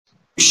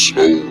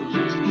slow,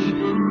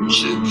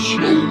 sip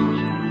slow,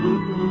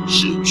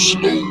 sip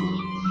slow,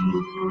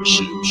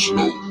 sip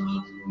slow,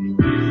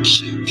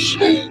 sip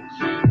slow,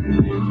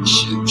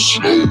 sip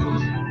slow.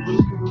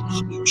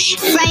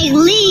 Frank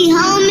Lee,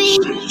 homie.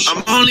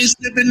 I'm only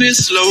sipping it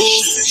slow.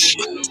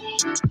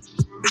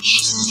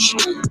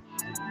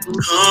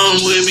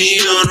 Come with me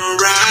on a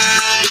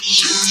ride.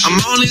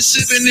 I'm only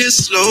sipping it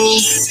slow.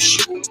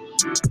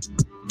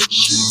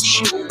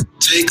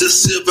 Take a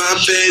sip, I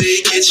bet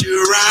it get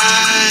you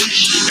right.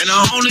 And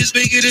I only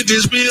speak it if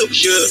it's real,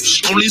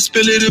 yeah. Only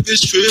spill it if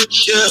it's true,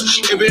 yeah.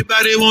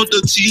 Everybody want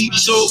the tea,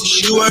 so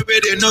you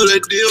already know the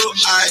deal.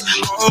 I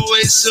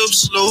always sip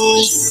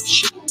slow.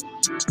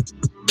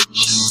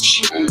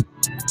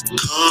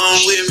 Come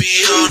with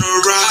me on a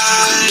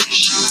ride.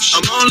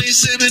 I'm only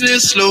sipping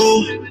it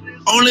slow.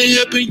 Only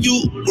helping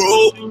you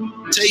grow.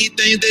 Tell you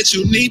things that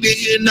you need to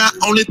hear, not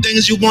only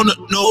things you wanna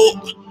know.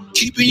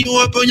 Keeping you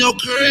up on your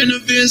current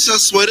events, I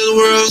swear the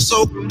world's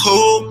so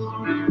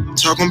cold.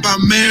 Talking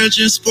about marriage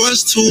and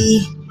sports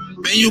too.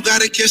 Man, you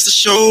gotta catch the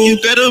show. You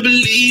better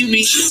believe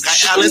me.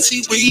 Got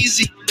Allen-T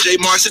Weezy, J.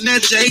 Martin,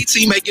 that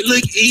JT, make it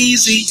look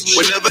easy.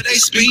 Whenever they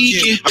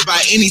speaking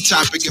about any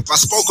topic, if I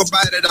spoke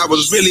about it, I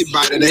was really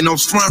about it. Ain't no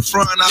front,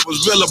 I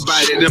was real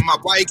about it. In my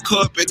white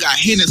cup, it got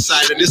hen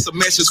inside it. It's a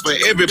message for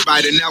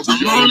everybody. Now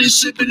I'm only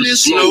sipping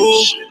this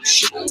slow.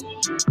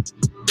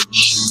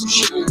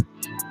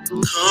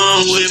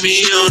 Come with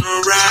me on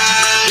a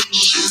ride.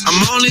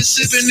 I'm only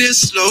sipping this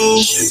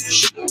slow.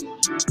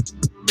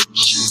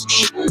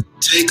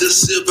 Take a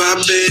sip, I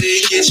bet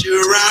it gets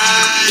you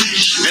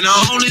right. And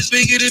I only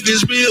speak it if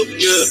it's real,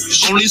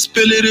 yeah. Only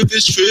spill it if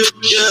it's true,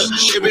 yeah.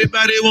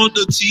 Everybody want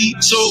the tea,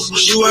 so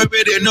you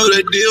already know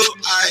the deal.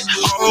 I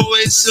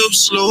always sip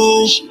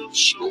slow.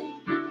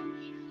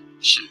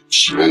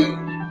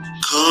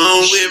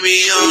 Come with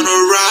me on a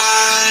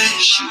ride.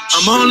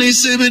 I'm only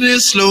sipping it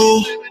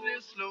slow.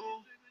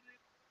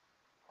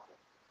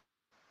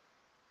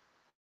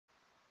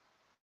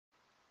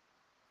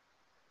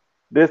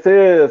 This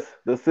is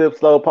the Sip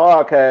Slow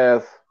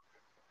Podcast,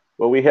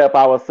 where we help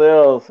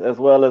ourselves as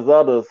well as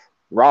others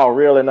raw,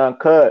 real, and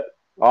uncut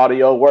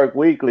audio work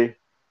weekly.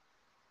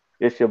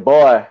 It's your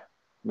boy,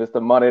 Mr.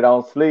 Money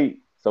Don't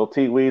Sleep, so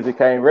T Weezy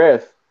can't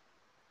rest.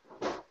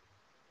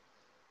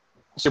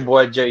 It's your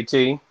boy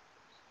JT.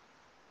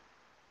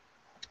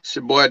 It's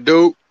your boy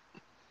Duke.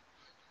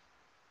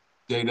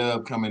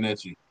 J-Dub coming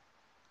at you.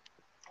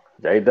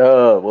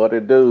 J-Dub, what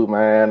it do,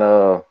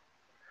 man?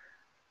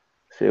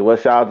 Shit,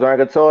 what's y'all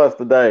drinking choice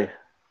today?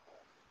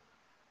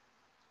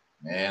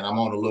 Man, I'm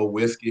on a little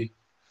whiskey.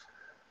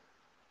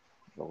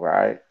 All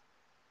right.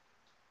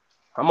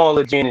 I'm on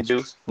a gin and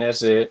juice.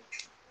 That's it.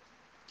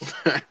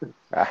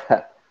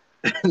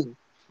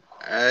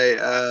 Hey,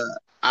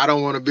 I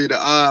don't want to be the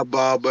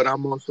oddball, but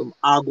I'm on some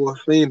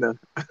Aquafina.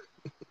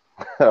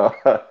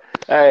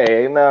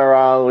 Hey, ain't nothing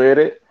wrong with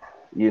it.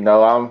 You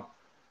know,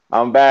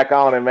 I'm back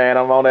on it, man.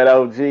 I'm on that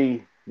OG.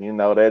 You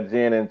know, that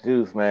gin and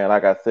juice, man.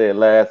 Like I said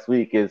last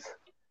week, it's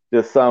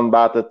just something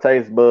about the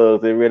taste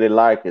buds. They really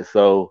like it.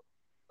 So,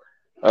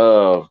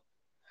 how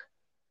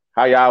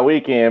y'all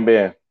weekend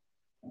been?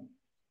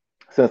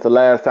 Since the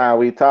last time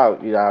we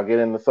talked, y'all get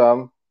into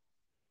something?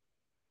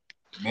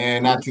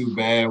 Man, not too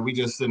bad. We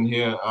just sitting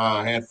here,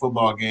 had a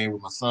football game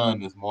with my son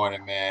this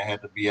morning, man.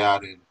 Had to be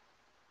out in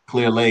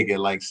Clear Lake at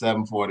like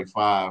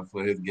 7:45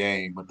 for his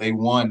game. But they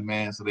won,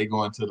 man, so they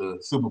going to the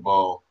Super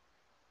Bowl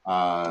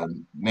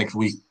next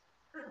week.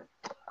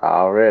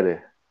 Already.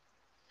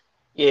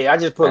 Yeah, I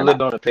just put a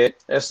lid on the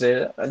pit. That's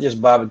it. I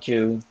just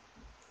barbecue.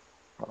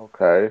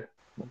 Okay.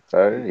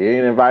 You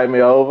didn't invite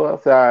me over.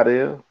 That's how it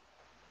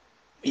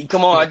is.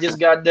 Come on, I just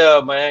got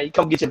done, man. You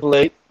come get your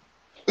plate.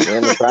 We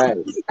in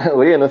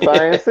the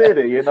same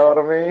city, you know what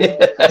I mean?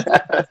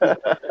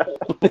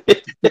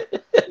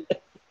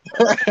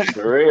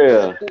 For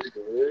real.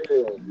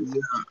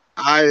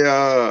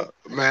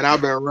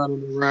 I've been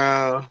running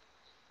around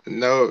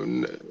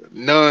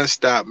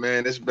non-stop,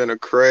 man. It's been a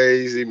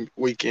crazy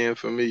weekend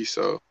for me,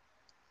 so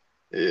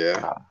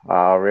yeah.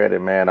 Already,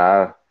 man.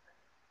 I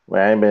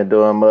ain't been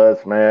doing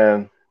much,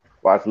 man.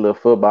 Watched a little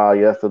football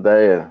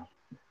yesterday, and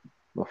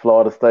the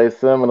Florida State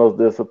Seminoles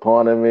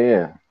disappointed me,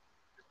 and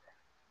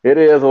it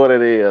is what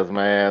it is,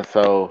 man.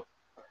 So,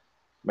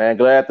 man,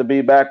 glad to be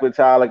back with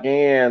y'all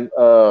again.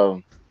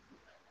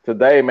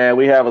 Today, man,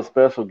 we have a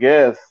special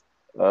guest.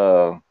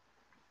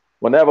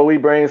 Whenever we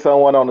bring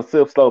someone on the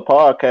Sip Slow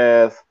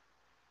Podcast,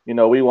 you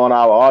know, we want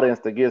our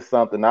audience to get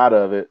something out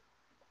of it,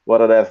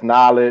 whether that's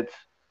knowledge,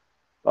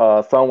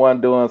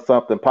 someone doing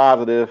something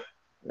positive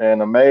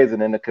and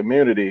amazing in the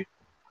community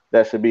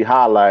that should be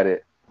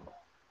highlighted.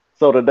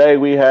 So today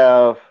we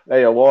have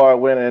a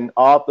award-winning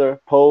author,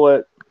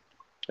 poet,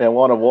 and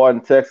one of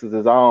Warden,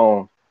 Texas's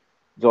own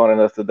joining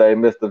us today,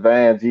 Mr.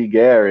 Van G.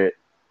 Garrett.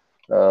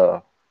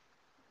 Van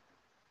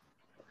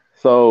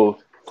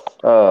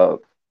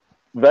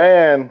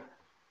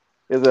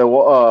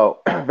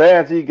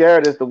G.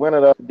 Garrett is the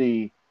winner of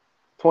the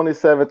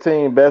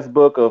 2017 Best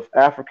Book of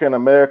African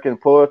American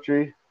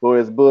Poetry for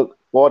his book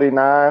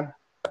 49,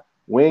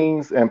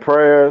 Wings and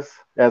Prayers,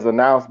 as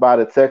announced by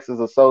the Texas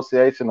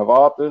Association of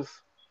Authors.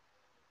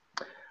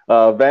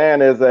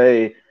 Van is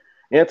a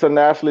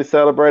internationally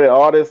celebrated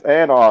artist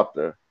and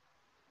author,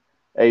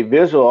 a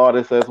visual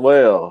artist as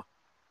well.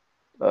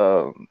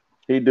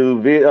 He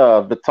do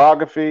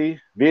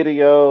photography,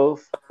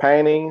 videos,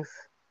 paintings,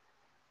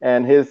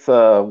 and his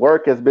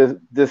work has been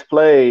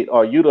displayed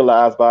or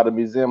utilized by the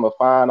Museum of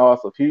Fine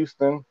Arts of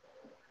Houston,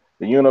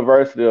 the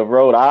University of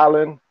Rhode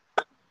Island,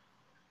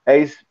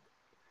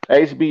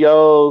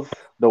 HBO's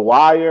The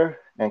Wire,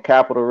 and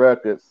Capitol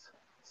Records.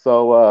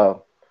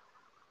 So,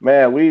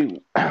 man,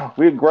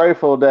 we're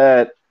grateful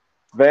that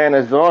Van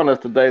has joined us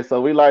today.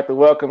 So we'd like to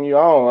welcome you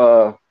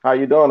on. How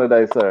you doing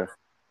today, sir?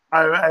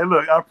 Hey,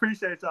 look, I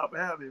appreciate y'all for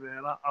having me,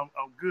 man.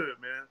 I'm good,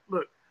 man.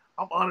 Look,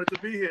 I'm honored to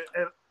be here.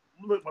 And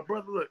look, my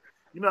brother, look,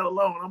 you're not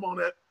alone. I'm on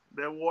that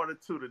water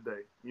too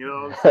today. You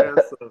know what I'm saying?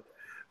 So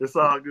it's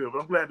all good.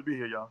 But I'm glad to be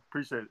here, y'all.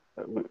 Appreciate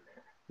it.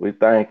 We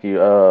thank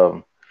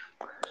you.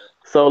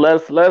 So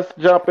let's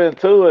jump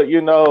into it.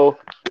 You know,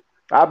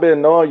 I've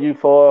been knowing you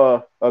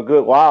for a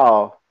good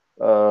while,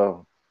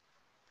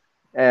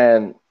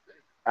 and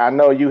I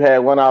know you had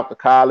went off to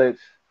college,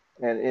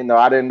 and you know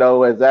I didn't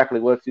know exactly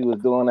what you was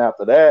doing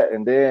after that.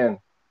 And then,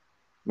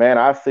 man,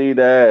 I see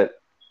that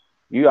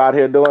you out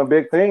here doing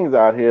big things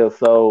out here.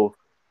 So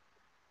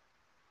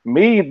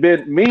me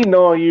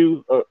knowing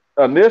you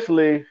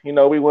initially, you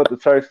know, we went to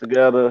church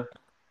together,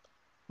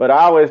 but I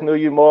always knew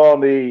you more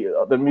on the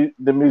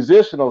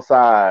musicianal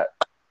side.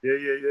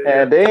 Yeah.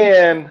 And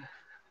then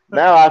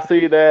now I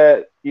see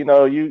that, you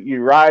know, you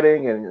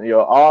writing and you're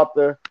an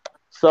author.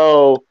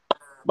 So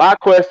my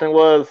question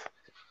was,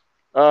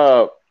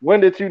 when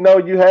did you know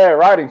you had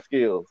writing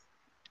skills?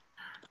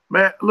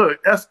 Man,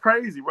 look, that's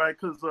crazy, right?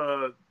 Because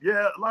a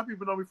lot of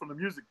people know me from the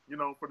music, you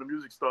know, for the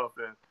music stuff,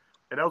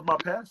 and that was my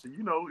passion.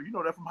 You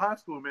know that from high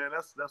school, man.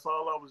 That's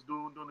all I was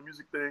doing the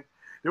music thing.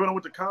 Then when I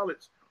went to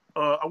college,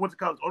 I went to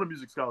college on a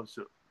music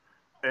scholarship,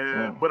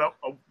 and but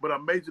I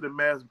majored in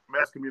mass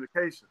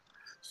communication.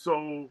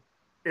 So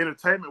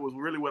entertainment was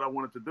really what I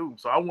wanted to do.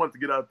 So I wanted to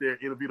get out there,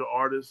 interview the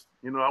artists.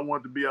 You know, I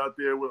wanted to be out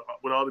there with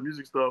all the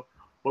music stuff.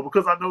 But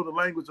because I know the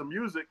language of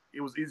music,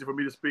 it was easy for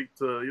me to speak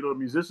to, you know,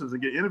 musicians and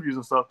get interviews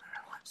and stuff.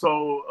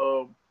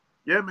 So,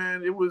 yeah,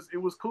 man, it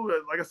was cool.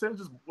 Like I said,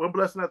 just one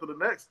blessing after the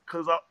next.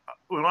 Because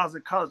when I was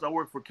in college, I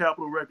worked for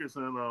Capitol Records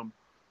and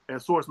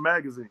Source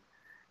Magazine.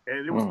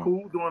 And it was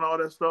cool doing all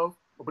that stuff.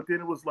 But then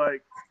it was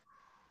like,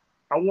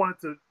 I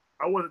wanted to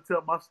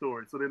tell my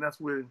story. So then that's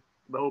when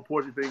the whole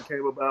poetry thing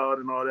came about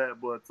and all that.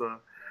 But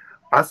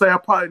I say I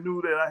probably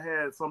knew that I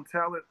had some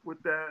talent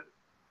with that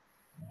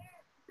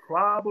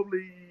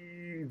probably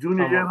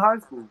junior year in high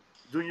school.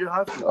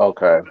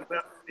 Okay.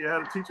 I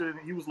had a teacher and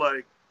he was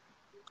like,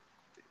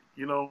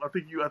 you know, I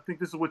think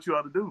this is what you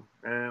ought to do.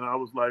 And I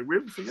was like,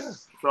 really? So yeah.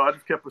 So I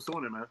just kept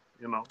pursuing it, man.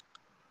 You know.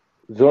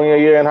 Junior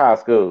year in high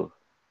school.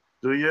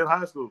 Junior year in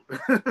high school.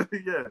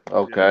 Yeah.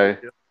 Okay.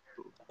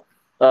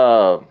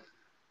 Yeah.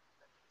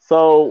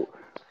 So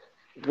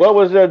what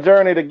was your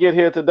journey to get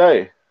here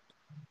today?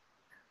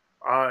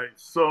 All right.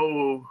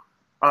 So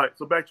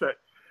backtrack.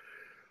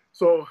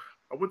 So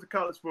I went to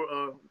college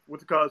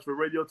for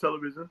radio,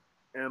 television,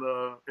 and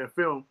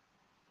film,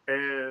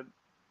 and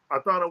I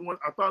thought I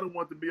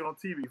wanted to be on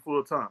TV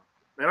full time.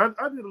 And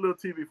I did a little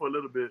TV for a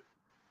little bit,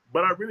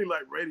 but I really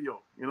like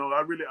radio. You know,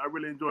 I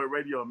really enjoy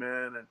radio,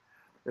 man,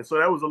 and so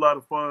that was a lot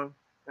of fun.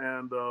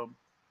 And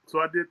so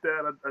I did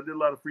that. I did a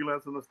lot of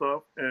freelancing and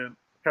stuff, and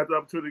had the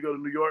opportunity to go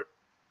to New York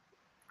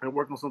and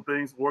work on some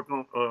things, work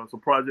on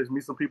some projects,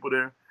 meet some people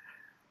there.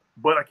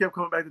 But I kept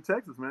coming back to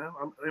Texas, man.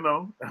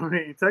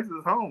 Texas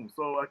is home,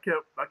 so I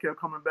kept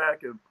coming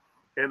back, and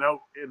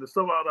the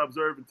stuff I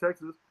observed in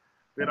Texas,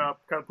 then I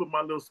kind of put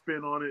my little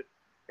spin on it,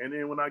 and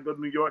then when I go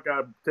to New York,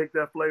 I take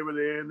that flavor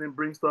there and then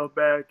bring stuff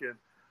back, and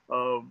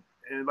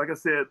like I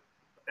said,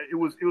 it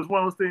was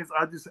one of those things.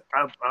 I've just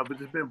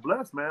been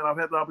blessed, man. I've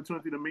had the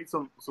opportunity to meet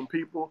some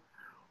people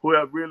who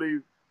have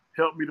really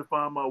helped me to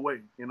find my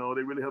way. You know,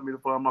 they really helped me to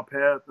find my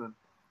path, and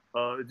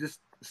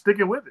just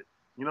sticking with it.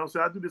 You know,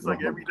 so I do this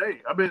like every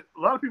day. A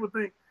lot of people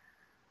think,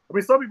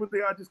 some people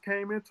think I just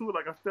came into it,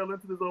 like I fell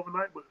into this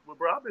overnight, but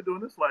bro, I've been doing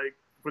this like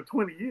for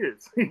 20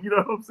 years. You know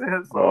what I'm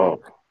saying?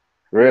 So,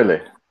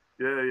 really?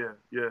 Yeah.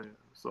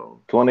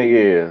 So 20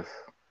 years.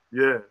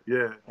 Yeah.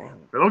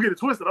 But don't get it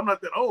twisted. I'm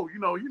not that old. You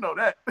know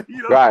that.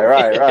 You know?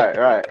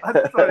 Right. I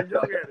just started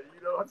young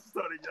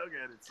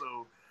at it.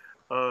 So,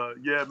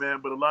 yeah, man.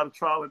 But a lot of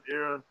trial and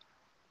error,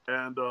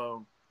 and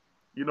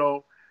you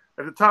know.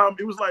 At the time,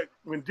 it was like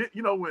when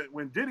Diddy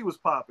was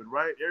popping,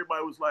 right?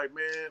 Everybody was like,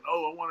 "Man,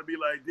 I want to be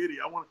like Diddy.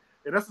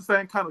 And that's the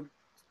same kind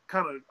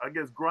of I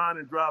guess grind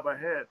and drive I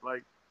had.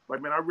 Like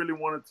man, I really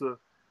wanted to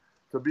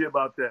be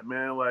about that,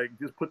 man. Like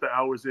just put the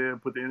hours in,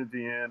 put the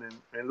energy in, and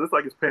it looks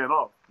like it's paying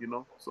off, you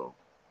know. So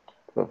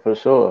for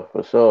sure,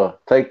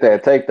 take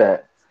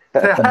that.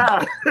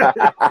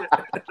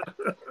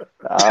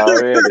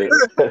 Already,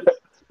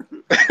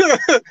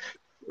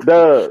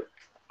 Doug.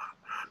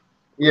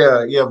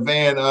 Yeah,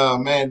 Van.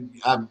 Man,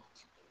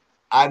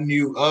 I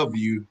knew of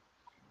you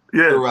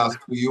Yeah. throughout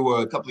school. You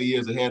were a couple of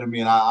years ahead of me,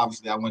 and I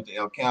went to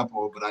El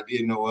Campo, but I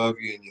did know of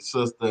you and your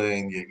sister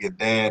and your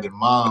dad and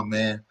mom,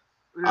 man.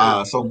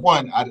 Yeah. So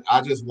one,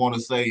 I just want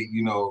to say,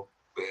 you know,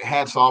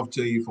 hats off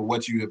to you for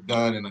what you have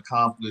done and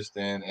accomplished,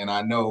 and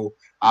I know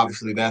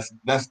obviously that's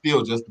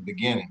still just the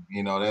beginning.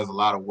 You know, there's a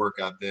lot of work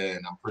out there,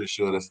 and I'm pretty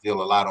sure there's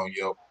still a lot on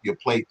your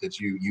plate that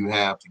you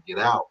have to get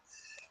out.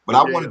 But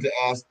I wanted to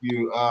ask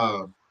you,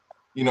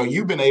 you know,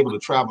 you've been able to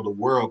travel the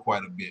world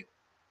quite a bit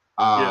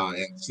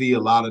and see a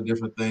lot of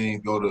different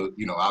things, go to,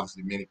 you know,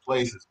 obviously many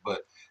places,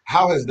 but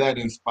how has that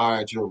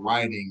inspired your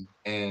writing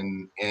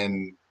and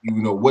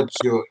you know what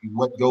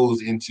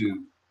goes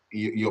into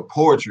your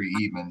poetry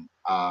even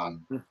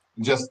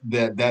just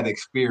that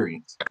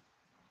experience?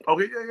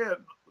 Okay, yeah.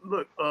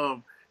 Look,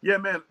 yeah,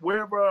 man.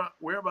 Wherever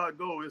I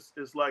go,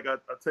 it's like I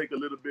take a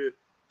little bit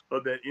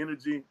of that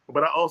energy,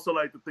 but I also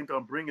like to think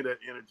I'm bringing that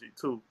energy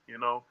too, you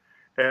know.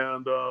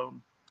 And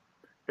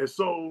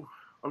so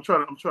I'm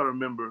trying to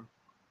remember.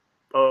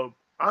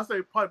 I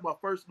say probably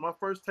my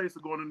first taste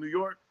of going to New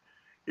York.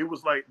 It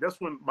was like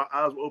that's when my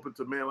eyes were open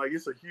to, man, like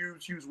it's a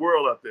huge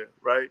world out there,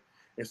 right?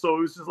 And so it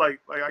was just like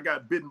I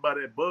got bitten by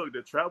that bug,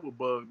 that travel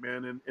bug,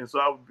 man. And so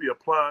I would be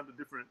applying to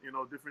different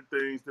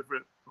things,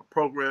 different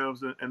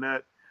programs and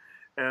that.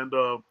 And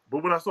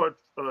but when I started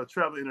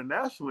traveling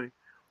internationally,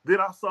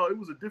 then I saw it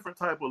was a different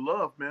type of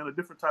love, man, a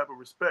different type of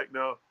respect.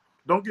 Now,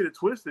 don't get it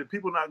twisted.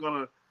 People aren't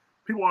gonna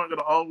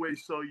always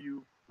show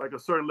you like a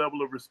certain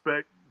level of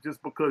respect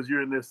just because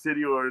you're in their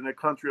city or in their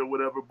country or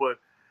whatever. But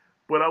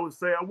I would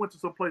say I went to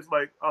some place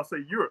like I'll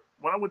say Europe.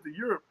 When I went to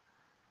Europe,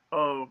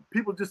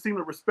 people just seem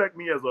to respect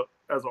me as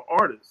an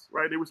artist,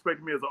 right? They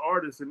respect me as an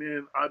artist, and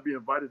then I'd be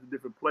invited to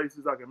different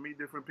places. I can meet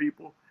different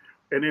people,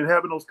 and then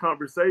having those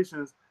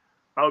conversations,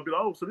 I would be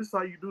like, oh, so this is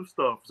how you do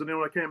stuff. So then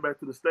when I came back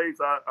to the States,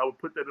 I would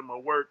put that in my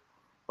work,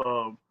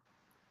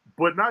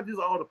 but not just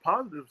all the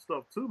positive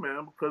stuff too,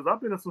 man. Because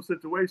I've been in some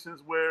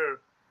situations where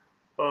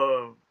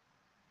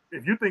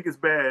if you think it's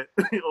bad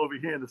over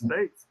here in the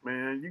States,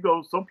 man, you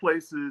go some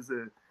places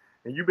and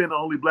you've been the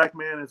only black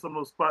man in some of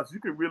those spots, you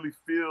can really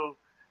feel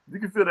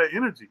that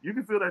energy. You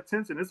can feel that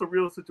tension. It's a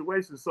real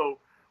situation. So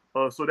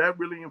so that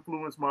really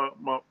influenced my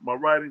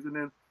writings. And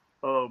then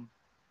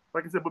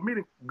like I said, but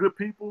meeting good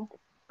people.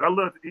 I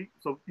love to eat.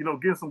 So, you know,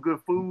 getting some good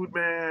food,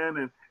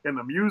 man, and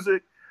the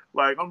music.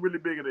 Like I'm really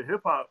big into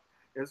hip hop.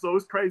 And so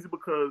it's crazy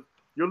because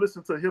you'll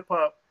listen to hip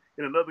hop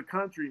in another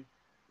country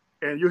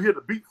and you'll hear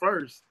the beat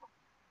first.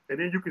 And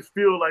then you can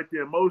feel like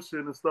the emotion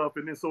and stuff.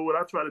 And then so what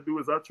I try to do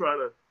is I try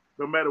to,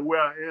 no matter where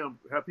I am,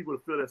 have people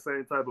to feel that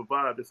same type of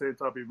vibe, the same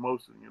type of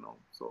emotion, you know.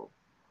 So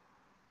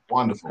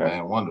Wonderful,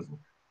 man, wonderful.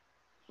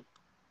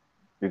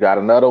 You got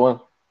another one?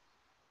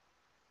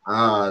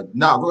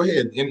 No, go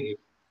ahead.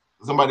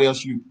 Somebody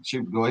else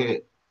shoot, go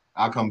ahead.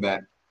 I'll come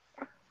back.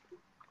 I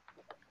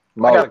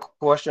got a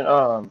question.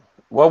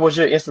 What was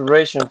your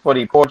inspiration for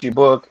the poetry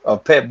book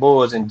of Pet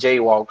Bulls and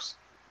Jaywalks?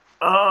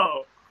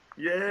 Oh,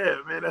 yeah,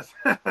 man. That's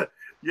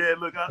yeah,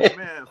 look,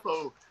 man,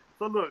 so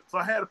look, so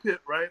I had a pit,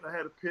 right? I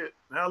had a pit.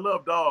 And I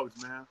love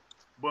dogs, man.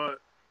 But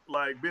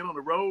like being on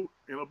the road,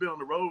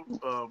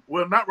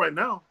 well, not right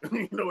now.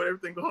 You know, with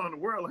everything going on in the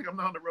world, like I'm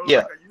not on the road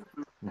like I used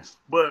to.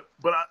 But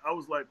I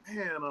was like,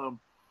 man,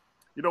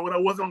 you know, when I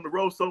wasn't on the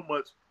road so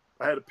much,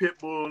 I had a pit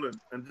bull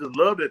and just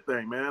loved that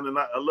thing, man. And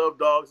I love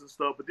dogs and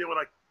stuff. But then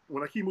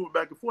when I keep moving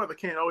back and forth, I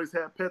can't always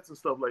have pets and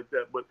stuff like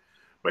that. But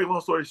make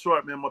long story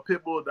short, man, my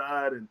pit bull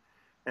died, and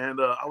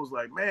I was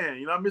like, man,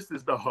 you know, I miss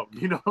this dog.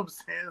 You know what I'm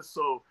saying?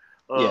 So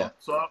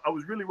so I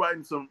was really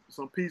writing some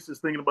pieces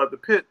thinking about the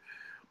pit,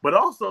 but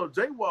also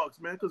Jaywalks,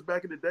 man, because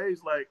back in the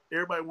days, like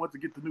everybody wanted to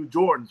get the new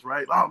Jordans,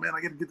 right? Oh man,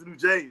 I get to get the new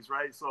Jays,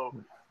 right? So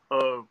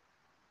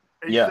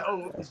said,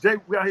 oh,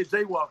 we out here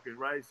jaywalking,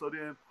 right? So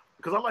then,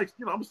 because I like,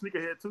 you know, I'm a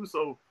sneakerhead too,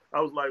 so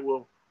I was like,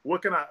 well,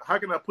 how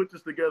can I put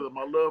this together?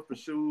 My love for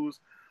shoes,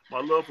 my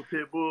love for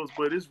pit bulls,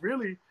 but it's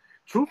really,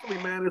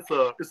 truthfully, man,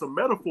 it's a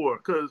metaphor,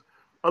 because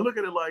I look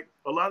at it like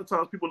a lot of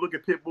times people look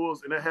at pit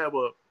bulls and they have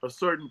a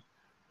certain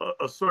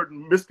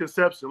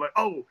misconception, like,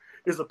 oh,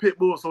 it's a pit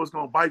bull, so it's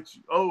gonna bite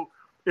you. Oh,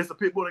 it's a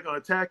pit bull, they're gonna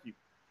attack you.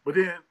 But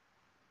then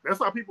that's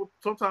how people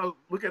sometimes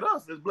look at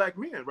us as black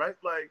men, right?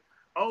 Like,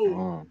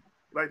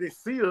 like they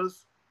see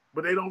us,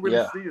 but they don't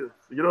really see us.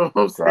 You know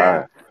what I'm saying?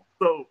 Right.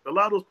 So a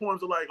lot of those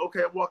poems are like,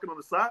 okay, I'm walking on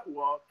the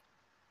sidewalk.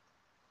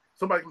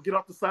 Somebody can get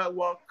off the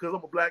sidewalk because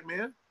I'm a black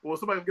man, or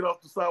somebody can get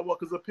off the sidewalk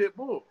because of a pit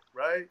bull,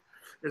 right?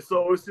 And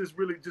so it's just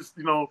really just,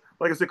 you know,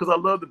 like I said, because I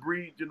love the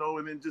breed, you know,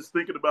 and then just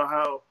thinking about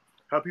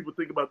how people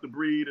think about the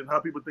breed and how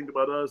people think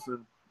about us,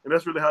 and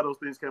that's really how those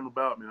things came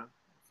about, man.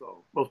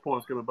 So those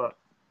poems came about.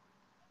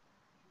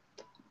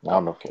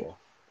 Wonderful.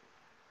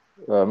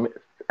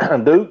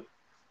 Duke?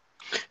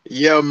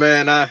 Yeah,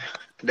 man,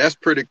 that's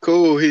pretty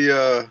cool.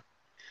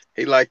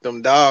 He like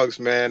them dogs,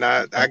 man.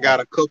 I got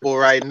a couple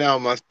right now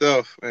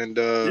myself, and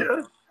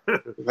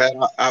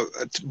had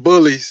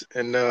bullies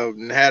and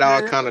had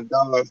all kind of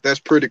dogs. That's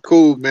pretty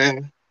cool,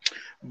 man.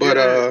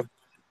 But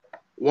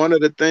one of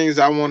the things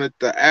I wanted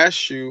to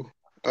ask you,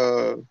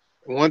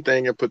 one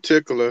thing in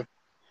particular,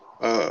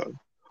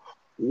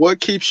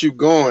 what keeps you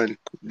going?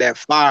 That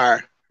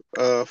fire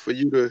for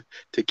you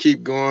to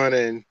keep going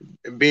and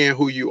being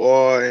who you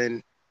are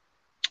and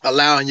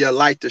allowing your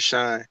light to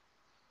shine.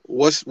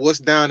 What's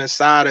down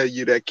inside of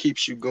you that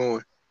keeps you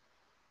going?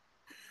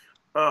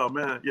 Oh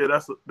man, yeah,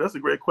 that's a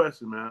great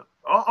question, man.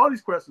 All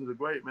these questions are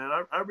great, man.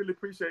 I really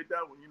appreciate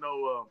that one. You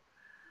know,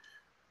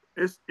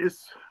 it's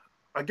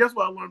I guess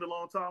what I learned a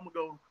long time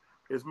ago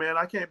is, man,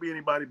 I can't be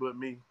anybody but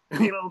me.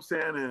 You know what I'm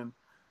saying? And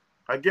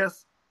I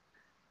guess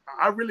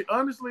I really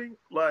honestly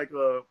like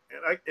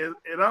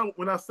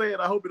when I say it,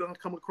 I hope it don't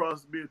come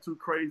across as being too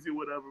crazy or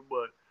whatever,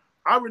 but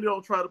I really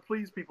don't try to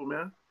please people,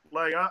 man.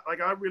 I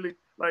really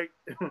like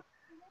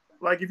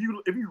like if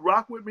you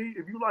rock with me,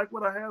 if you like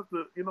what I have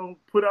to, you know,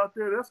 put out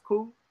there, that's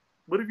cool.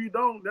 But if you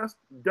don't,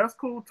 that's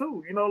cool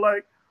too. You know,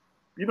 like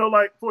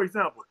for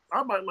example,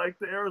 I might like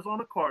the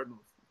Arizona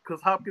Cardinals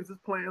because Hopkins is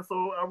playing,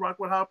 so I rock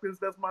with Hopkins.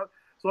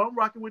 So I'm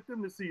rocking with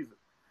them this season.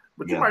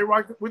 But you might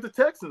rock with the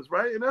Texans,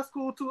 right? And that's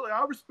cool too. Like,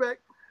 I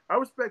respect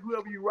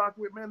whoever you rock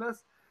with, man.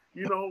 That's,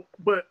 you know,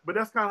 but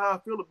that's kind of how I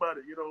feel about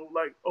it. You know,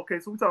 like, okay,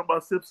 so we talking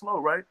about sip slow,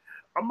 right?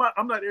 I'm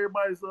not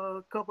everybody's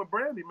cup of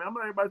brandy, man. I'm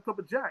not everybody's cup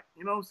of Jack.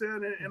 You know what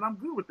I'm saying? And I'm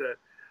good with that.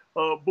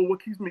 But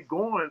what keeps me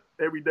going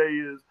every day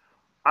is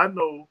I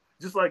know,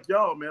 just like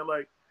y'all, man,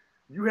 like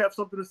you have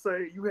something to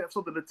say, you have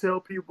something to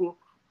tell people,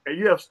 and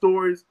you have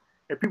stories,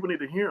 and people need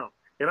to hear them.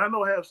 And I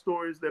know I have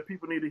stories that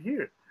people need to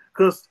hear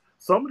because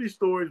some of these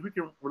stories we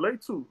can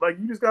relate to. Like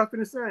you just got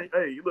finished saying,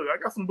 hey, look, I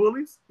got some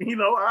bullies. You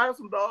know, I have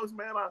some dogs,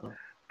 man.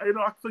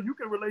 So you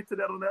can relate to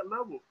that on that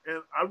level.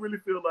 And I really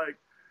feel like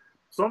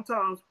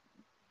sometimes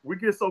we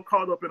get so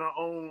caught up in our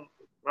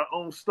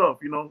own stuff,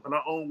 you know, in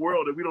our own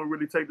world that we don't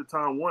really take the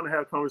time, one, to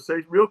have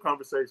real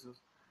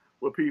conversations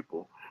with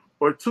people,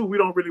 or two, we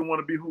don't really want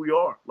to be who we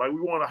are. Like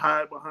we want to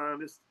hide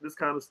behind this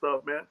kind of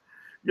stuff, man.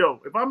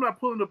 Yo, if I'm not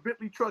pulling a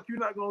Bentley truck, you're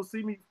not gonna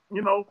see me,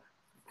 you know,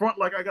 front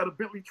like I got a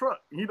Bentley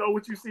truck. You know,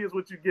 what you see is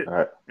what you get.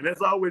 Right. And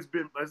that's always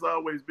been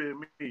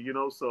me, you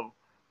know. So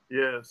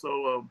yeah,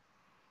 so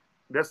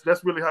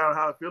that's really how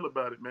I feel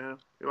about it, man.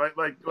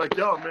 Like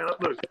y'all, man.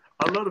 Look,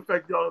 I love the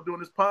fact y'all are doing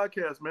this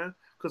podcast, man,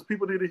 because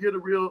people need to hear the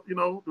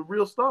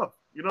real stuff.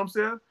 You know what I'm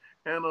saying?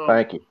 And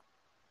thank you.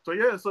 So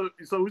yeah, so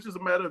it's just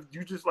a matter of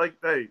you just like,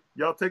 hey,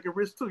 y'all taking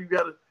risks too. You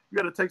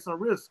gotta take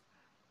some risks.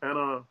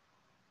 And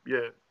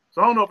yeah.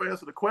 So I don't know if I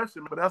answered the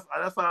question, but that's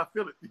how I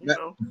feel it. You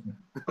know.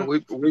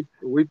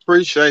 we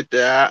appreciate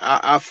that.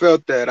 I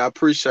felt that. I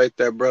appreciate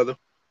that, brother.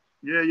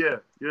 Yeah.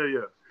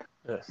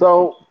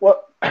 So,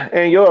 what,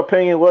 in your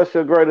opinion, what's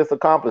your greatest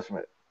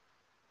accomplishment?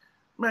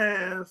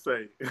 Man,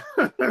 say,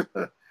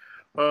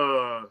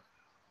 man,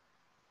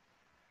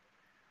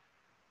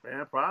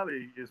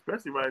 probably,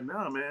 especially right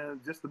now, man,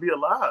 just to be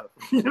alive.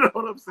 You know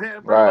what I'm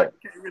saying? Bro? Right. Like,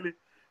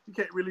 you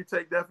can't really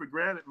take that for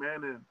granted,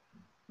 man. And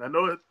I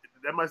know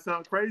that might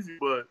sound crazy,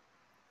 but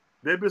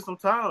there've been some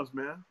times,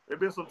 man. There've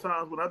been some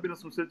times when I've been in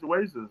some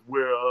situations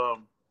where,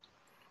 you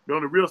know,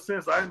 in the real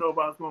sense, I didn't know if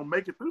I was going to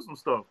make it through some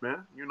stuff,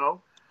 man. You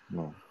know.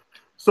 No.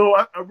 So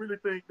I really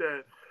think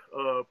that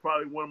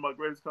probably one of my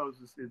greatest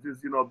accomplishments is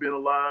just, you know, being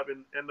alive,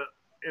 and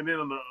then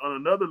on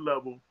another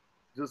level,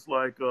 just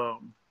like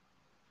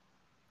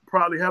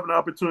probably having the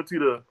opportunity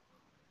to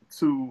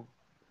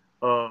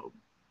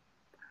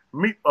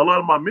meet a lot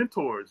of my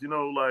mentors. You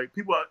know, like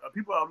people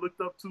I've looked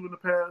up to in the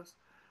past,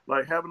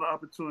 like having the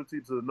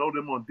opportunity to know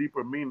them on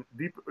deeper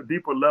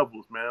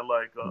levels, man.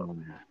 Like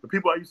the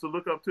people I used to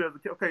look up to as a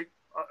kid. Okay,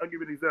 I'll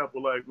give you an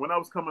example. Like when I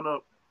was coming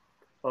up,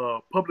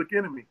 Public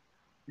Enemy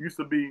used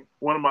to be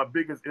one of my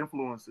biggest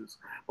influences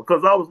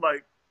because I was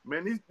like,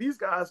 man, these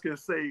guys can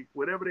say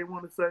whatever they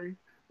want to say.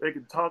 They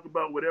can talk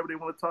about whatever they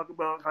want to talk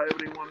about, however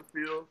they want to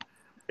feel.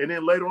 And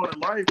then later on in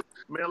life,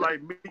 man,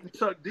 like meeting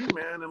Chuck D,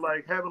 man, and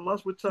like having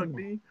lunch with Chuck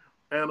D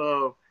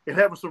and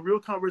having some real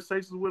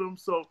conversations with him.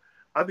 So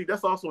I think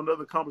that's also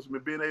another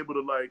accomplishment, being able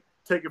to like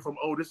take it from,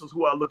 oh, this is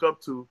who I look up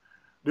to,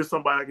 this is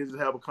somebody I can just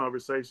have a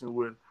conversation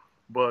with.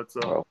 But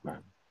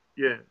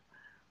yeah.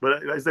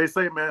 But as they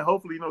say, man,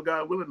 hopefully, you know,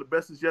 God willing, the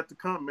best is yet to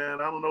come,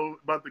 man. I don't know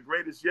about the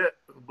greatest yet,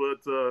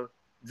 but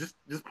just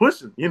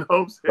pushing, you know what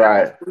I'm saying?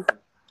 Right.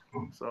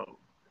 So,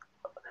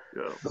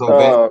 yeah. So,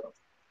 Ben,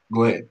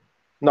 go ahead.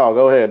 No,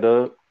 go ahead,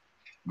 Doug.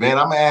 Man,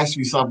 I'm gonna ask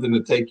you something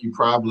to take you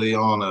probably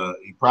on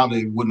you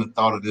probably wouldn't have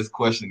thought of this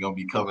question gonna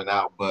be coming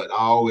out, but I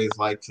always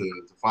like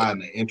to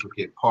find the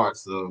intricate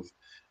parts of,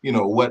 you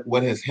know,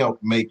 what has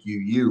helped make you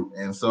you.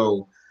 And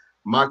so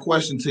my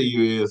question to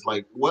you is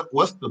like,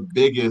 what's the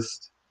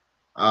biggest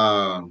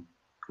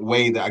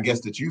way that I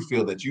guess that you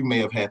feel that you may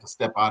have had to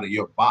step out of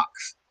your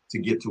box to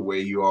get to where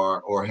you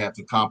are or have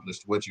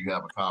accomplished what you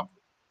have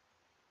accomplished?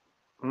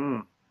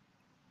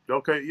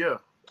 Okay, yeah.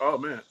 Oh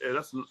man, yeah,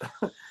 that's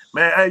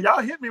man. Hey,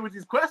 y'all hit me with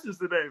these questions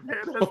today, man.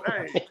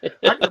 Hey,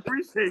 I can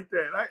appreciate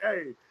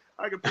that.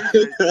 I can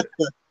appreciate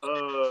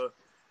that.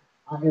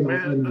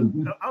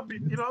 Man, I'll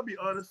be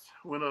honest.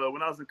 When I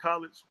was in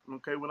college,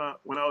 okay, when I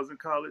was in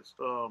college,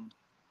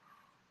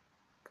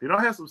 you know,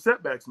 I had some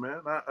setbacks, man.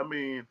 I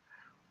mean,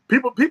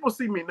 people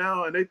see me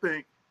now and they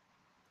think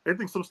they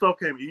think some stuff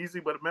came easy,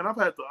 but man, I've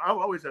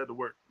always had to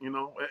work. You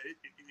know,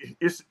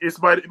 it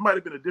might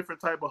have been a different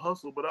type of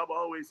hustle, but I've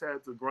always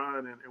had to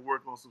grind and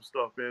work on some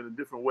stuff, man, in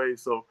different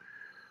ways. So,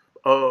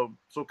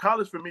 so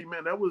college for me,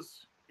 man, that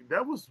was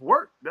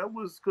work. That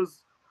was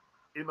because,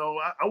 you know,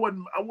 I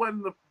wasn't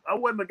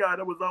the guy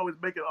that was always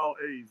making all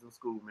A's in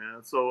school,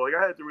 man. So like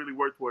I had to really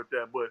work toward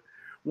that. But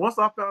once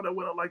I found out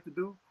what I like to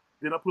do,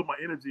 then I put my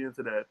energy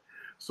into that.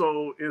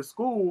 So in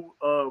school,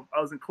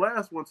 I was in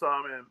class one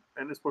time,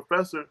 and this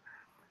professor,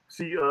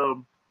 she,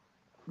 you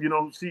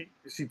know, she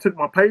took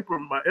my paper,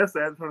 my essay.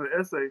 I had to turn an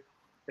essay,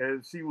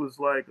 and she was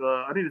like,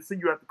 "I need to see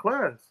you after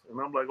class."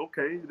 And I'm like,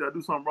 "Okay, did I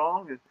do something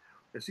wrong?"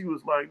 And she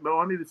was like, "No,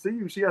 I need to see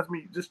you." She asked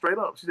me just straight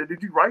up. She said,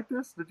 "Did you write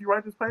this? Did you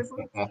write this paper?"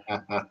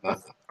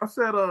 I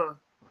said,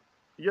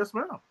 "Yes,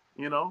 ma'am."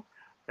 You know,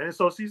 and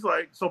so she's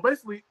like, so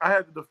basically, I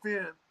had to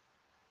defend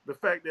the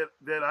fact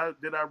that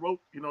I wrote,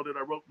 you know, that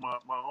I wrote my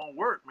own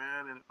work,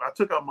 man. And I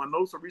took out my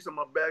notes. I reached in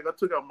my bag. I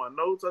took out my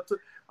notes.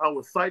 I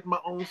was citing my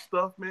own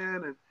stuff,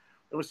 man. And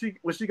when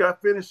she got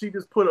finished, she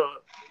just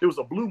it was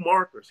a blue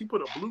marker. She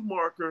put a blue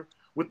marker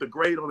with the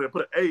grade on there.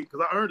 Put an A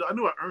because I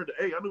knew I earned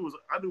an A. I knew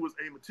it was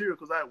A material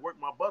because I had worked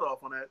my butt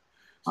off on that.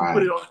 She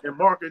put it on and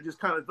marker, just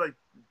kind of like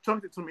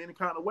chunked it to me any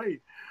kind of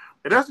way.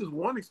 And that's just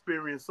one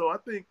experience. So I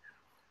think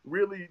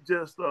really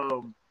just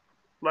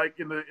like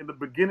in the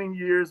beginning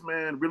years,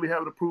 man, really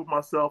having to prove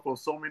myself on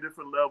so many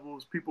different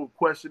levels. People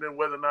questioning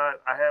whether or not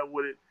I had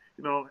what it,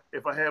 you know,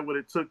 if I had what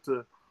it took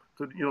to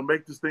you know,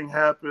 make this thing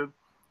happen.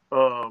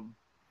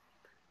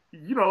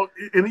 You know,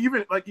 and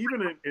even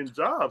in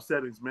job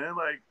settings, man,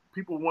 like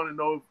people want to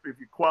know if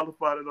you're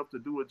qualified enough to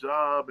do a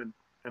job and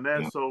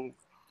that. Yeah. So,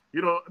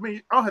 you know, I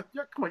mean, come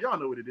on, y'all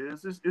know what it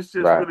is. It's just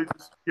really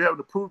just, you having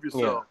to prove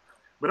yourself. Yeah.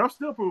 But I'm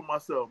still proving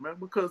myself, man,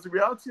 because the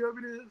reality of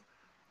it is,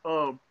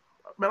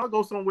 man, I'll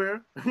go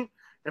somewhere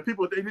and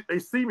people they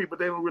see me, but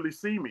they don't really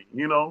see me,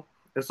 you know.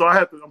 And so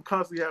I'm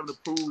constantly having to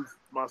prove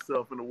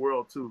myself in the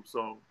world too.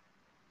 So.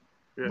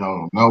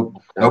 Yeah. No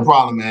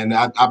problem, man.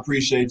 I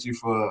appreciate you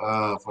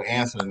for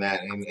answering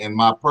that. And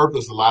my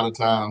purpose a lot of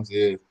times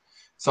is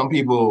some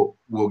people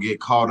will get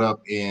caught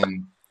up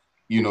in,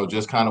 you know,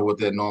 just kind of what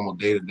their normal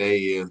day-to-day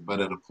is. But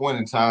at a point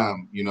in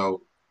time, you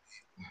know,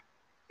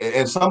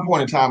 at some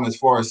point in time, as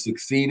far as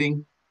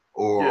succeeding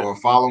or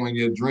following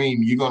your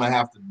dream, you're going to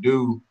have to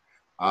do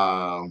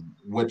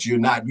what you're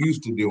not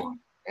used to doing.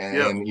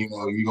 And you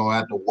know, you're going to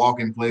have to walk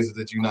in places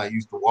that you're not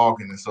used to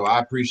walking. And so I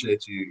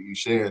appreciate you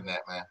sharing that,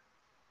 man.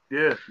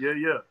 Yeah,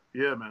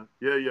 man.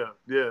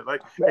 Yeah.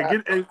 Like,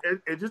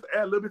 and just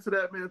add a little bit to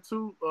that, man,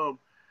 too.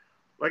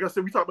 Like I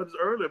said, we talked about this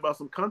earlier about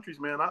some countries,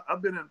 man.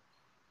 I've been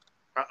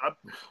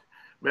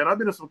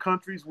in some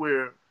countries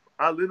where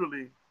I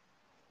literally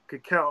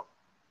could count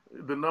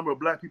the number of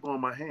black people on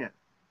my hand,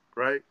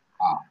 right?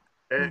 Wow.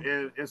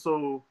 And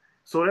so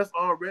that's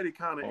already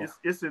kind of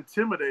it's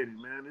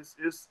intimidating, man.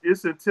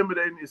 It's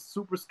intimidating. It's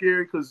super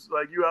scary because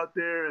like you out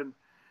there and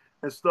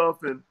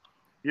stuff and.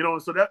 You know,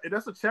 so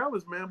that's a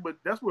challenge, man. But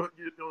that's where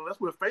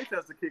that's where faith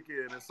has to kick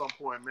in at some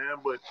point, man.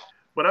 But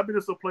I've been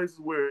in some places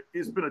where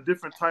it's been a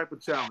different type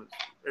of challenge,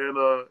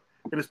 and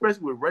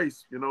especially with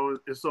race, you know.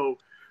 And so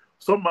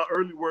some of my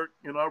early work,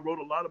 you know, I wrote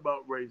a lot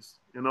about race,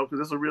 you know, because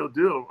it's a real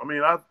deal. I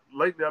mean,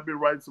 lately I've been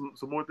writing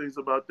some more things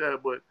about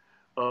that, but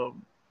I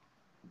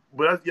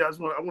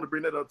want to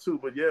bring that up too.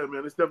 But yeah,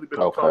 man, it's definitely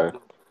been a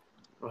conflict.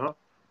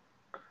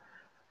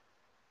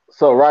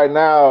 So right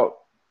now,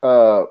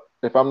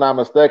 if I'm not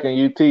mistaken,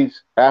 you teach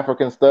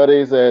African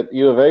studies at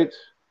U of H?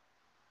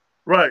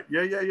 Right.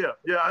 Yeah.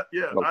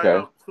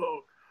 Okay.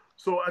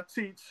 So I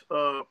teach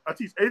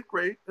 8th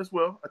grade as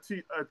well. I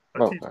teach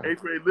 8th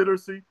grade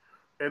literacy,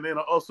 and then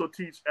I also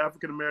teach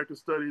African American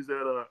studies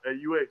at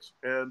UH.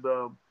 And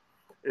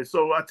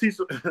so I teach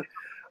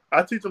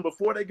them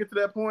before they get to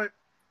that point,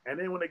 and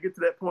then when they get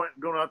to that point,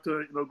 going out there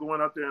in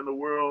the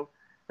world,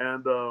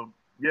 and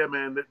yeah,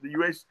 man, the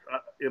UH,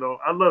 you know,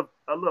 I love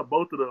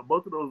both of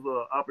those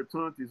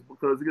opportunities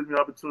because it gives me an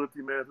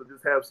opportunity, man, to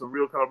just have some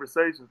real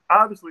conversations.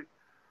 Obviously,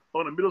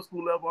 on the middle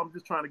school level, I'm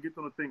just trying to get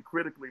them to think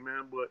critically,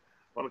 man. But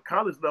on the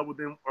college level,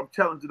 then I'm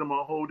challenging them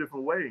a whole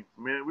different way,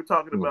 man. We're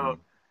talking about,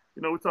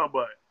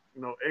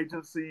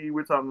 agency.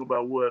 We're talking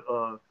about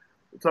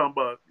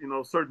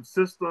certain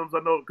systems. I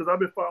know because I've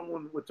been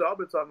following what y'all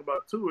been talking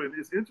about too, and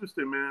it's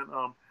interesting, man.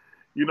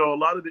 You know, a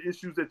lot of the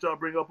issues that y'all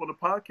bring up on the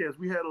podcast,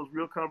 we had those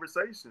real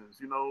conversations.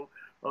 You know,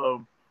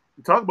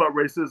 we talk about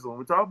racism,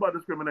 we talk about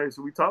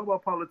discrimination, we talk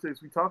about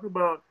politics, we talk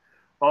about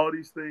all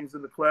these things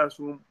in the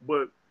classroom,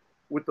 but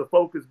with the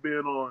focus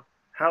being on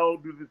how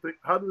do the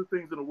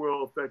things in the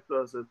world affect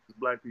us as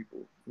Black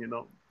people? You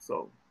know,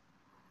 so.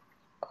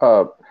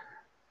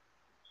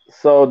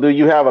 So, do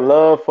you have a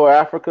love for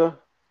Africa?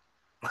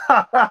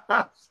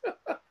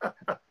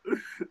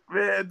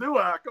 Man, do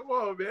I? Come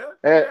on, man.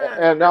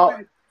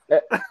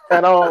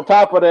 And on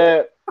top of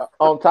that,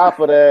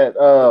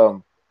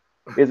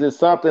 is it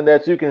something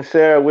that you can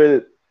share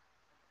with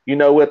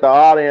the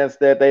audience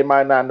that they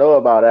might not know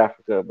about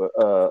Africa? But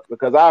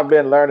because I've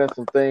been learning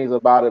some things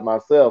about it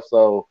myself,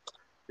 so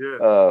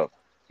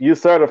you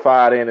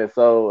certified in it,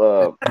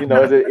 so you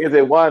know, is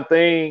it one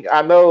thing?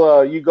 I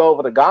know you go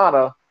over to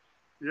Ghana,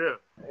 Yeah.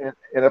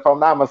 and if I'm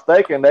not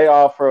mistaken, they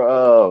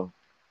offer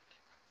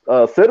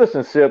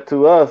citizenship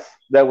to us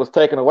that was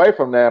taken away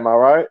from them. Am I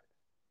right?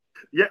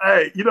 Yeah,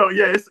 hey, you know,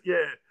 yeah, it's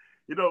yeah.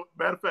 You know,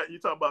 matter of fact, you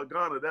talk about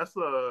Ghana. That's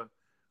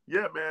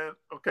yeah, man.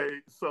 Okay,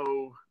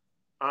 so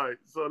all right,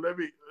 so let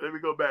me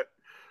go back.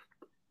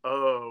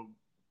 All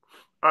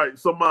right,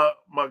 so my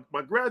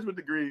graduate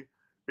degree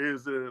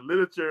is in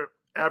literature,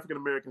 African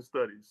American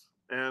studies,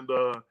 and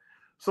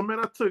so man,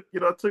 I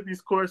took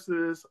these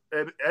courses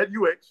at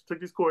UH, took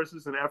these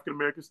courses in African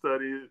American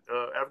studies,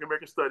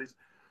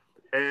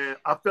 and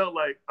I felt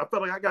like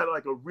I got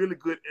like a really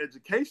good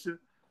education.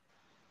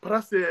 But I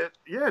said,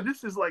 yeah,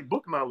 this is like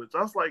book knowledge.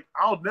 I was like,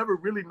 I'll never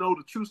really know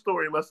the true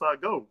story unless I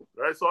go,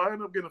 right? So I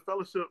ended up getting a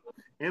fellowship,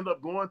 ended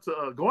up going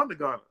to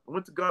Ghana. I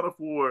went to Ghana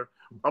for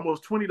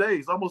almost 20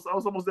 days. I was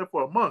almost there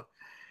for a month.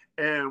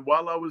 And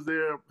while I was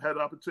there, had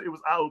the opportunity. It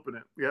was eye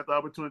opening. We had the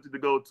opportunity to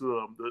go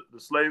to the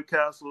slave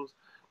castles,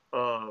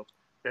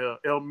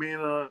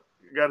 Elmina.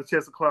 Got a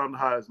chance to climb the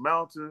highest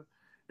mountain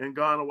in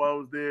Ghana while I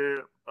was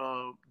there.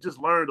 Just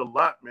learned a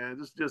lot, man.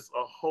 Just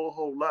a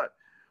whole lot.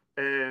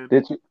 And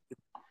Did you?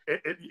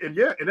 and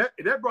yeah, and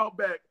that brought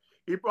back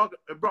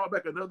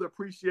another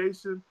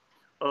appreciation.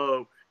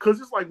 Cause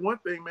it's like one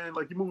thing, man.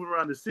 Like you moving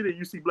around the city,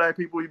 you see black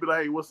people, you be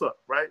like, hey, what's up,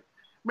 right?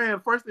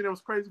 Man, first thing that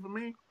was crazy for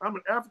me, I'm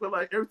in Africa.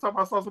 Like every time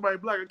I saw somebody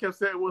black, I kept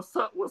saying, "What's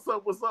up? What's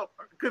up? What's up?"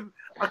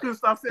 I couldn't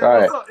stop saying,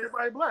 Right. "What's up?"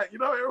 Everybody black, you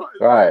know. Everybody,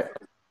 Right.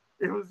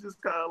 It was just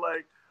kind of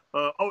like,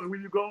 oh, and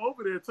when you go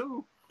over there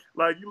too,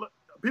 like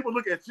people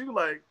look at you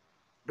like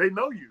they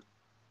know you,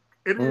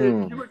 and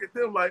then you look at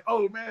them like,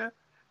 oh man,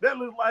 that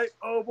looks like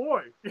oh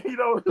boy, you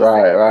know.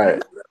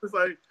 Right. It's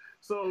like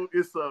so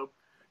it's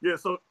yeah.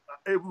 So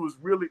it was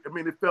really, I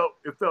mean, it felt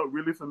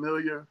really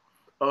familiar.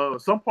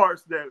 Some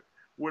parts that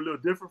were a little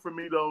different for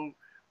me though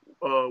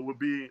would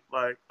be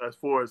like as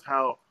far as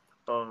how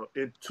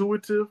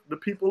intuitive the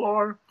people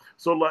are.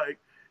 So like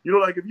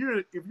like if you're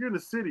in the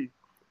city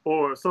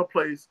or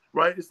someplace,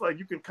 right? It's like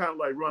you can kind of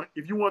like run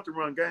if you want to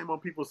run game on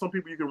people. Some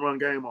people you can run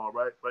game on,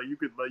 right? Like you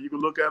can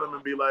look at them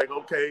and be like,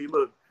 okay,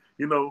 look,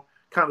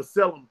 kind of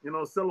sell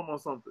them on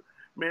something.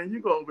 Man, you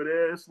go over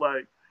there, it's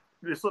like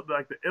there's something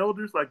like the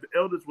elders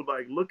would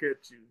like look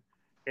at you.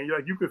 And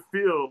you could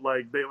feel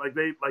like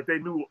they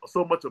knew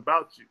so much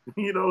about you,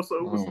 So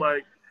it was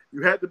like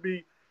you had to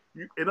be.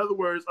 In other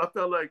words, I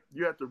felt like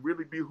you had to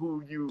really be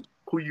who you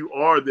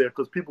are there,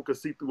 because people could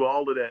see through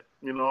all of that,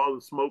 all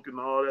the smoke and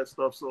all that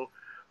stuff. So,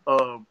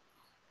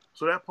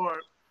 so that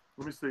part.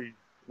 Let me see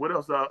what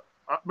else. I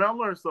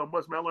learned so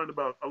much. Man, I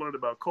learned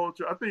about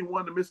culture. I think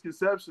one of the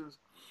misconceptions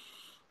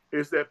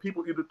is that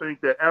people either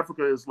think that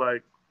Africa is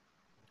like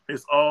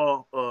it's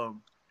all.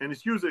 And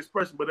it's used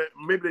expression, but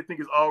maybe they think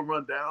it's all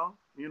run down.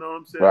 You know what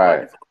I'm saying? Right.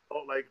 Like it's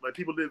all, like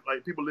people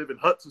live in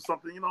huts or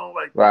something.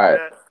 Like right.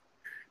 That.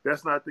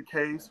 That's not the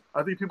case.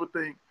 I think people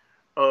think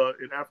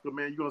in Africa,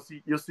 man, you'll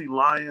see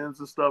lions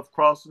and stuff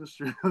crossing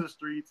the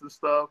streets and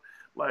stuff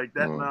like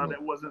that. Now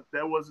that wasn't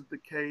the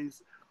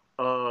case.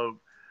 I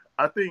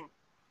think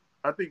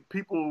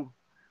people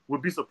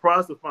would be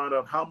surprised to find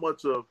out how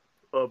much of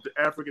the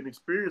African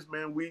experience,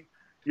 man, we,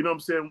 you know what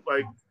I'm saying,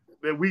 like.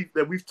 That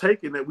we've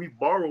taken, that we've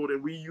borrowed,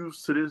 and we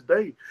use to this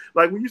day.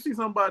 Like when you see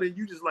somebody,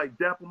 you just like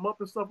dap them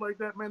up and stuff like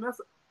that, man. That's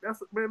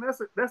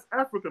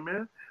Africa,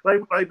 man.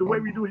 Like the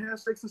way we do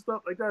handshakes and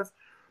stuff, like that's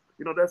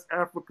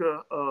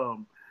Africa.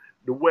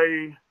 The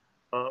way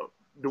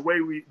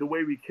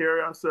we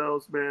carry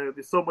ourselves, man.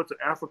 There's so much of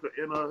Africa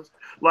in us.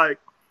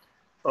 Like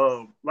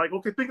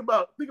okay, think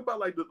about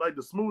like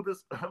the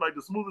smoothest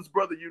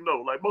brother,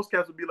 Like most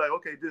cats would be like,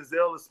 okay,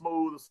 Denzel is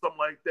smooth or something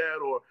like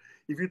that. Or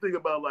if you think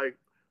about like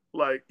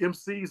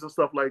MCs and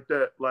stuff like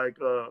that, like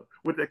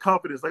with their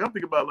confidence. Like I'm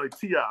thinking about like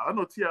T.I. I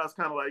know T.I. is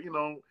kind of like,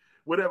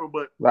 whatever,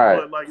 but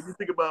like if you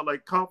think about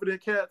like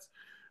confident cats,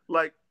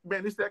 like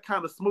man, it's that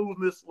kind of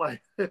smoothness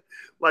like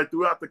like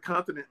throughout the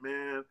continent,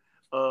 man.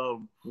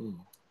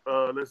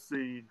 Let's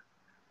see.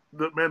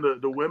 The women,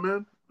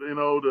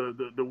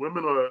 the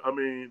women are, I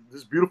mean,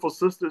 just beautiful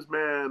sisters,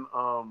 man.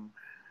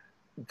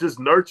 Just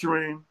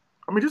nurturing.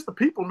 I mean, just the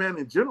people, man,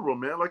 in general,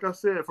 man. Like I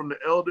said, from the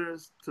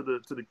elders to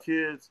the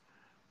kids.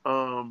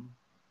 And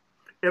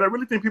I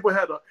really think people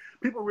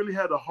really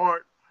had a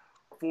heart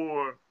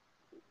for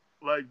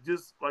like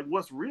just like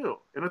what's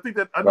real. And I think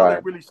that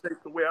that really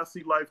shaped the way I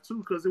see life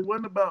too, because it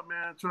wasn't about,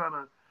 man, trying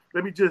to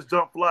let me just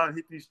jump, fly, and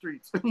hit these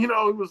streets.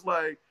 It was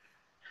like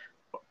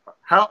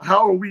how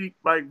are we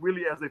like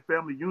really as a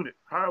family unit?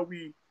 How are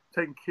we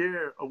taking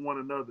care of one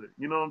another?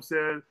 You know what I'm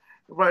saying?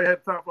 Nobody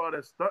had time for all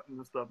that stunting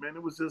and stuff, man.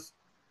 It was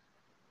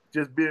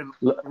just being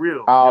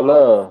real. All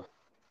love.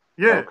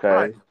 Yeah.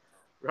 Okay.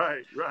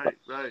 Right.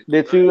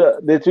 Did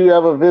you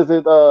ever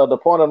visit the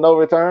Point of No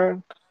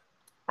Return?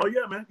 Oh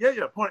yeah, man.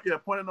 Yeah. Point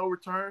of No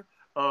Return.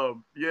 Like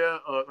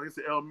I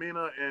said,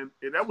 Elmina, and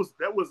that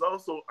was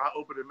also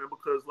eye-opening, man,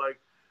 because like,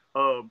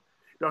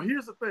 now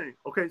here's the thing.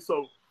 Okay,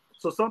 so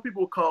some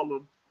people call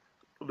them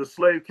the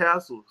slave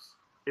castles,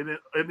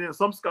 and then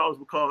some scholars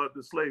would call it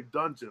the slave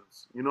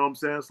dungeons. You know what I'm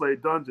saying?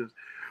 Slave dungeons.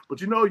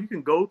 But you know, you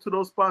can go to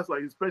those spots,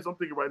 like especially I'm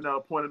thinking right now,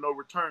 point of no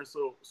return.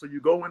 So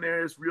you go in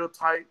there, it's real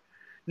tight.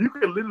 You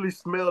can literally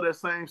smell that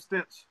same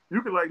stench.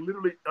 You can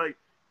literally like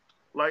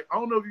I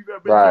don't know if you've ever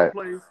been to a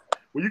place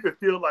where you can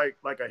feel like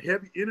a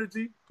heavy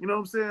energy. You know what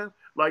I'm saying?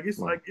 Like it's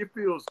like it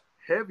feels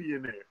heavy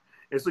in there.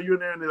 And so you're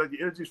in there and like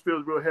the energy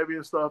feels real heavy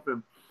and stuff.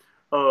 And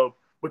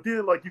but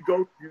then like you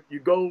go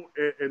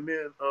and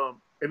then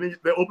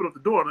they open up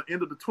the door. On the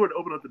end of the tour, they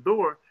open up the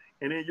door,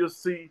 and then you'll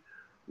see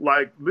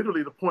like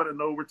literally the point of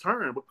no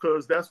return,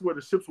 because that's where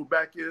the ships will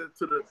back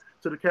into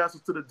the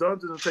castles, to the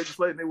dungeons, and take the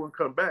slave, and they wouldn't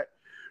come back.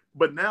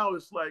 But now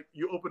it's like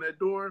you open that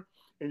door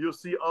and you'll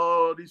see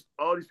all these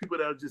people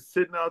that are just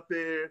sitting out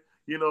there.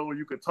 You know,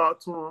 you can talk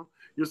to them.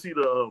 You'll see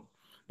the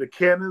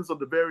cannons at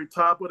the very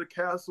top of the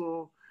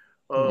castle.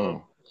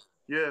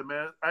 Yeah,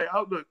 man.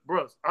 Look,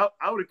 bros. I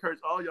would encourage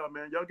all y'all,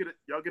 man. Y'all get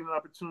an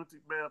opportunity,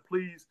 man.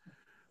 Please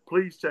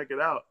check it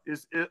out.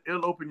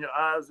 It'll open your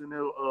eyes, and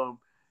it'll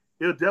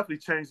definitely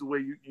change the way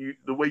you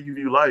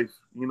view life.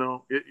 You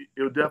know,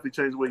 it'll definitely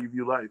change the way you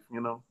view life.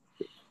 You know.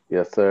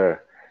 Yes,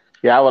 sir.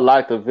 Yeah, I would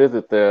like to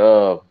visit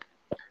there.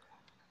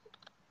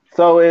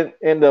 So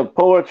in the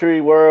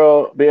poetry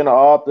world, being an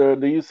author,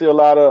 do you see a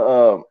lot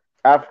of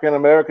African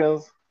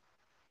Americans?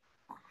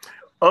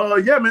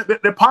 Yeah, man.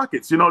 They're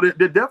pockets. You know,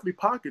 they're definitely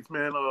pockets,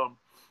 man.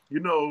 You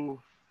know,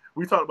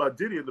 we talked about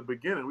Diddy in the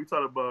beginning. We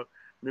talked about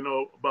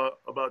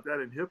about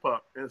that in hip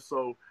hop. And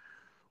so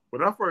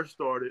when I first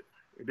started,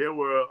 there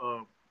were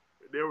a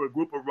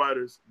group of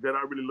writers that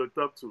I really looked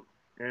up to,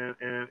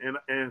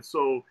 and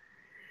so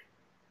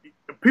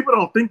people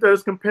don't think that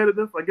it's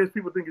competitive. I guess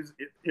people think it's,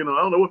 I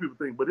don't know what people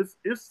think, but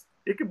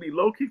it can be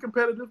low key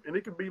competitive, and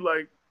it can be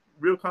like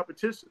real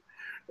competition.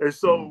 And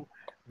so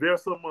there are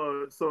some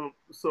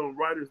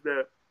writers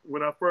that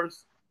when I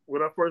first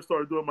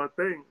started doing my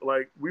thing,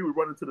 like we would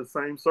run into the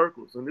same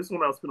circles. And this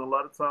one I spent a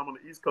lot of time on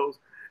the East Coast,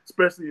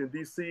 especially in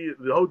DC,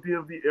 the whole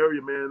DMV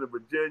area, man, in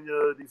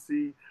Virginia,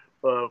 DC,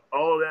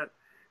 all that.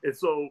 And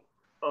so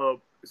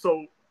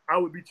I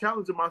would be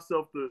challenging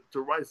myself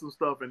to write some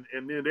stuff, and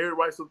then they'd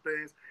write some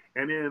things,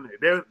 and then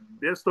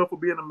their stuff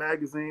would be in the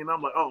magazine.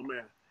 I'm like, oh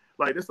man,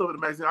 like this stuff in the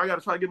magazine, I got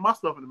to try to get my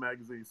stuff in the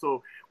magazine.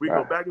 So we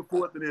go back and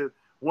forth, and then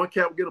one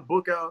cat would get a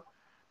book out,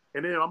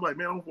 and then I'm like,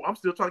 man, I'm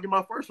still trying to get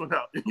my first one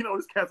out. You know,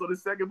 this cat's on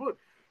his second book,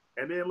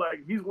 and then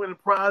like he's winning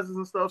prizes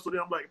and stuff. So then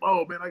I'm like,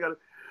 oh man, I got to.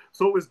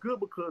 So it's good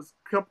because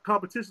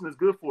competition is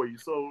good for you.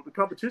 So the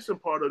competition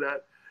part of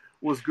that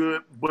was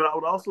good, but I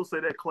would also say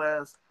that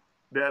class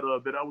that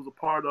I was a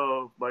part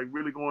of, like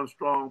really going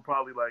strong,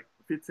 probably like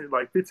 15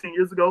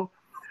 years ago.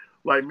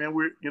 Like, man,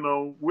 we're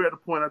at a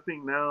point, I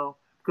think now,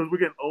 because we're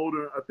getting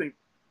older, I think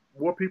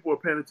more people are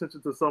paying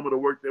attention to some of the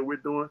work that we're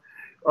doing.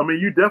 I mean,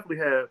 you definitely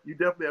have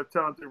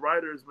talented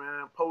writers,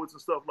 man, poets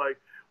and stuff. Like,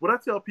 what I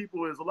tell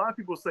people is, a lot of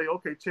people say,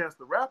 okay, Chance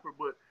the Rapper,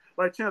 but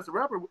like Chance the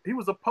Rapper, he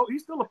was a poet.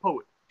 He's still a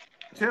poet.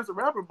 Chance the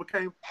Rapper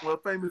became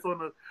famous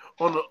on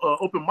the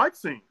open mic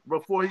scene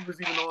before he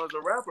was even known as a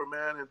rapper,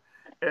 man.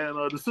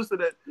 And the sister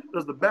that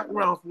does the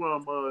backgrounds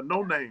from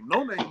No Name.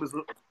 No Name is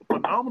a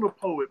phenomenal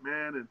poet,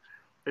 man. And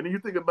then you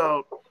think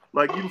about,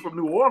 like, even from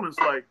New Orleans,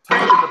 like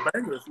Taking the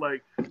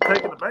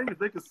Bangers,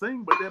 they can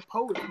sing, but they're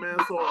poets, man.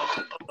 So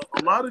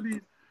a lot of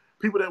these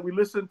people that we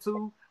listen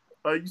to,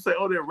 you say,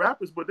 oh, they're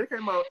rappers, but they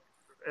came out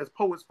as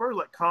poets first.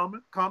 Like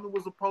Common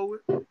was a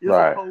poet, a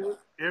poet.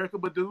 Erykah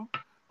Badu,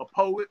 a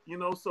poet,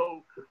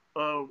 so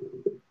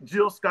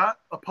Jill Scott,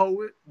 a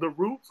poet. The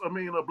Roots, a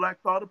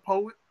Black Thought, a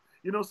poet,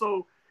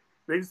 so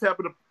they just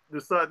happened to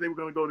decide they were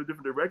going to go in a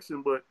different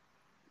direction, but,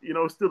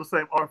 it's still the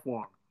same art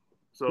form.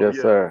 So, yes,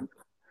 sir.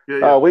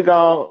 Yeah.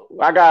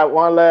 I got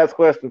one last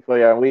question for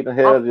you, and we done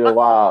held you a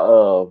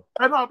while.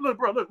 Look,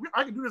 bro,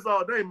 I can do this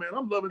all day, man.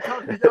 I'm loving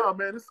talking to y'all,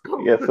 man. It's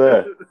cool. Yes,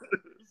 sir.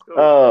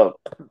 Cool.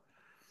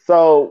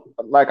 So,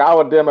 like,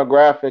 our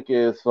demographic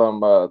is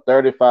from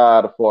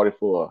 35 to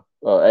 44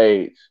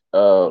 age.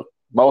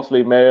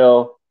 Mostly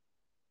male.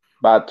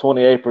 About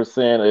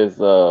 28% is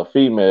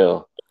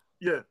female.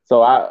 Yeah.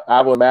 So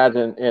I would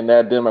imagine in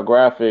that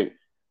demographic,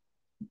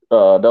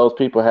 those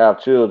people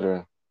have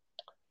children.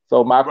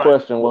 So my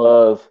question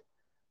was,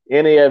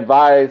 any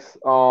advice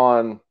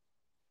on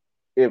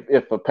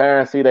if a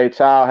parent see their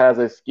child has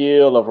a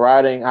skill of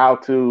writing, how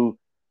to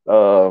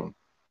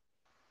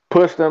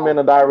push them in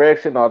a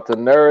direction or to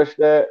nourish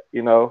that,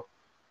 Yeah,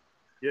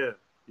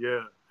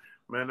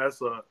 man,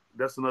 that's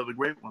another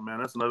great one, man.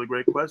 That's another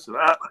great question.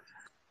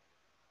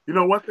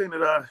 One thing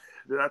that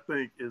I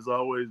think is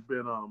always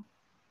been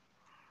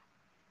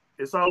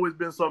it's always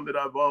been something that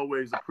I've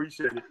always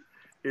appreciated,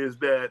 is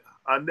that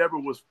I never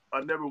was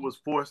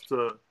forced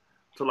to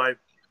like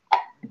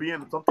be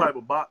in some type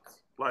of box.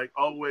 Like,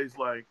 always,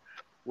 like,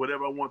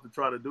 whatever I want to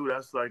try to do,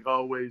 that's like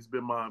always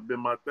been my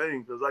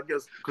thing.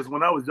 Because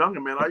when I was younger,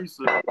 man, I used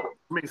to.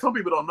 Some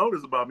people don't know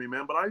this about me,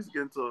 man, but I used to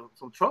get into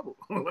some trouble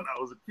when I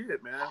was a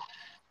kid, man.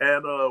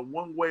 And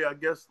one way, I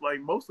guess, like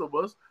most of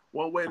us,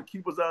 one way to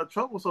keep us out of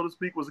trouble, so to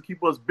speak, was to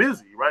keep us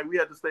busy, right? We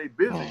had to stay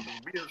busy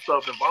and be in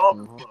stuff, involved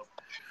in stuff.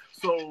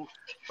 So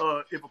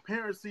if a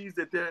parent sees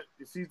that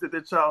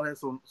their child has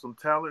some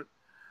talent,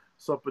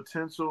 some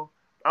potential,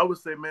 I would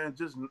say, man,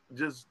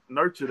 just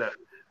nurture that.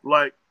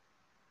 Like,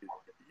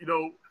 you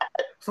know,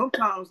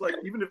 sometimes, like,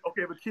 even if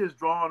a kid's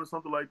drawing or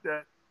something like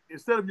that,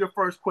 instead of your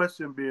first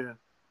question being,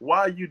 why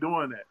are you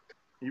doing that?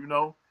 You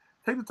know,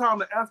 take the time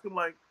to ask them,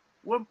 like,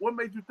 what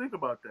made you think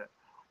about that?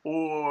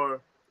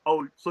 Or,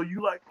 oh, so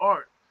you like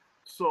art.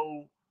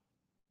 So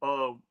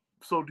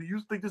so do you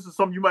think this is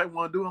something you might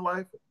want to do in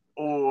life?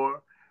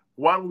 Or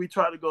why don't we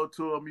try to go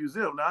to a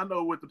museum? Now, I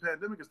know with the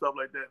pandemic and stuff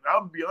like that,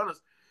 I'll be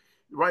honest,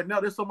 right now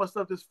there's so much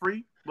stuff that's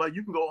free. Like,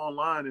 you can go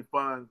online and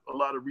find a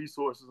lot of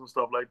resources and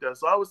stuff like that.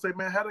 So I would say,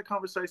 man, have a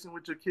conversation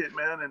with your kid,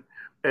 man,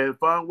 and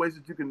find ways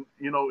that you can,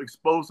 you know,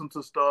 expose them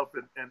to stuff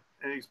and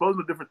expose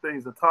them to different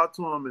things and talk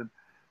to them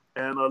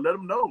and let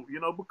them know, you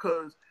know,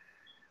 because,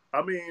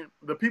 I mean,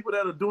 the people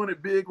that are doing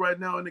it big right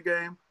now in the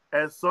game,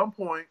 at some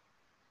point,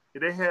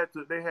 they had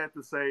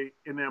to say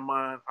in their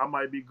mind, I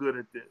might be good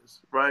at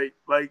this, right?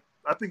 Like,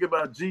 I think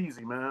about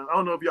Jeezy, man. I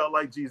don't know if y'all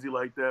like Jeezy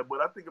like that,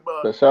 but I think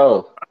about For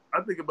sure.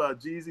 I think about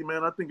Jeezy,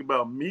 man. I think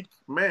about Meek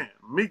Mill.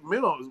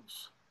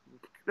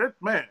 That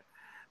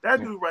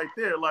dude right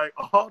there, like,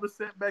 all the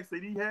setbacks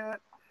that he had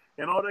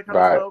and all that kind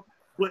of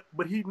stuff.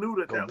 But he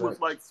knew that was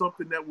like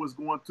something that was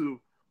going to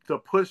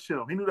push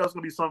him. He knew that was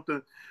going to be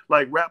something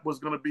like rap was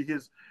going to be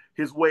his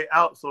way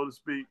out, so to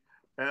speak.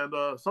 And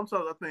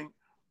sometimes I think,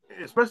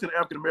 especially in the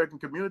African American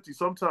community,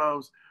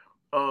 sometimes,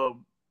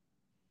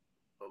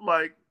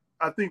 like,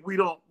 I think we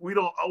don't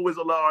always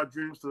allow our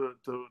dreams to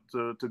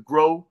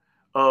grow,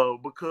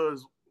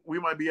 because we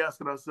might be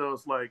asking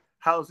ourselves, like,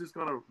 how is this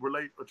going to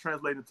relate or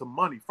translate into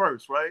money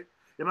first, right?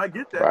 And I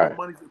get that, because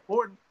money's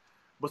important,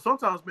 but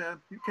sometimes, man,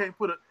 you can't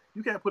put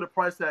a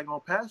price tag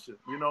on passion,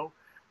 you know.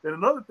 And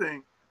another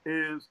thing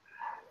is,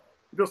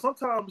 you know,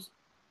 sometimes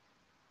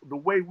the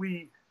way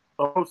we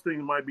approach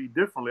things might be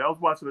differently. I was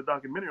watching a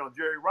documentary on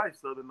Jerry Rice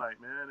the other night,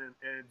 man,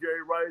 and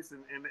Jerry Rice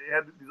and they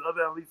had these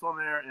other athletes on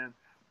there, and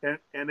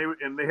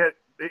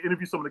they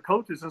interviewed some of the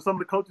coaches, and some of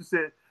the coaches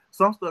said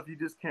some stuff you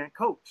just can't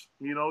coach.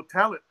 You know,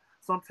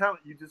 some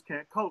talent you just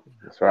can't coach.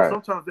 That's right.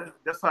 But sometimes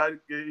that's how it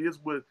is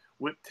with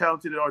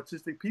talented and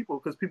artistic people,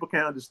 because people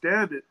can't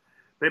understand it.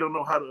 They don't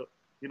know how to,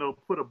 you know,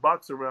 put a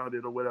box around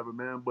it or whatever,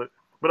 man. But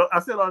I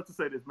said all to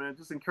say this, man.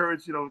 Just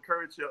encourage your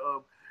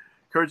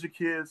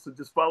kids to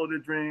just follow their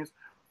dreams,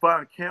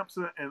 find camps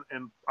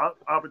and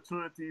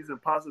opportunities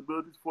and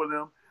possibilities for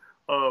them.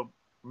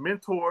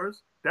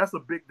 Mentors, that's a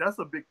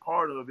big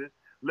part of it.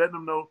 Letting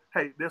them know,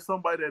 hey, there's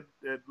somebody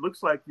that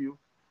looks like you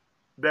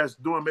that's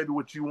doing maybe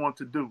what you want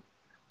to do,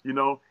 you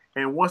know.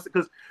 And once,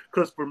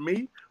 because for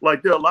me,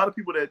 like, there are a lot of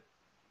people that,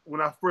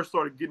 when I first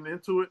started getting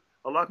into it,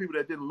 a lot of people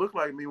that didn't look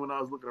like me when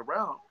I was looking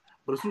around.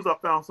 But as soon as I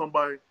found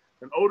somebody,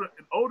 an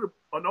older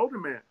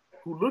man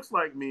who looks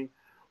like me,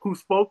 who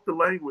spoke the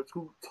language,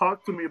 who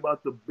talked to me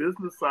about the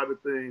business side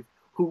of things,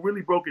 who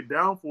really broke it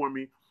down for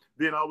me,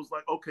 then I was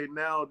like, okay,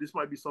 now this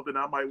might be something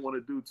I might want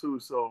to do too.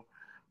 So,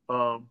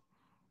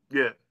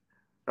 yeah.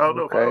 I don't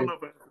know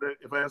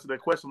if I answered that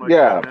question like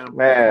that,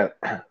 man.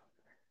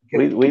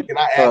 Can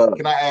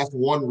I ask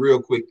one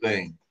real quick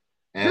thing?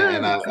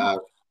 And I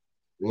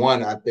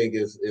think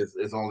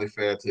is only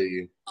fair to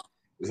you.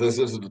 This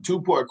is a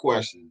 2-part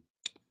question.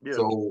 Yeah.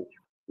 So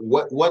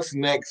what's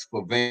next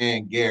for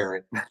Van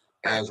Garrett,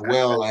 as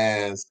well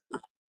as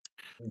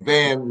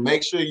Van,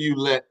 make sure you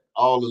let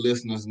all the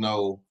listeners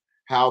know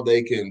how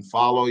they can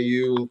follow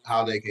you,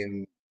 how they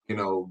can, you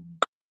know,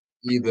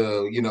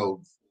 either, you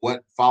know,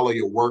 follow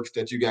your works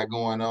that you got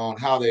going on,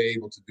 how they're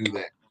able to do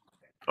that.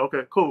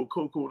 Okay, cool.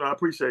 I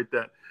appreciate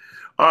that.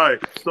 All right,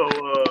 so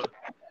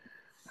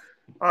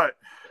all right.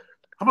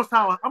 How much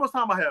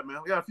time I have,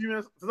 man? We got a few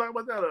minutes to talk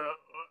about that.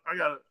 I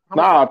got it.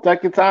 No,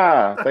 take your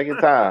time. Take your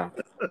time.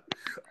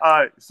 All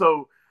right.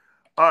 So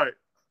I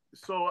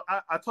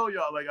told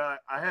y'all, like, I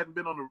hadn't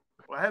been on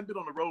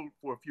the road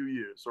for a few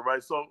years. All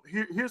right. So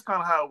here's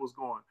kind of how it was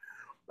going.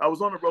 I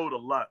was on the road a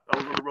lot. I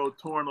was on the road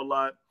touring a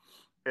lot,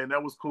 and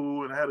that was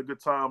cool, and I had a good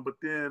time.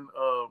 But then,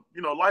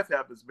 you know, life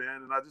happens,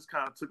 man, and I just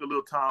kind of took a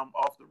little time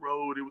off the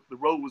road. The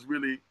road was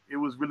really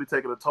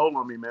taking a toll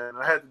on me, man.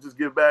 I had to just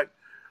give back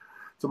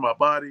to my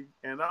body,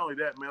 and not only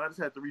that, man, I just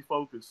had to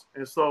refocus.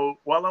 And so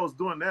while I was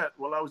doing that,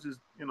 while I was just,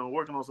 you know,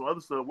 working on some other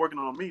stuff, working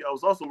on me, I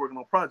was also working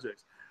on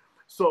projects.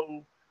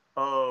 So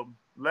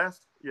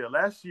last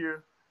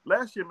year,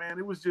 man,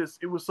 it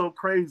was so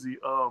crazy.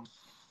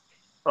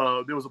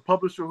 There was a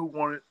publisher who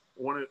wanted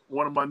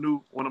one of my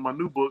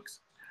new books,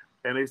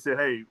 and they said,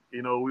 hey,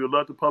 you know, we would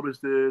love to publish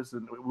this,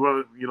 and we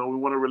want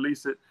to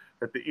release it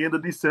at the end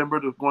of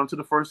December, going to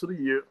the first of the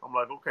year. I'm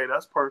like, okay,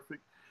 that's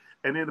perfect.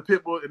 And then the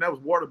Pitbull, and that was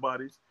Water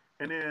Bodies.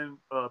 And then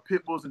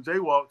Pitbulls and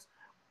Jaywalks,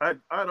 I'd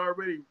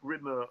already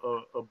written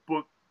a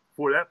book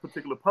for that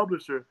particular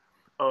publisher,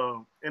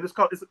 and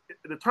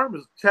the term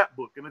is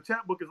chapbook, and the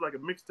chapbook is like a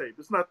mixtape.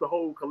 It's not the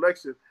whole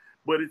collection,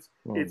 but it's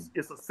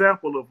a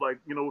sample of, like,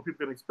 you know, what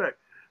people can expect.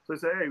 So they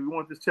say, hey, we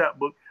want this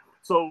chapbook.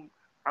 So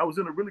I was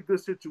in a really good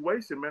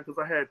situation, man,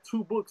 because I had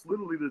 2 books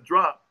literally to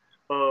drop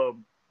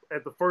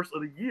at the first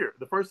of the year,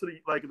 the first of the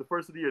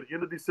year, the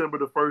end of December,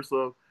 the first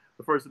of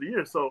the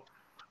year. So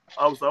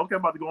I was like, okay,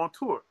 I'm about to go on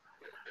tour.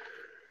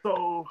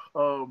 So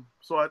I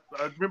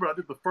remember I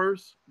did the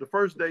first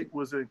date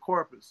was in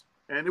Corpus,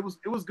 and it was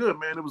good,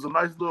 man. It was a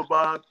nice little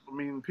vibe. I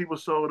mean, people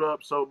showed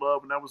up, showed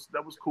love, and that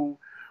was cool.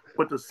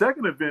 But the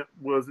second event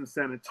was in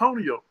San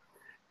Antonio,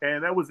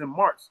 and that was in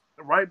March,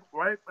 right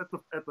at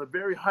the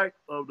very height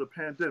of the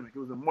pandemic. It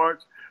was in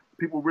March.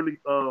 People really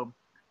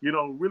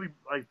really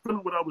like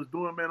feeling what I was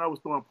doing, man. I was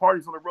throwing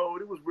parties on the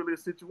road. It was really a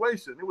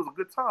situation. It was a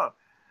good time.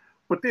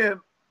 But then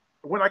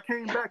when I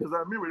came back, because I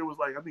remember it was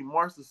like, I think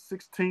March the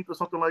 16th or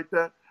something like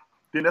that,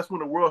 then that's when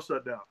the world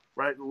shut down,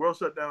 right? The world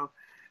shut down,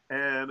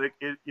 and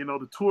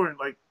the touring,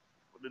 like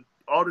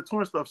all the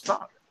touring stuff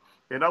stopped.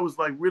 And I was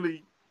like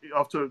really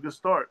off to a good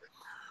start.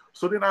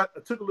 So then I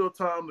took a little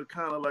time to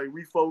kind of like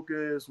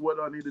refocus what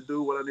I need to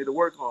do, what I need to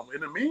work on.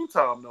 In the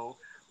meantime, though,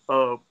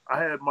 I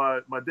had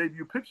my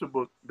debut picture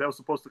book that was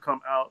supposed to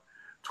come out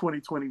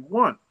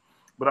 2021.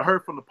 But I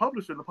heard from the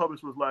publisher, and the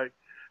publisher was like,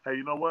 hey,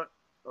 you know what?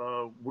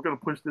 We're going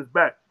to push this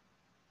back.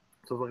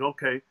 So I was like,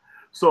 okay.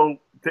 So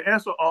to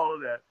answer all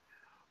of that,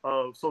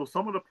 so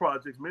some of the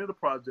projects, many of the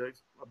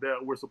projects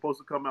that were supposed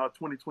to come out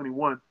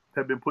 2021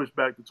 have been pushed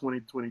back to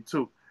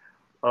 2022.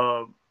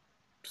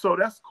 So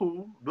that's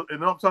cool.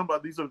 And I'm talking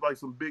about these are like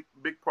some big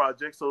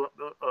projects. So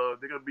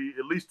they're going to be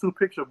at least 2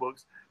 picture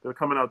books that are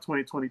coming out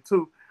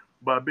 2022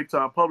 by a big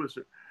time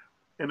publisher.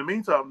 In the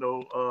meantime,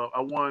 though,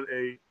 I won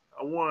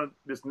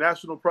this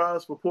national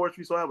prize for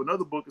poetry. So I have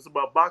another book. It's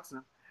about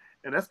boxing,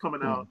 and that's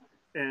coming out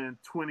in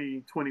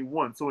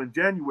 2021. So in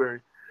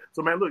January.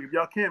 So man, look, if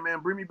y'all can,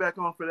 man, bring me back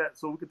on for that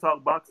so we can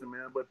talk boxing,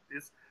 man. But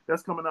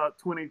that's coming out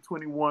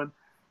 2021,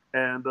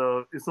 and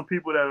it's some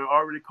people that are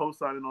already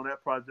co-signing on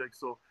that project.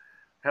 So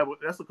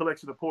that's a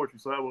collection of poetry.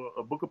 So I have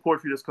a book of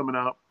poetry that's coming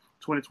out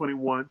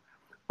 2021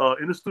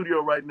 in the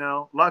studio right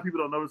now. A lot of people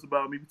don't know this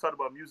about me. We talk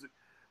about music,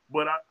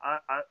 but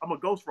I'm a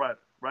ghostwriter,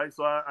 right?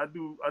 So I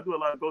do a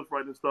lot of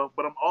ghostwriting stuff,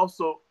 but I'm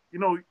also,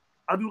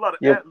 I do a lot of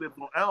ad-libs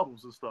on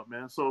albums and stuff,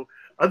 man. So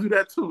I do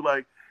that too.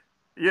 Like,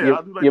 yeah,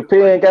 I do like your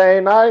pen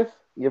game nice.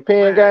 Your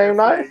pen game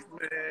nice.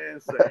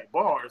 Say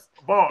bars.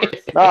 Oh.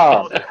 Come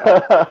on,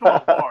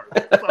 bars.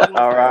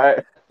 All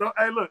right. So,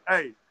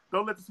 hey,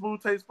 don't let the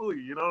smooth taste fool you.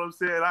 You know what I'm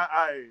saying?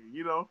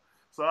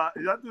 So I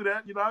do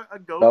that. I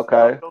go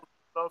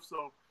stuff.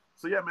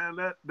 So yeah, man,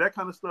 that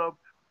kind of stuff.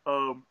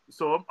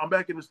 So I'm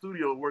back in the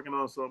studio working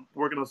on some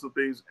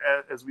things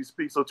as we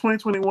speak. So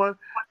 2021,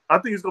 I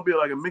think it's gonna be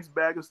like a mixed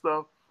bag of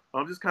stuff.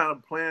 I'm just kind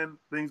of playing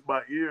things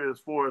by ear as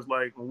far as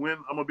like when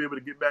I'm gonna be able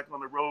to get back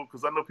on the road,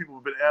 because I know people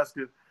have been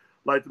asking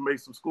like to make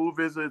some school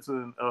visits,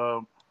 and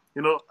I'm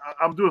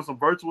doing some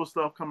virtual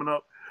stuff coming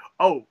up.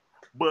 Oh,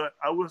 but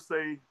I would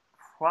say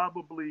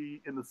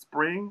probably in the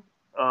spring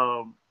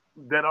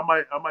that I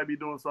might be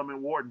doing something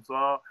in Wharton. So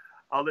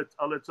I'll let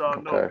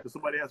y'all know, because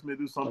somebody asked me to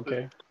do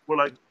something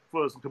for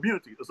some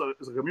community. It's a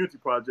community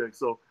project,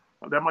 so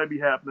that might be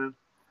happening.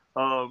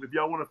 If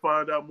y'all want to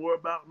find out more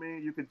about me,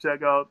 you can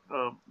check out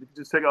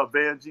just check out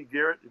Van G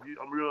Garrett.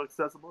 I'm real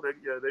accessible. There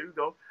you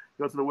go.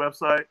 Go to the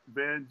website,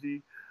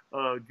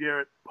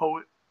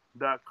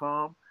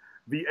 VanGGarrettPoet.com.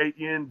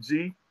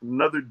 VANG,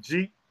 another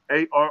G,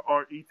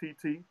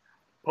 ARRETT,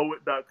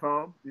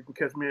 poet.com. You can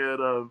catch me at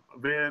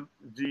Van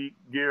G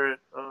Garrett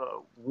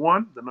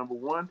 1, the number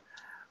 1.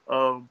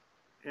 And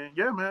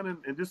yeah, man,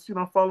 and just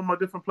follow my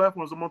different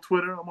platforms. I'm on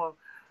Twitter. I'm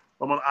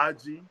on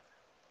IG.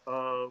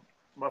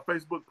 My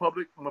Facebook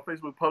public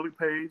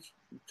page.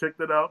 Check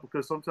that out,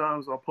 because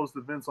sometimes I'll post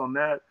events on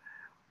that,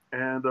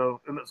 and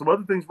some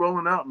other things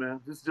rolling out,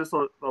 man. Just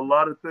a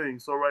lot of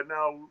things. So right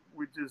now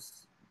we're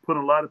just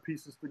putting a lot of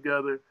pieces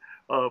together.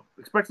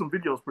 Expect some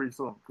videos pretty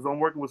soon, because I'm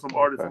working with some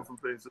artists on some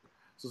things,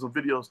 so some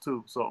videos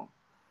too. So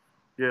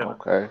yeah.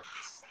 Okay.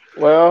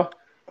 Well,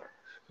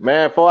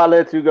 man, before I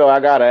let you go, I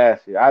gotta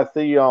ask you. I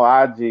see you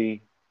on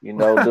IG,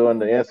 doing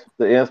the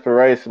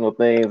inspirational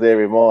things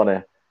every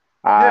morning.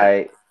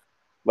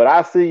 But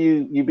I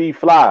see you be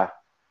fly.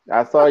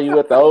 I saw you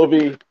with the OV,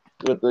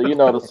 with the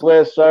the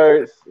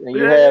sweatshirts, and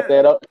you had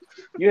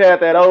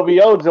that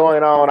OVO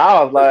joint on.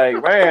 I was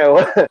like,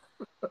 man,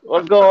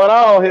 what's going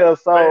on here?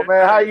 So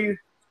man,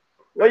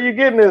 where you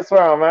getting this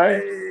from,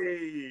 man?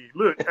 Hey,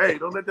 look,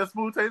 don't let that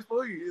smooth taste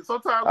fool you.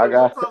 Sometimes I'm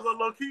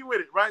low key with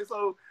it, right?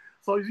 So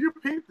you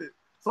peeped it.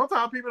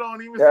 Sometimes people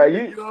don't even see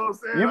it. You know what I'm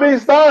saying? You be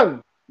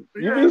stunned.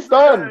 You be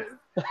stunned.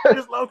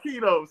 It's low key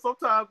though.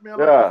 Sometimes, man,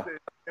 like I said,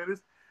 and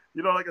it's.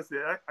 Like I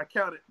said, I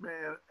count it,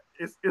 man.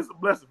 It's a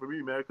blessing for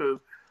me, man,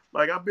 because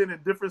like I've been in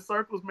different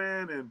circles,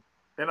 man,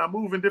 and I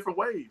move in different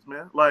ways,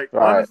 man. Like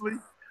honestly,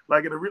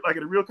 like in a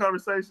real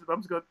conversation,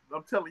 I'm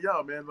telling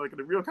y'all, man, like in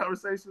a real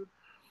conversation,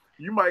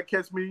 you might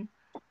catch me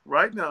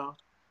right now,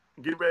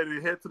 getting ready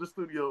to head to the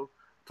studio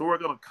to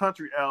work on a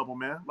country album,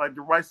 man. Like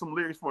to write some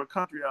lyrics for a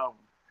country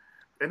album,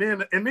 and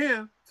then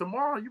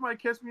tomorrow you might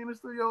catch me in the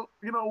studio,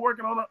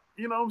 working on a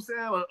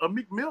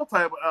Meek Mill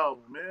type of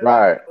album, man.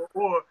 Right.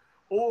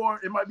 Or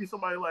it might be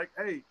somebody like,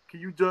 hey,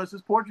 can you judge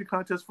this poetry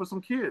contest for some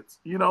kids?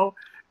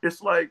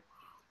 It's like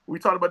we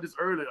talked about this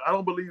earlier. I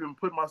don't believe in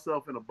putting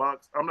myself in a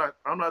box. I'm not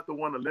the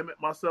one to limit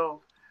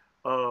myself.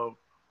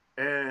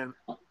 And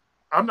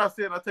I'm not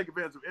saying I take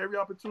advantage of every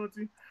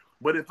opportunity,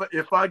 but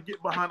if I get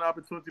behind the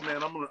opportunity,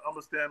 man, I'm gonna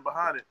stand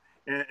behind it.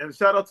 And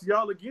shout out to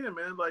y'all again,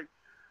 man. Like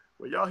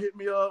when y'all hit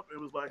me up, it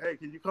was like, hey,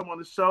 can you come on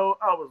the show?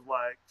 I was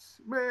like,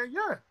 man,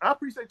 yeah, I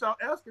appreciate y'all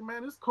asking,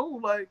 man. It's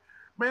cool. Like,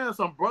 man,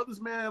 some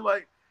brothers, man,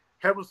 like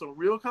having some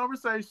real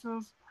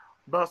conversations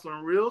about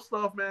some real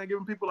stuff, man,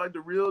 giving people like the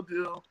real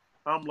deal.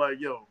 I'm like,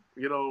 yo,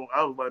 you know,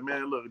 I was like,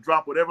 man, look,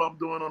 drop whatever I'm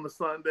doing on the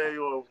Sunday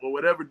or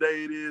whatever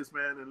day it is,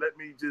 man, and let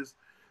me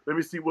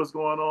see what's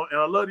going on. And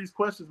I love these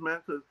questions, man,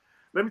 because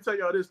let me tell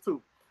y'all this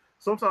too.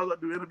 Sometimes I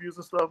do interviews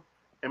and stuff,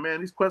 and man,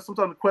 these questions,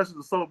 sometimes the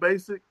questions are so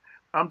basic.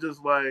 I'm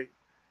just like,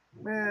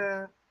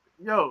 man,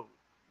 yo,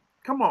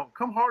 come on,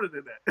 come harder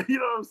than that. You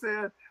know what I'm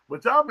saying?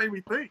 But y'all made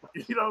me think.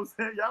 You know what I'm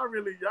saying? Y'all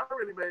really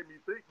made me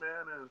think,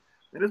 man.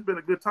 And it's been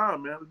a good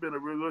time, man. It's been a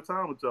real good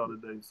time with y'all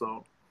today.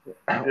 So,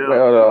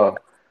 yeah.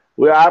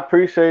 Well, I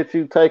appreciate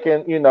you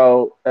taking, you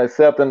know,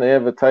 accepting the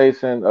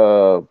invitation.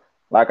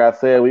 Like I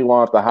said, we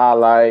want to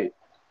highlight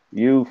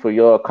you for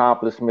your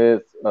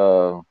accomplishments,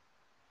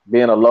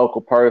 being a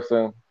local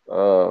person.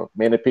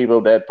 Many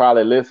people that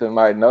probably listen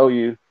might know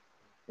you.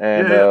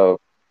 And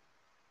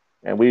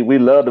and we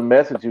love the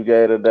message you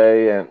gave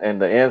today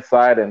and the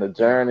insight and the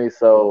journey.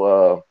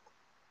 So,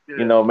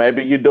 you know,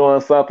 maybe you're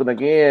doing something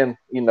again,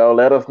 you know,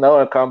 let us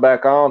know and come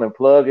back on and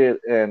plug it.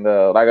 And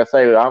like I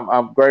say,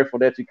 I'm grateful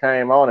that you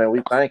came on and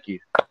we thank you.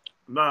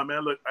 Nah,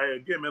 man, look, I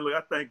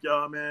thank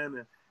y'all,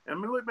 man.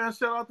 And look, man,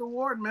 shout out to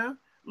Warden, man.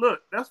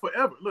 Look, that's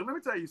forever. Look, let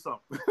me tell you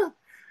something.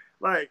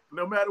 Like,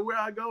 no matter where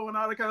I go and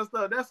all that kind of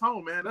stuff, that's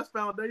home, man. That's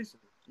foundation.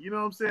 You know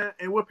what I'm saying?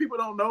 And what people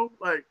don't know,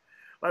 like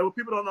what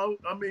people don't know,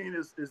 I mean,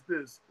 is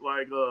this,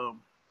 like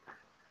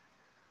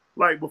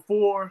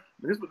before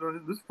this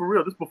for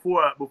real. This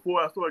before I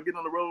started getting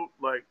on the road,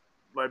 like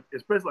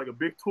especially like a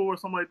big tour or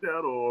something like that,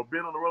 or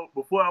being on the road.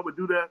 Before I would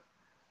do that,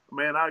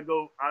 man, I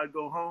go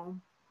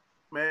home,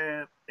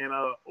 man, and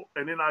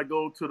then I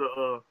go to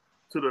the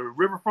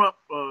riverfront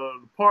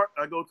park.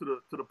 I go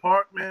to the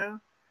park,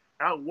 man.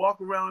 I walk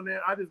around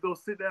there. I just go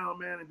sit down,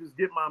 man, and just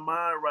get my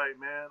mind right,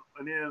 man.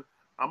 And then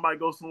I might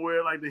go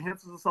somewhere like the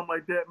Hensons or something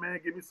like that, man.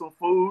 Give me some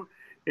food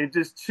and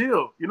just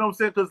chill. You know what I'm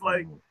saying? Because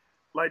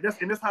like that's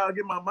how I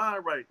get my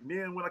mind right. And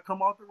then when I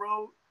come off the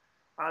road,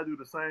 I do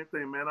the same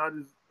thing, man. I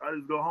just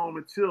go home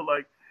and chill.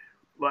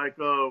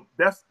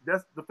 That's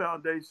the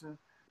foundation.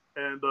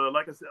 And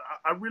like I said,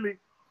 I'm really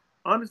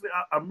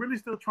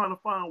still trying to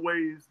find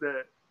ways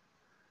that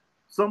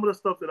some of the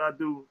stuff that I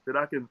do that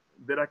I can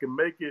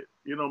make it,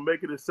 you know,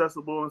 make it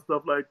accessible and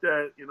stuff like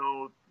that. You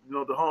know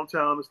the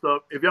hometown and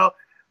stuff.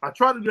 I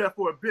try to do that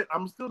for a bit.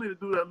 I'm still need to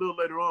do that a little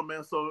later on,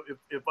 man. So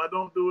if I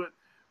don't do it,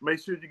 make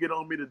sure you get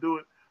on me to do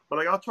it.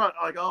 But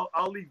like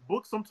I'll leave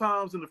books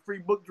sometimes in the free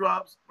book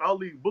drops. I'll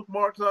leave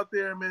bookmarks out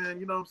there, man.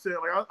 You know what I'm saying?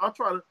 Like I'll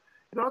try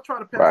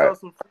to pass out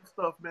some free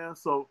stuff, man.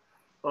 So,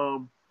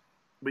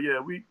 but yeah,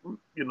 we're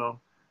gonna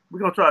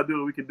try to do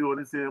what we can do on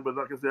this end. But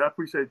like I said, I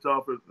appreciate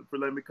y'all for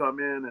letting me come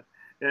in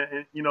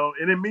and you know,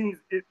 and it means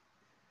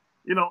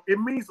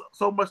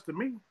so much to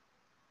me.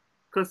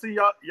 Cause see,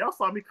 y'all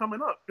saw me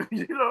coming up.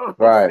 You know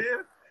what I'm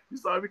saying? You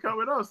saw me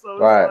coming up, so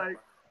it's like.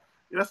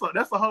 That's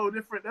a whole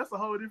different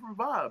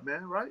vibe,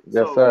 man, right?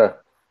 Yes, sir.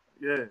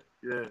 Yeah.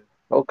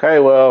 Okay,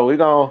 well,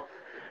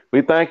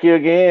 we thank you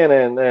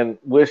again and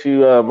wish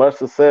you much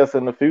success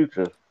in the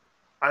future.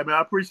 I mean,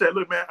 I appreciate it.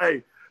 Look, man,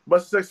 hey,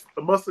 much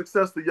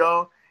success to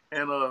y'all.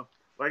 And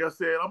like I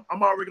said,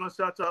 I'm already gonna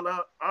shout y'all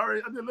out.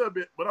 I did a little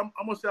bit, but I'm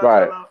gonna shout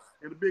y'all out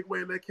in a big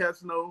way, let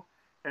cats know.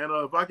 And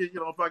if I can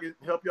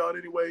help y'all in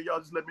any way,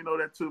 y'all just let me know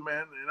that too,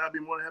 man. And I'd be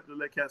more than happy to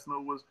let cats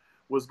know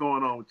what's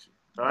going on with you.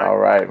 All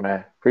right,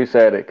 man.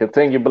 Appreciate it.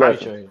 Continue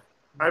blessing.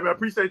 All right, man. I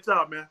appreciate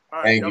y'all, man. All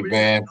right, thank you,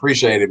 man.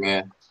 Appreciate it,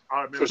 man.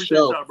 All right, man. Appreciate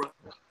y'all, bro.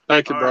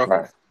 Thank you, bro.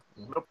 Right.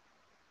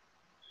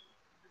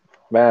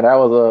 Man, that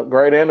was a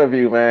great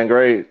interview, man.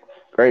 Great.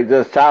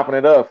 Just chopping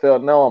it up.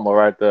 Felt normal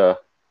right there.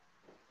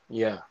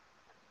 Yeah.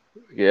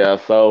 Yeah.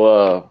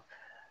 So,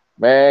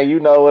 man, you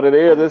know what it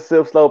is. This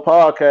Sip Slow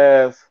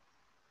podcast.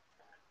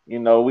 You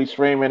know, we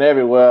streaming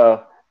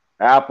everywhere.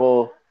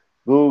 Apple,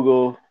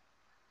 Google,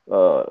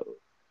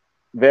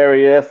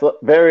 various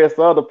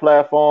other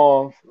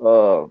platforms.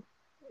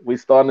 We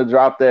starting to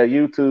drop that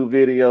YouTube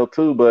video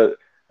too, but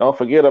don't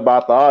forget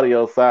about the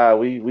audio side.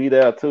 We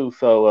there too.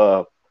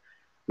 So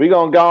we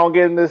gonna go on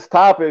getting this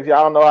topic.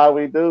 Y'all know how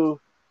we do.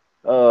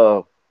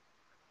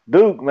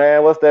 Duke,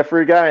 man, what's that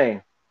free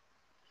game?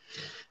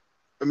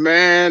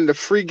 Man, the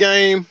free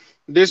game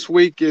this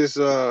week is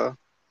Let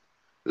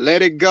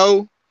It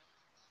Go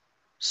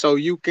So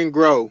You Can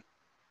Grow.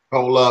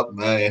 Hold up,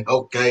 man.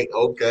 Okay.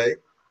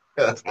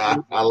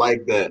 I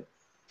like that.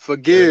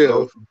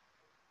 Forgive.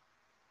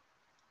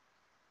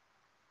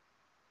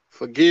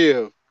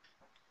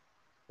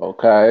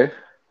 Okay.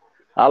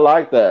 I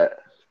like that.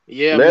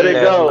 Yeah, Let man.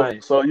 it go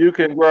so you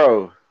can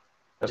grow.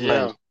 That's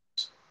nice.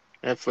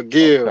 And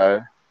forgive.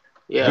 Okay.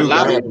 Yeah, Duke,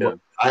 I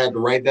had to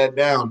write that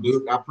down,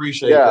 Duke. I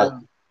appreciate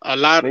that. A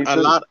lot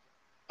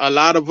a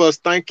lot of us,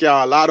 thank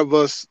y'all. A lot of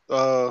us,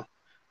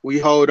 we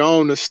hold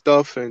on to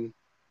stuff, and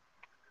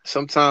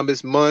sometimes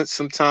it's months,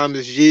 sometimes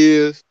it's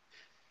years,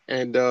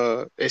 and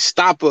it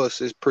stops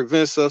us. It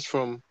prevents us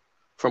from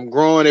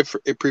growing.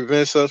 It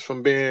prevents us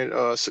from being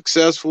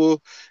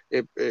successful.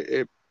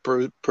 It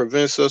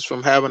prevents us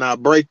from having our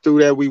breakthrough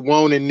that we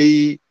want and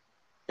need.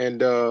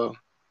 And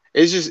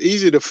it's just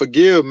easy to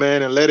forgive,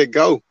 man, and let it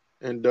go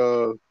and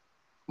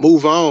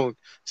move on.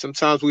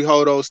 Sometimes we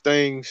hold those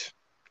things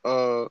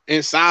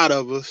inside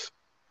of us,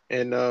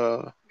 and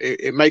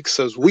it makes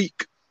us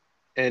weak.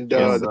 And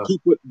Yes, the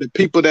sir.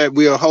 people that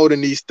we are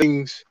holding these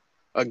things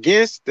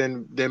against,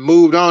 then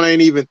moved on,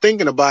 ain't even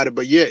thinking about it.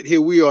 But yet here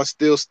we are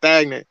still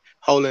stagnant,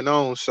 holding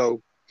on.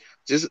 So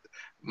just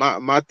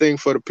my thing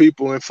for the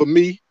people and for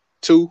me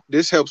too.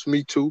 This helps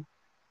me too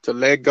to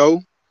let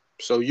go,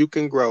 so you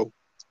can grow.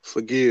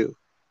 Forgive.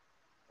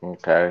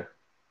 Okay.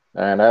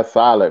 Man, that's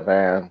solid,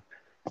 man.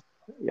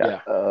 Yeah.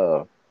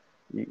 Yeah.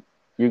 You,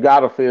 you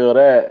gotta feel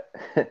that.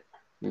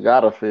 You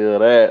gotta feel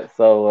that.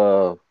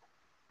 So,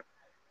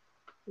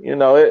 you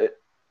know,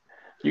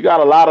 you got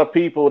a lot of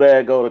people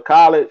that go to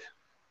college.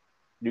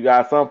 You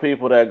got some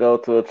people that go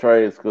to a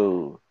trade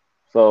school.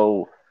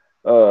 So,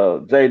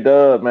 J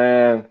Dub,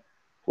 man,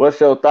 what's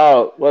your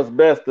thought? What's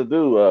best to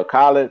do,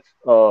 college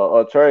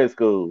or trade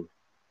school?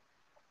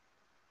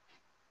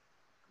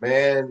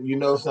 Man, you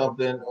know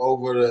something?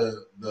 Over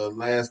the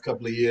last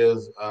couple of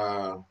years,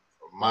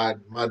 my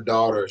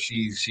daughter,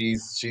 she's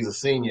a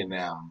senior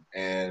now,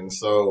 and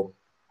so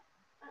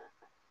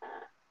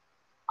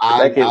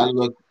Make I it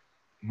look.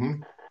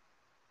 Hmm?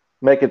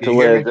 make it Can to you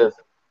hear where me? it's just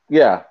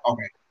yeah.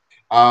 Okay.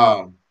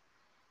 Um,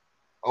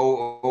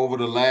 over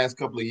the last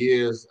couple of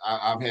years,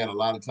 I've had a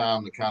lot of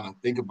time to kind of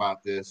think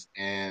about this,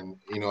 and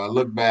I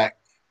look back.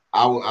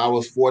 I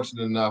was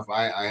fortunate enough.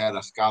 I had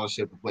a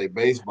scholarship to play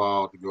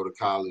baseball to go to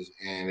college,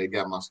 and they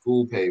got my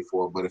school paid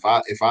for. But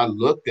if I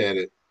looked at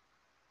it,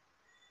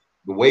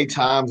 the way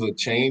times are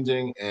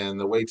changing and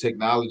the way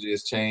technology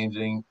is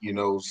changing,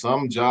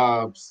 some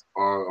jobs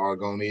are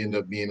going to end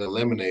up being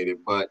eliminated.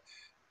 But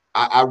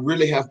I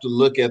really have to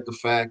look at the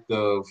fact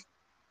of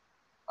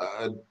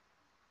uh,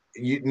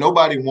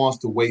 nobody wants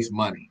to waste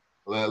money.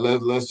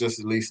 Let's just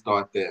at least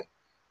start there.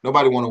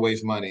 Nobody want to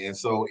waste money. And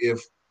so if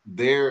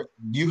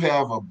you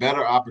have a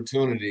better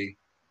opportunity,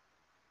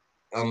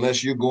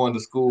 unless you're going to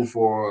school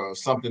for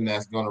something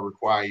that's going to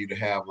require you to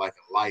have like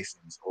a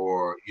license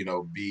or,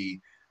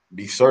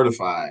 be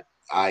certified,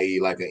 i.e.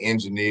 like an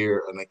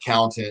engineer, an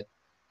accountant,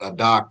 a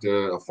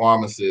doctor, a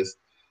pharmacist,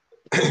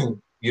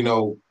 you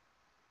know,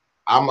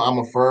 I'm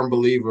a firm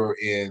believer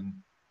in,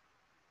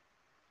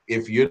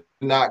 if you're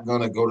not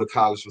going to go to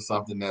college for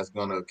something that's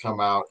going to come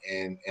out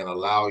and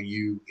allow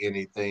you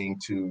anything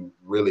to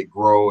really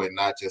grow and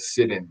not just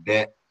sit in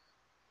debt,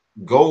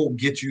 go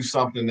get you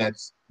something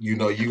that's, you're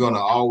going to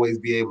always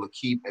be able to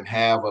keep and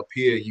have up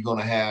here. You're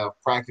going to have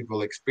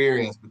practical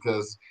experience,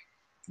 because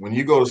when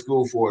you go to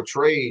school for a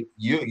trade,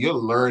 you're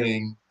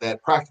learning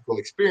that practical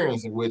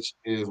experience, in which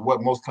is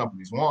what most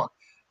companies want.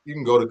 You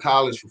can go to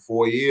college for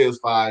 4 years,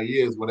 5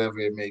 years, whatever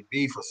it may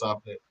be, for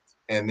something,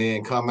 and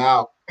then come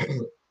out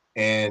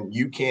and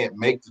you can't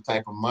make the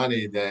type of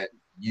money that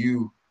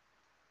you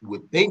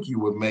would think you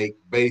would make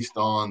based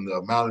on the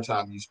amount of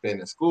time you spend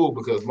in school,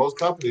 because most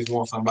companies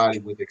want somebody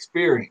with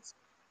experience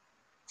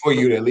for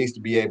you to at least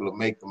to be able to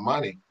make the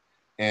money.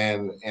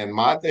 And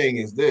my thing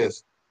is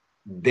this: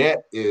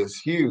 debt is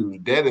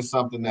huge. Debt is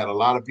something that a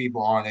lot of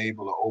people aren't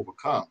able to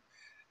overcome.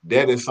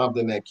 Debt is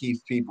something that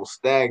keeps people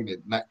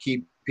stagnant, not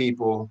keep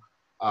people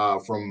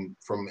from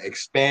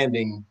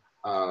expanding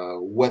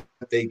what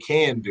they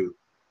can do.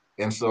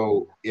 And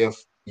so if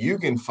you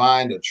can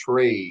find a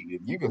trade,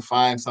 if you can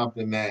find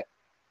something that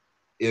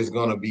is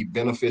going to be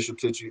beneficial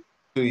to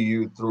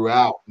you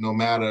throughout, no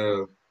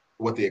matter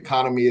what the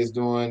economy is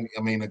doing.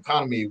 I mean, the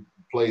economy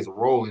plays a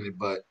role in it,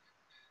 but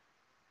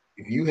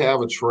if you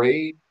have a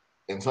trade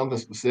in something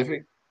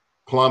specific,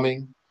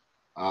 plumbing,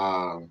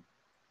 um,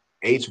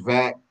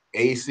 HVAC,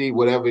 AC,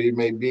 whatever it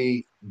may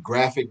be,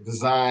 graphic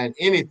design,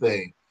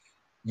 anything,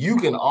 you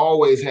can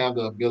always have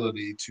the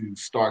ability to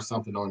start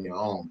something on your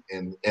own.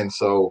 And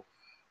so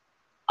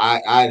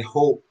I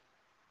hope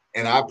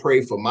and I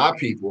pray for my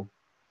people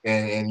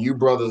and you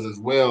brothers as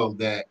well,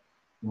 that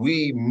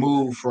we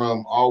move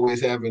from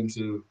always having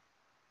to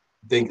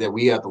think that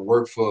we have to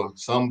work for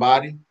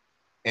somebody,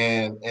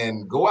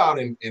 and go out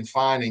and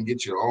find and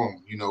get your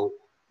own,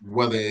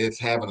 whether it's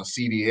having a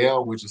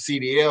CDL, which a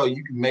CDL,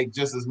 you can make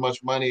just as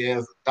much money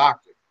as a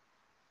doctor.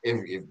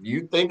 If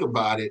you think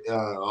about it,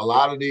 a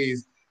lot of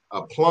these,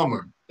 a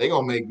plumber, they're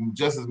gonna make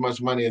just as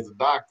much money as a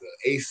doctor.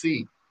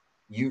 AC,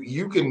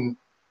 you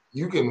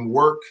can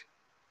work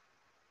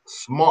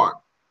smart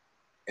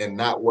and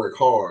not work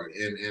hard.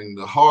 And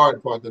the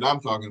hard part that I'm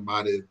talking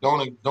about is,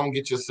 don't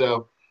get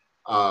yourself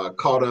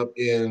caught up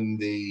in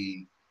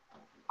the,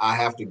 I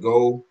have to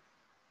go,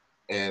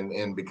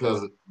 and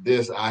because of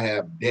this I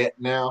have debt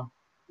now.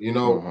 You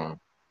know, Hmm.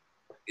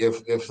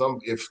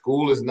 if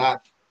school is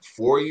not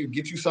for you,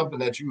 get you something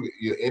that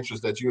you're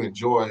interest that you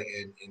enjoy,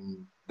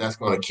 and that's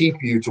going to keep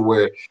you to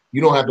where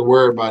you don't have to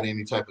worry about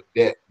any type of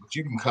debt, but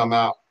you can come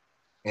out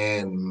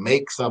and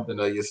make something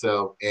of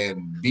yourself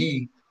and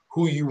be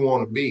who you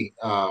want to be.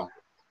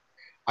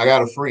 I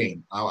got a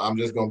friend. I'm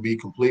just going to be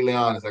completely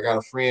honest. I got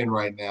a friend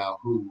right now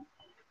who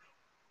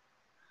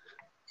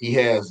he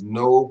has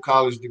no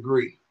college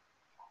degree.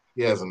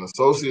 He has an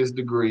associate's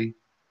degree,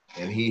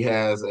 and he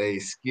has a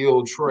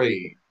skilled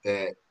trade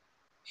that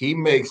he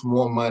makes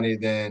more money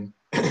than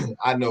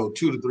I know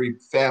 2 to 3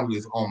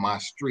 families on my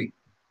street.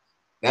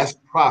 That's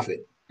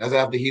profit. That's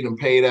after he done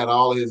paid out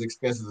all of his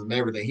expenses and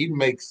everything. He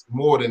makes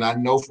more than I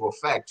know for a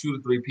fact 2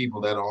 to 3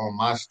 people that are on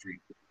my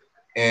street.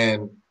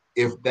 And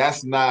if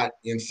that's not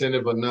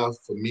incentive enough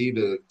for me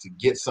to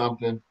get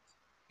something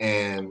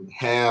and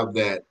have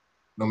that,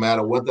 no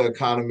matter what the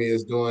economy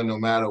is doing, no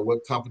matter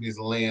what companies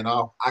are laying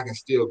off, I can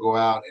still go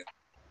out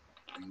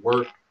and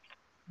work.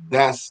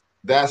 That's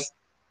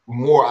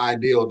more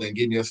ideal than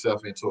getting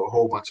yourself into a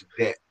whole bunch of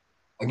debt.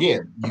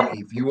 Again,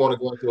 if you want to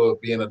go into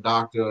being a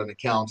doctor, an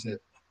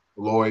accountant,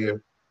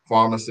 lawyer,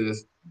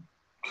 pharmacist,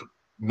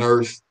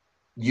 nurse,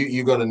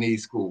 you're going to need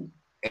school.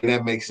 And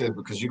that makes sense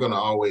because you're going to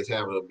always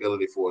have an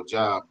ability for a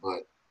job.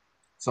 But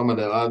some of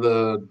the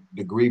other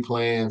degree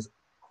plans,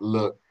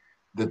 look,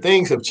 the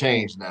things have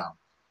changed now.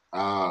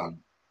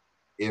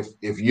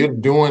 If you're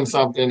doing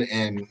something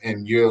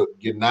and you're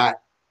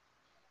not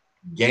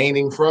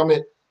gaining from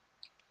it,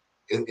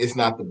 it's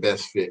not the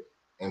best fit.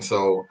 And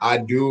so I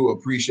do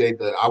appreciate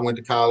that. I went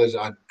to college.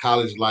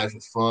 College life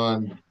is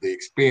fun. The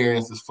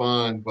experience is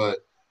fun, but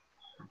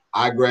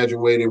I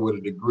graduated with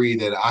a degree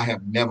that I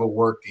have never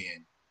worked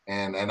in.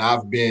 And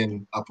I've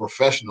been a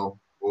professional,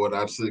 or what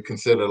I'd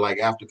consider like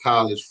after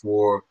college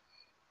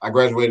I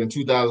graduated in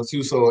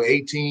 2002, so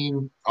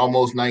 18,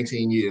 almost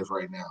 19 years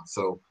right now.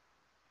 So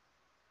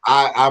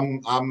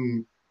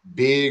I'm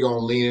big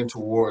on leaning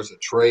towards a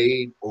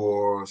trade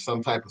or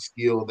some type of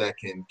skill that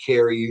can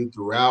carry you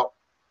throughout,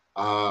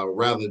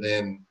 rather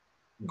than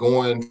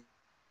going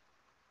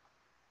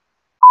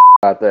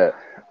about that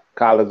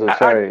college or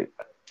trade.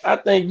 I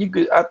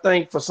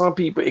think for some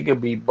people it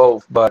could be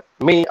both, but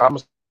me, I'm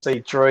gonna say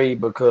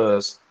trade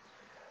because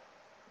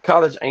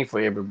college ain't for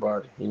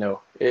everybody.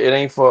 It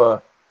ain't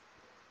for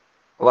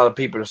a lot of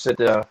people to sit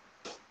there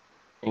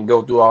and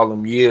go through all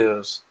them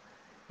years.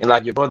 And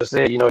like your brother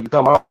said, you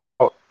come out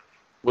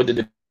with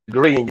the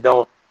degree and you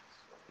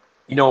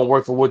don't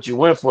work for what you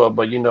went for.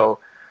 But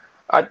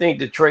I think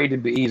the trade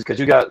would be easy because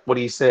you got what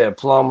he said: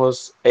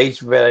 plumbers,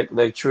 HVAC,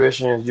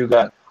 electricians. You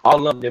got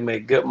all of them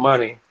make good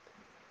money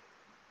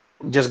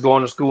just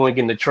going to school and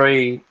getting the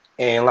trade.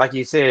 And like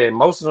he said,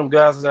 most of them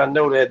guys that I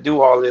know that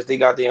do all this, they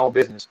got their own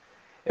business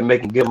and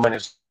making good money.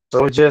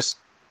 So it's just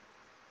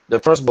the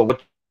principle,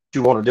 what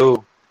you want to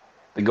do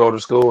to go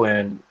to school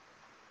and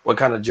what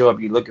kind of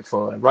job you're looking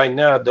for. And right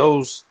now,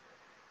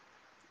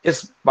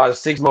 it's about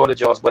 6 more other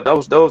jobs, but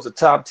those are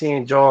top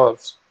 10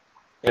 jobs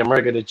in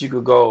America that you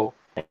could go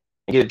and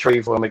get a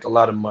trade for and make a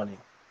lot of money.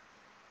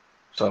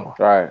 So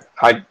right,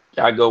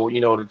 I go with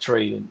the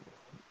trade, and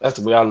that's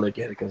the way I look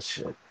at it. Cause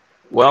shit,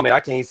 well, I mean, I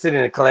can't sit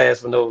in a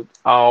class for no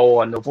hour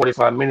or no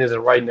 45 minutes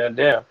and writing that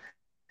down.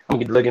 I'm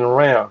gonna be looking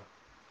around.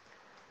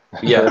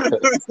 Yeah,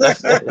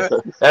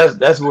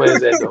 that's where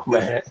it's at though,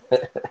 man.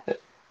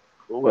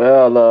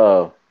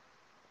 Well,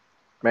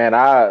 man,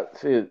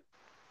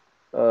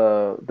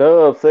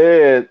 Dub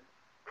said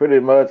pretty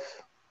much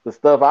the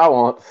stuff I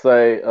want to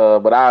say,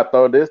 but I'll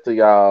throw this to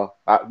y'all.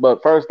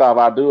 But first off,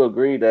 I do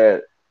agree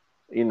that,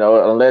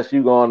 unless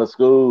you going to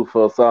school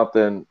for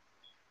something,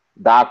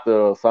 doctor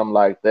or something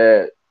like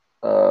that,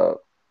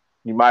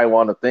 you might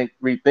want to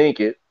rethink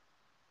it.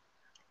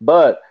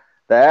 But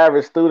the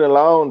average student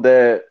loan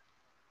debt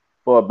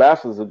for a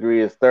bachelor's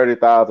degree is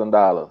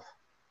 $30,000.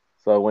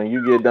 So when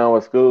you get done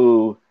with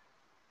school,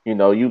 you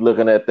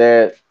looking at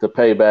that to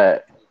pay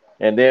back.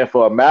 And then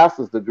for a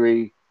master's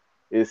degree,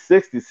 it's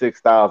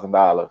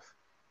 $66,000.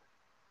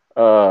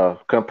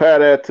 Compare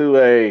that to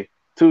a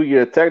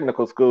 2-year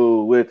technical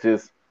school, which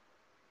is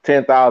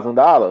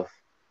 $10,000.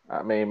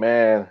 I mean,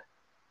 man,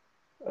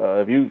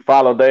 if you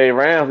follow Dave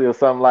Ramsey or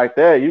something like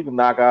that, you can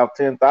knock off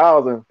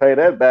 $10,000, pay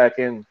that back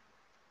in,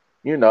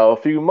 a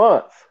few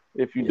months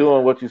if you're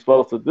doing what you're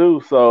supposed to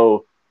do.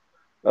 So,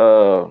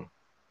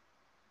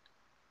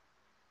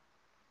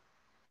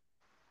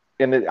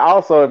 and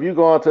also, if you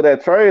go into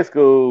that trade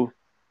school,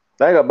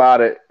 think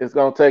about it, it's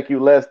going to take you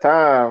less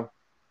time.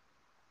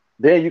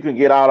 Then you can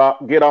get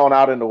on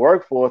out in the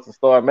workforce and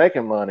start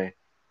making money.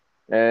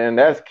 And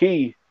that's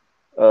key,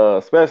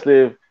 especially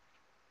if,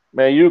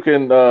 man, you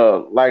can,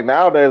 like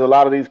nowadays, a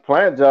lot of these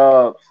plant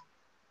jobs,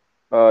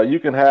 you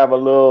can have a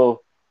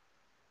little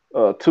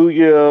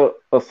 2-year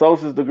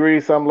associate's degree,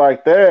 something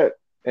like that,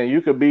 and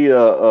you could be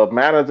a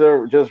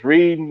manager just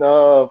reading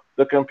the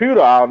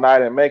computer all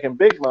night and making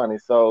big money.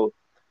 So,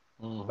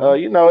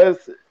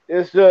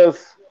 it's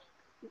just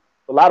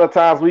a lot of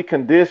times we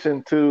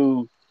condition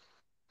to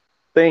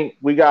think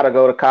we got to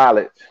go to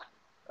college,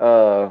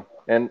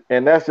 and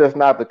that's just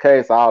not the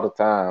case all the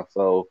time.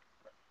 So,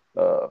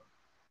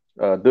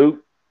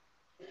 Duke.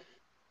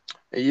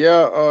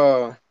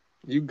 Yeah,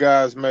 You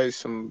guys made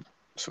some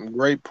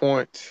great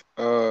points.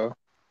 I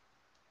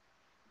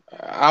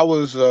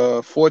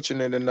was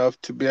fortunate enough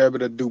to be able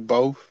to do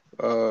both,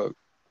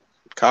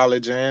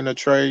 college and a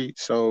trade.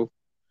 So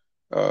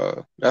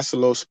that's a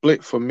little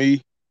split for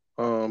me.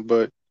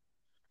 But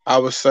I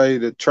would say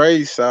the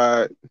trade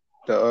side,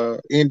 the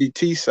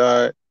NDT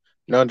side,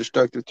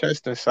 non-destructive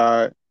testing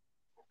side,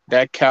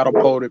 that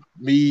catapulted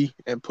me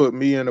and put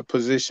me in a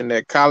position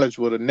that college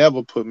would have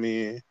never put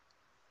me in.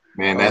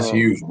 Man, that's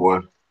huge,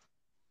 boy.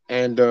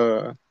 And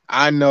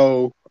I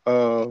know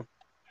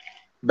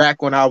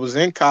back when I was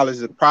in college,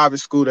 the private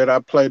school that I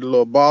played a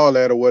little ball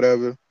at or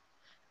whatever,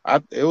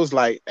 it was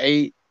like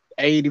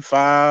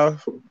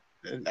 85,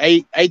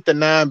 8 to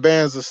 9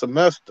 bands a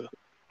semester.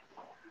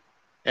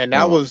 And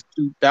that was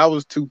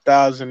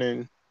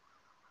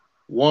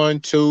 2001,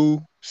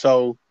 2.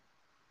 So,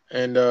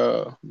 and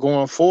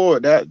going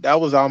forward, that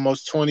was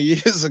almost 20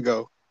 years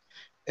ago.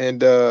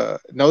 And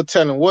no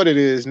telling what it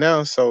is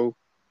now. So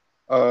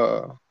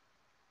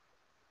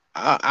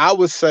I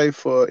would say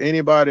for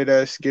anybody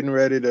that's getting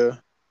ready to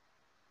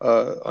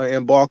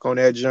embark on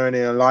that journey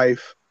in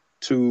life,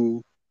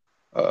 to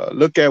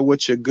look at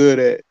what you're good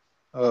at,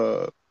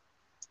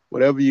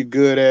 whatever you're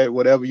good at,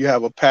 whatever you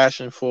have a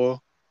passion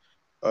for.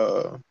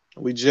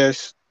 We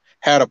just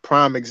had a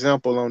prime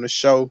example on the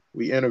show.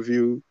 We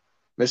interviewed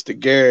Mr.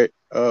 Garrett,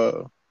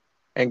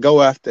 and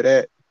go after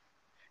that.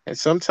 And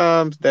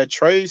sometimes that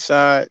trade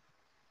side,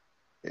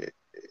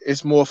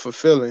 it's more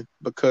fulfilling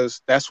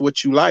because that's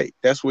what you like.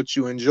 That's what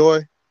you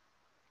enjoy.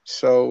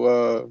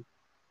 So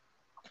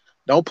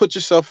don't put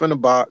yourself in a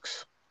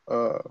box,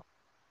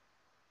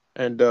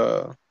 and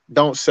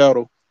don't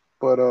settle.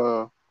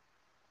 But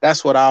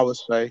that's what I would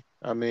say.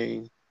 I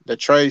mean, the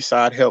trade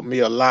side helped me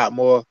a lot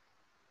more.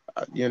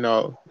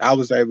 I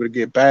was able to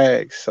get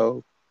bags.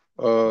 So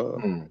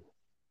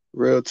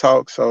real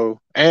talk. So,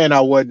 and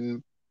I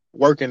wasn't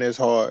working as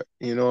hard.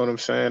 You know what I'm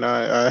saying?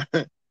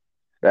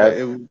 It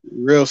was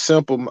real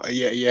simple.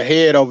 Your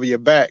head over your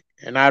back,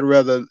 and I'd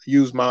rather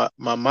use my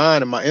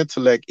mind and my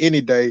intellect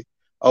any day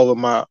over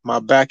my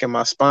back and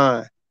my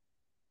spine.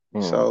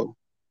 So,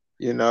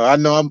 I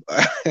know I'm.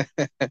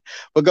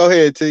 But go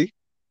ahead, T.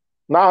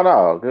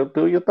 No, go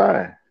do your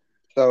thing.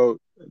 So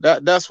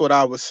that's what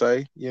I would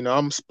say.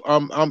 I'm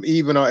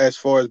even as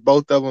far as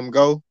both of them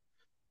go.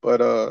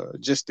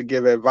 But just to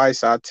give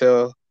advice, I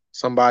tell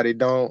somebody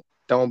don't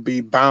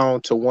be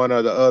bound to one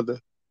or the other.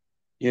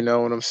 You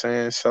know what I'm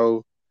saying?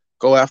 So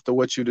go after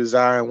what you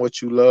desire and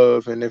what you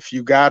love. And if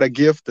you got a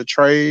gift to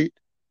trade,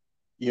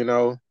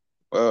 go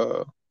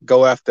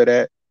after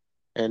that,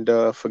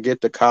 and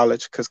forget the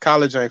college, because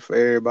college ain't for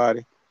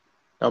everybody.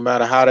 No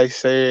matter how they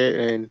say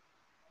it, and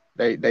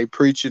they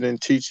preach it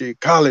and teach it,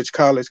 college,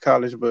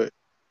 but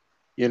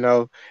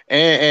and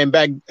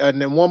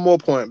then one more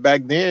point.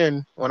 Back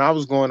then, when I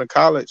was going to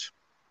college,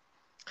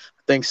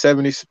 I think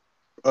 70%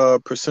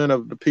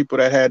 of the people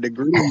that had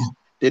degrees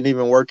didn't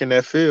even work in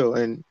that field.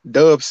 And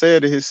Dub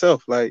said it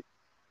himself,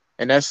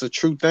 and that's a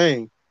true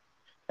thing.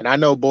 And I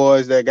know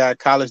boys that got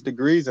college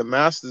degrees and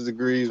master's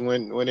degrees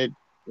when it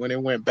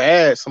went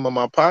bad. Some of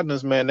my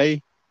partners, man,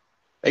 they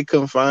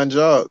couldn't find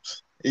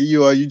jobs.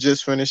 You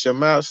just finished your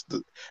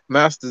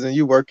master's and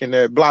you working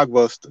at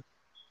Blockbuster.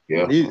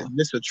 Yeah,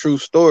 it's a true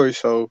story.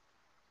 So,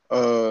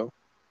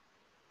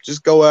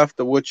 just go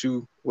after what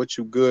you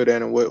good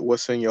at and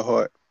what's in your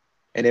heart.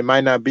 And it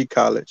might not be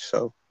college.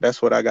 So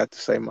that's what I got to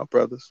say, my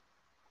brothers.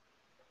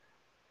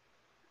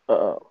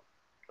 Now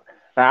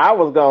I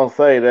was gonna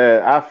say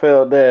that I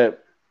felt that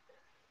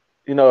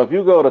if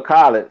you go to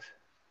college,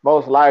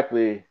 most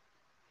likely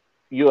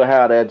you'll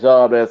have that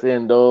job that's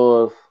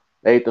indoors,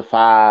 8 to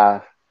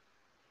 5,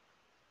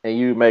 and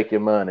you make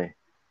your money.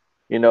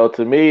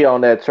 To me,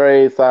 on that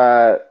trade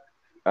side,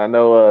 I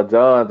know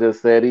John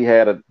just said he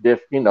had a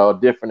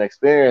different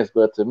experience,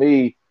 but to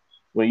me,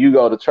 when you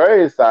go to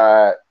trade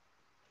side,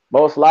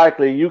 most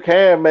likely you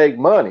can make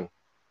money,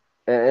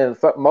 and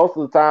most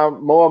of the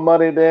time more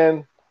money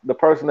than the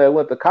person that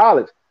went to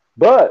college.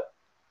 But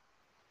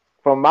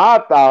from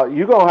my thought,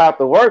 you're gonna have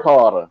to work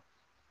harder,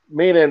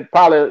 meaning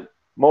probably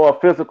more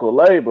physical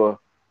labor,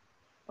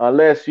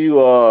 unless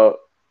you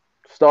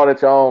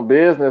started your own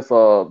business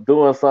or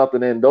doing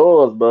something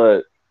indoors.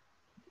 But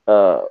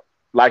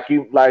like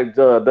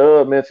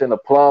Doug mentioned, a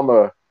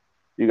plumber,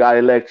 you got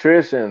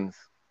electricians,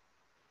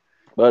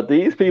 but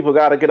these people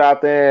got to get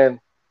out there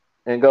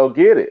and go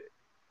get it.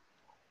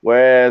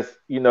 Whereas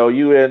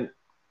you in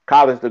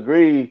college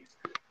degree,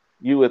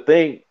 you would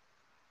think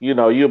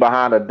you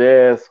behind a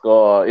desk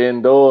or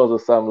indoors or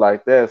something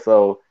like that.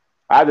 So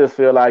I just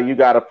feel like you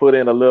got to put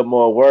in a little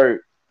more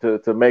work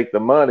to make the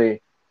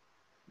money,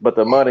 but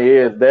the money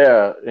is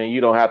there and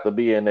you don't have to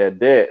be in that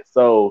debt.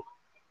 So,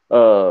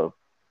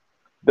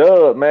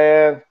 Doug,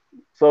 man,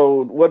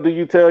 so what do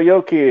you tell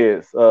your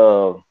kids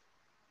about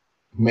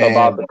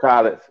the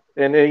college?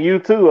 And then you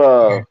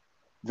too,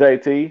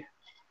 JT.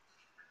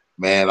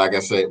 Man, like I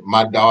said,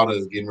 my daughter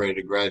is getting ready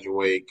to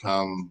graduate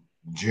come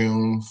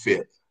June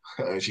 5th.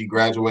 She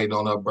graduated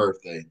on her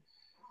birthday.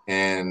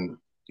 And,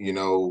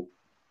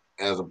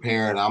 as a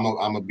parent, I'm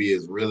gonna be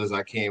as real as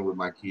I can with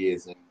my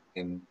kids,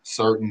 and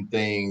certain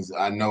things.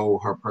 I know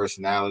her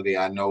personality.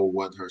 I know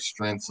what her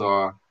strengths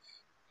are.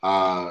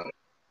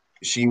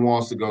 She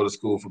wants to go to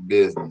school for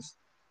business,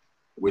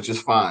 which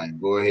is fine.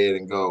 Go ahead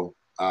and go.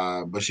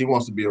 But she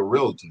wants to be a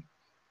realtor.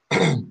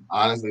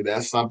 Honestly,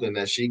 that's something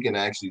that she can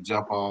actually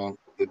jump on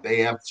the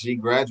day after she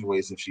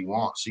graduates if she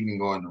wants. She can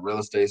go into real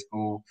estate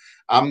school.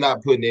 I'm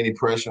not putting any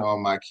pressure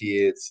on my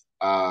kids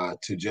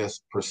to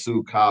just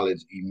pursue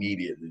college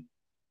immediately.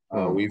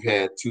 We've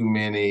had too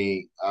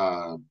many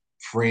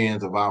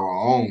friends of our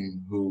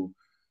own who,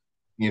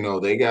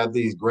 they got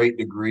these great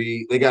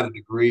degrees. They got a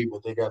degree,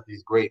 but they got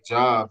these great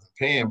jobs and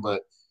paying.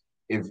 But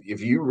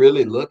if you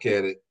really look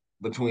at it,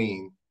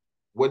 between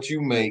what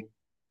you make,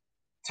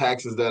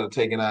 taxes that are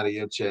taken out of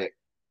your check,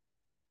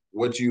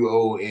 what you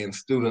owe in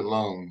student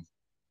loans,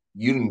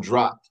 you done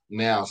dropped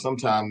now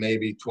sometime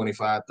maybe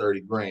 25,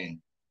 30 grand.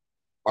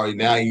 Or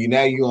now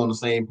you're on the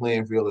same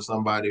playing field as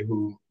somebody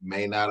who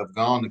may not have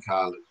gone to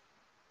college.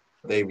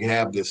 They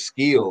have the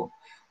skill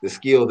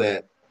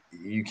that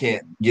you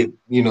can't get,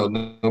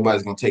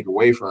 nobody's going to take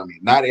away from you.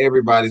 Not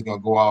everybody's going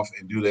to go off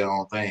and do their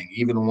own thing,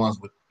 even the ones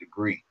with a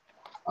degree.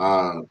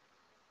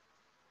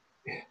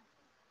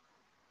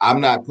 I'm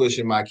not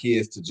pushing my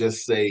kids to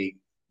just say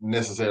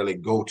necessarily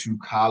go to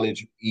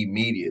college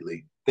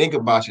immediately. Think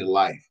about your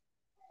life.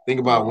 Think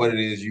about what it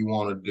is you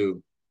want to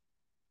do.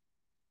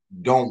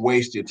 Don't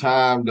waste your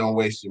time. Don't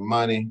waste your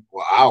money.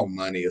 Well, our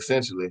money,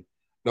 essentially.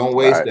 Don't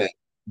waste that.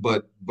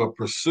 But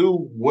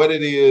pursue what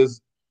it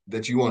is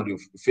that you want to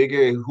do.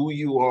 Figure out who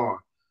you are.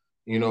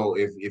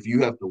 If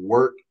you have to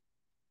work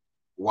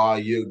while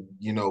you're,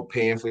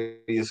 paying for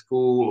your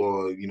school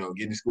or,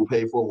 getting school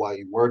paid for while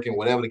you're working,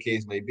 whatever the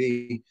case may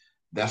be,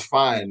 that's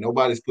fine.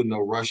 Nobody's putting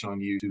no rush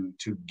on you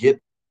to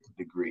get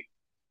the degree.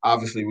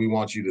 Obviously, we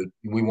want you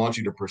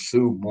to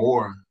pursue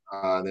more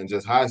than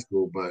just high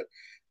school. But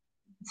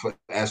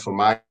as for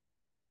my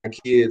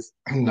kids,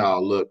 no,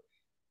 look,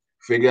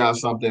 figure out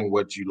something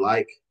what you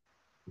like,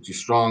 what you're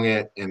strong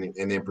at, and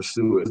then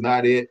pursue it. It's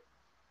not it.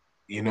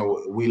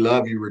 We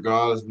love you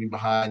regardless. We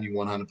behind you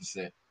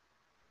 100%.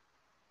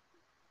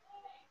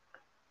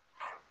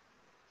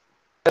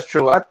 That's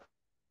true. I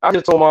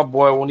just told my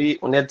boy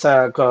when that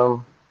time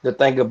come to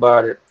think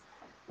about it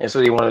and so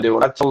what he want to do.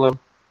 And I told him,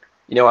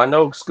 I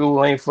know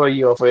school ain't for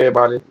you or for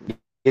everybody.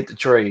 Get the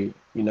trade,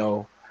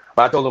 But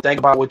I told him, think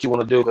about what you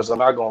want to do because I'm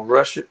not going to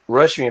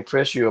rush you and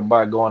press you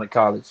about going to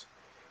college.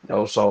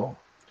 So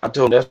I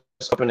told him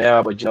that's up in the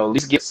air, but, at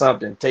least get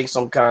something. Take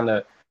some kind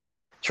of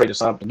trade or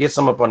something. Get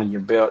some up under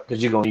your belt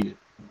because you're going to need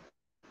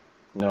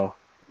it.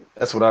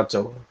 That's what I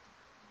told him.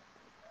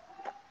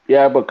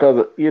 Yeah,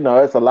 because,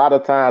 it's a lot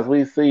of times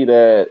we see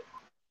that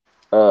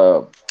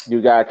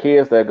you got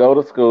kids that go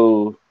to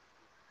school,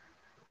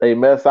 they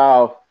mess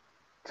off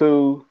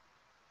 2-3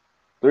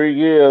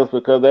 years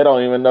because they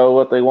don't even know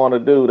what they want to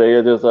do.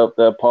 They're just up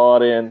there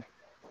partying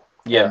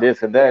and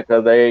this and that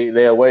because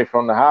they're away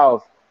from the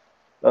house.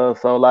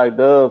 So like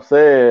Dub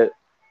said,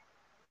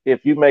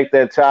 if you make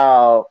that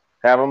child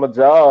have them a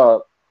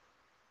job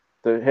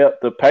to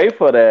help to pay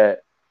for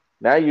that,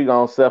 now you're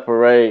going to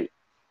separate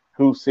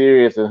who's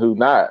serious and who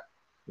not,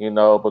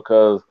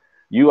 because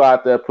you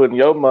out there putting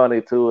your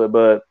money to it.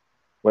 But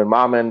when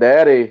mom and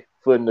daddy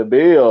footing the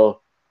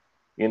bill,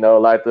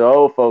 like the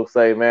old folks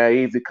say, man,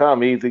 easy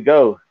come, easy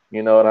go.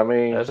 You know what I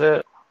mean? That's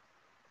it.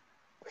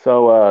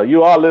 So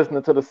you are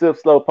listening to the Sip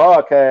Slow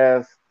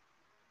podcast.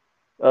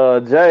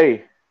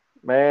 Jay,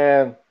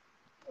 man,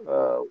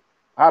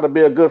 how to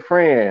be a good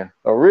friend,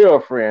 a real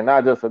friend,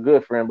 not just a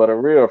good friend, but a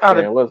real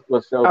friend.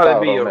 What's your thought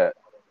on that?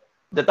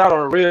 The thought on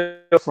a real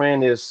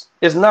friend is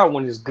it's not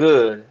when it's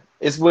good.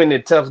 It's when the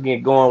tough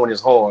get going, when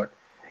it's hard.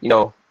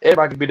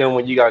 Everybody can be there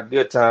when you got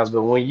good times,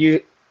 but when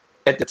you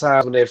at the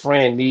times when that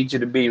friend needs you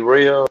to be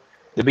real,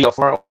 to be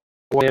upfront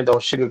with them,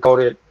 don't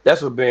sugarcoat it.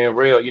 That's what being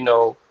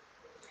real.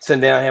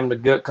 Sitting down, having a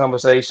good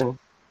conversation,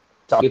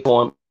 talking to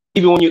them,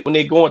 even when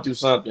they're going through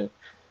something,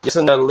 just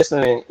another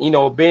listening.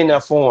 Being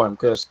there for them,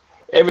 because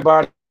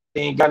everybody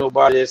ain't got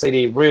nobody that say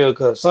they real.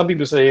 Because some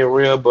people say they're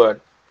real, but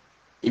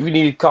if you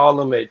need to call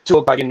them at 2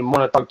 o'clock in the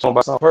morning, talk to them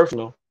about something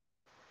personal,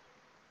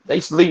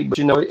 they sleep. But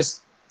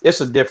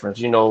it's a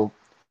difference.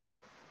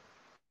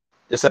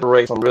 It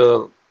separates from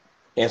real,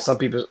 and some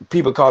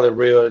people call it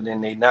real, and then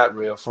they not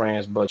real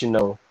friends. But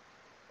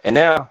and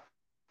now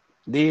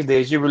these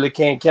days you really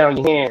can't count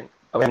on your hand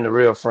of having a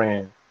real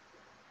friend.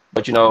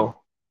 But from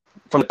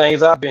the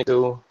things I've been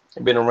through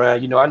and been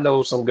around, I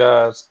know some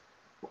guys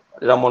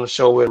that I'm on the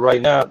show with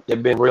right now.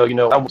 They've been real.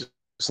 I went through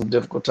some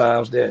difficult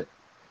times that,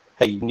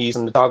 hey, you need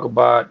something to talk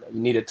about.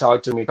 You need to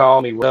talk to me,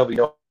 call me, whatever.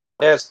 You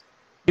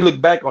look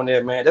back on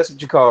that, man. That's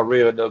what you call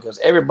real, though, because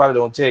everybody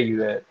don't tell you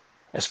that,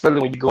 especially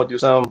when you're going through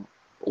some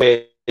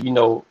where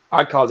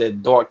I call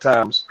it dark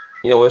times.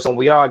 It's something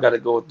we all got to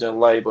go through in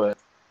life, but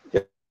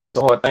it's a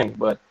hard thing.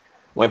 But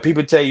when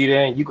people tell you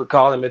that, you could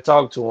call them and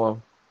talk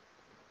to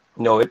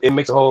them. It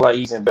makes a whole lot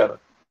easier and better.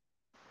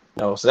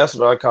 So that's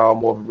what I call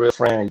more of a real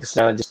friend. You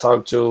can just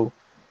talk to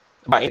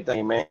about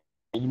anything, man.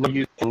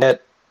 You in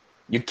that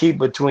you keep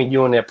between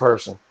you and that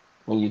person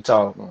when you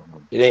talk.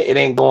 It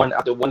ain't going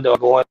out the window,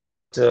 going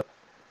to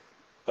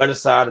other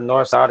side, the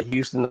north side of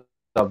Houston,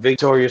 or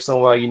Victoria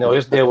somewhere. You know,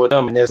 it's there with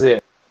them, and that's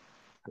it.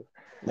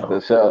 No.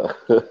 For sure.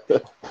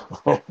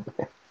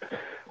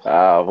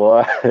 Ah,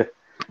 boy.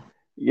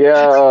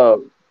 Yeah.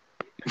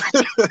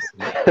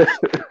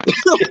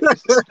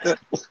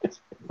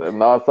 The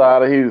north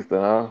side of Houston,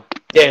 huh?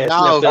 Yeah,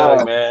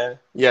 it's man.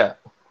 Yeah.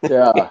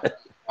 Yeah.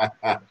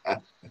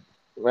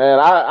 Man,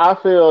 I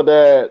feel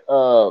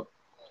that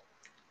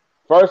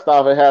first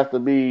off, it has to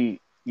be,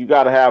 you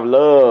got to have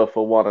love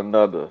for one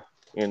another.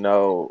 You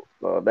know,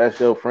 that's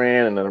your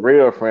friend and a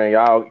real friend.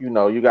 Y'all, you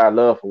know, you got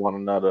love for one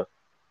another.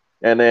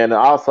 And then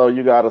also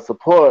you got to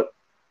support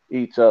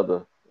each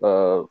other.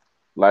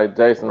 Like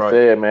Jason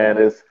said, man,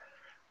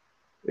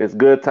 it's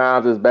good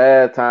times, it's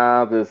bad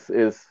times,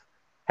 it's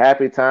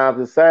happy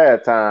times, it's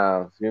sad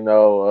times, you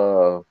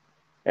know.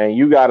 And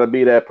you got to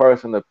be that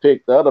person to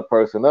pick the other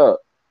person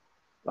up.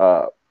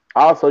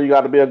 Also, you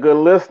got to be a good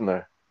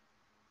listener.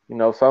 You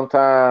know,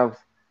 sometimes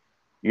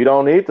you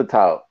don't need to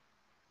talk.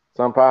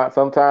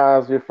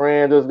 Sometimes your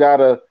friend just got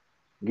to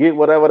get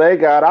whatever they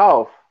got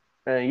off,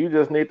 and you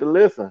just need to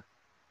listen.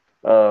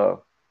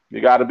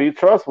 You got to be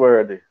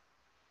trustworthy.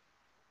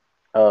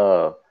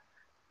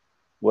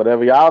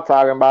 Whatever y'all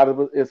talking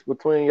about, it's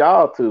between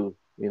y'all two,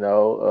 you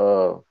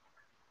know.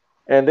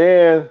 And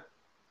then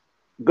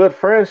good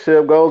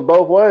friendship goes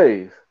both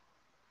ways.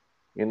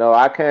 You know,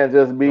 I can't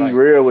just be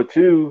real with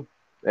you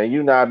and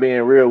you not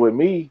being real with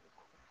me.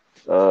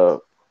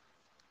 That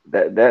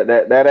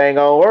ain't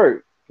gonna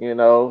work, you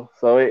know.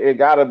 So it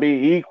gotta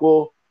be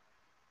equal,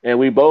 and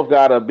we both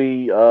gotta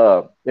be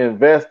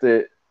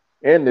invested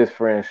in this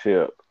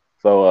friendship.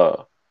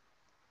 So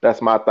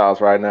that's my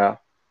thoughts right now.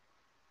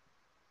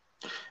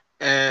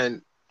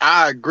 And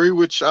I agree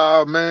with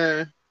y'all,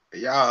 man.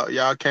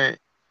 Y'all can't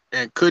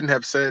and couldn't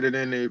have said it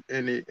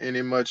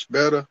any much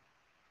better.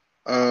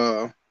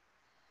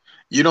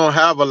 You don't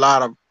have a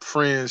lot of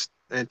friends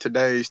in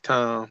today's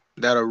time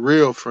that are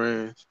real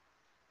friends.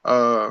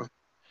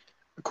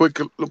 Quick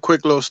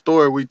little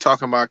story. We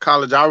talking about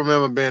college. I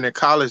remember being in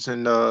college,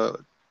 and I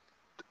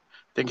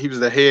think he was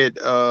the head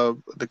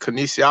of the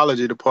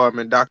kinesiology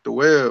department, Dr.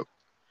 Webb,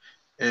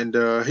 and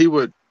he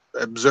would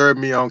observe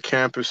me on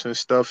campus and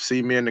stuff,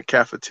 see me in the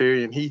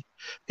cafeteria, and he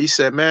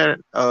said,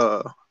 "Man,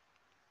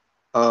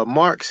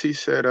 Marks," he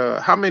said,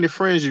 "how many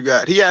friends you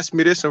got?" He asked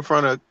me this in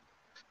front of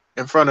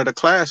the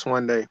class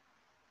one day.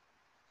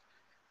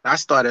 I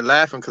started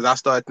laughing because I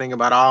started thinking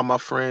about all my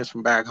friends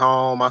from back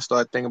home. I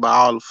started thinking about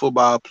all the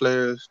football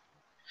players.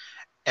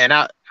 And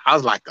I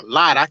was like, a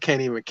lot. I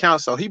can't even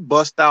count. So he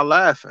bust out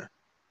laughing.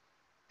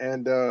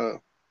 And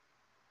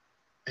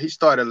he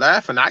started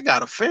laughing. I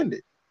got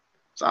offended.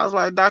 So I was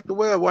like, Dr.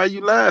 Webb, why are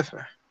you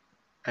laughing?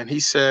 And he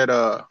said,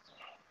 I'm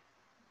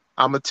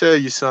going to tell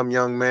you something,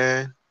 young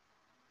man.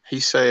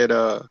 He said,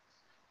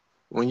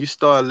 when you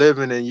start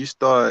living and you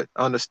start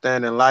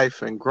understanding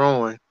life and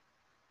growing,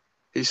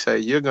 he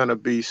said, you're going to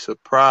be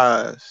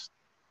surprised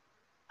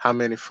how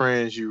many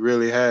friends you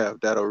really have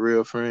that are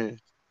real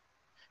friends.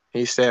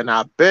 He said, and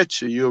I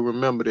bet you'll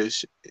remember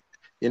this.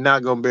 You're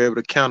not going to be able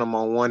to count them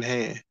on one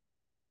hand.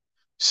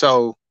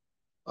 So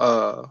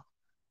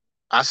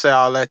I say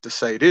all that to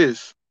say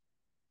this.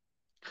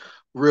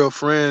 Real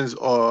friends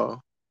are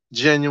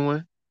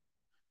genuine.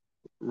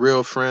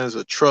 Real friends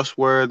are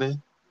trustworthy.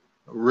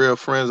 Real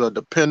friends are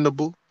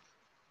dependable.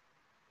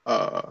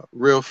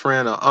 Real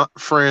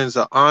friends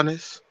are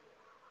honest.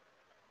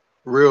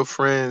 Real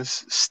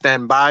friends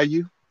stand by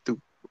you.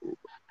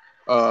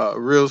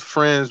 Real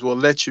friends will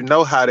let you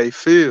know how they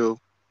feel.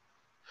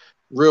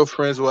 Real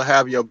friends will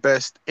have your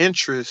best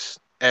interests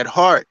at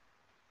heart,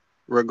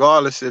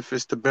 regardless if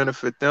it's to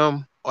benefit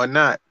them or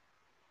not.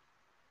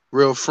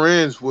 Real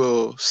friends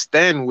will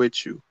stand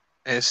with you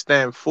and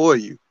stand for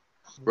you,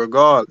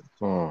 regardless.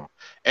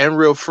 And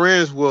real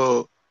friends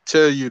will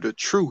tell you the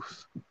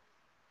truth.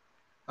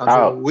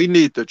 We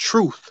need the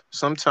truth.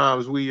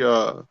 Sometimes we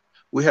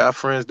have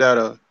friends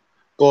that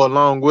go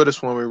along with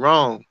us when we're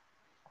wrong,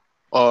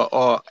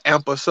 or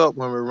amp us up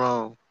when we're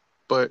wrong,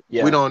 but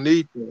we don't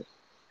need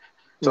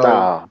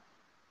that.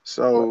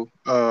 So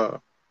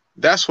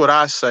that's what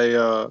I say.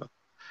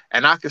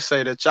 And I can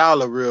say that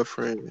y'all are real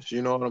friends.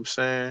 You know what I'm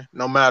saying?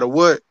 No matter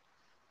what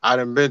I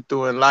done been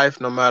through in life,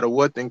 no matter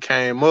what then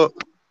came up,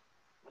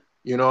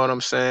 you know what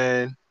I'm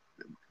saying?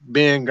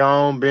 Being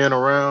gone, being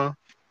around,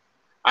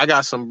 I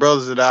got some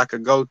brothers that I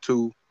could go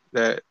to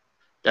that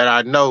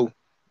I know,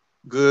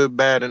 good,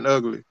 bad, and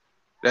ugly,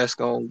 that's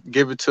gonna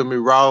give it to me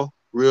raw,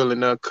 real,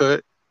 and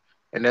uncut,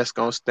 and that's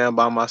gonna stand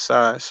by my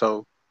side.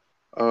 So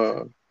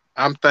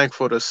I'm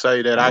thankful to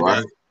say that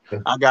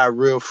I got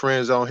real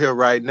friends on here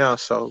right now.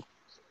 So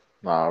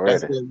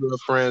that's what real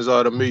friends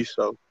are to me.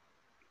 So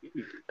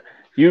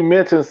you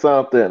mentioned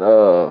something,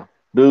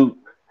 Duke.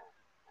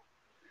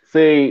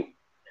 See,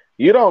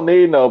 you don't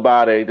need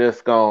nobody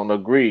that's gonna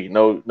agree.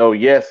 No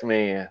yes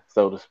man,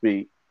 so to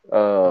speak.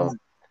 I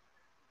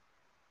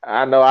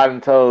know I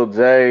done told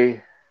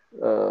Jay,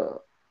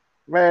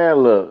 man,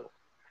 look,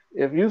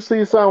 if you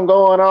see something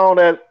going on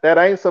that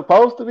ain't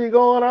supposed to be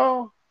going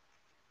on,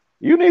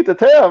 you need to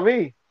tell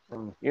me.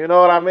 You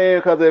know what I mean?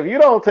 Because if you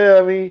don't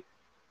tell me,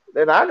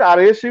 then I got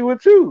an issue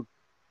with you.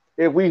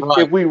 Right.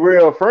 If we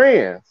real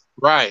friends.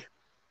 Right.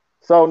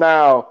 So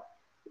now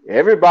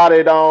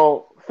everybody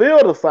don't feel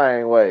the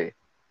same way.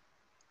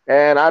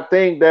 And I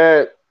think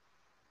that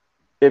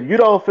if you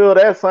don't feel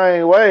that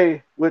same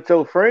way with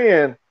your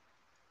friend,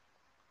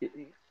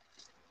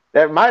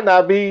 that might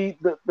not be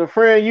the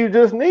friend you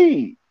just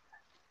need.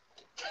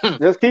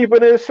 Just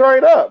keeping it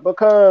straight up,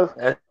 because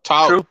That's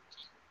true.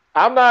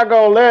 I'm not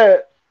gonna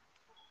let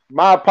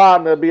my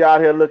partner be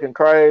out here looking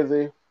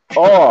crazy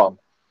or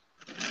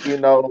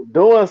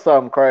doing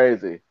something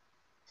crazy.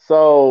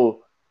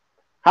 So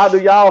how do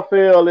y'all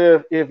feel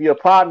if your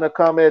partner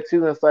come at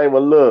you and say,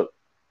 well,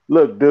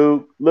 look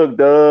Duke, look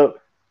Doug,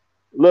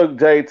 look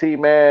JT,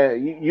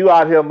 man, you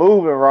out here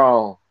moving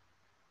wrong.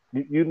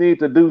 You need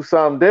to do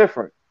something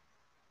different.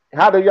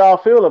 How do y'all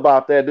feel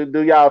about that?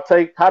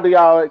 How do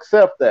y'all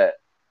accept that?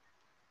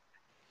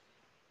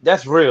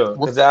 That's real,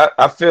 because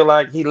I feel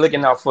like he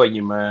looking out for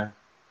you, man.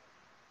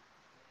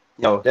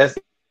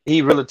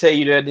 He really tell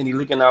you that, then he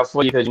looking out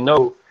for you, because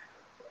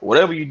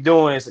whatever you're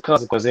doing is a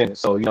consequence in it.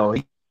 So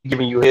he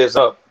giving you heads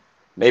up.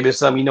 Maybe it's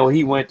something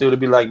he went through to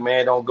be like,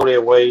 man, don't go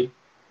that way.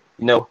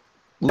 Get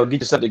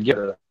yourself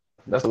together.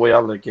 That's the way I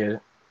look at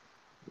it.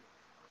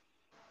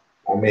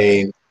 I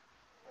mean,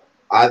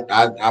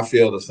 I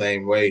feel the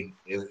same way.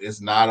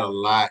 It's not a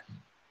lot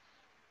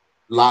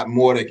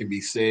more that can be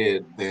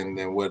said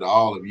than what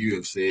all of you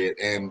have said.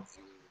 And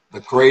the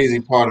crazy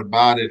part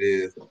about it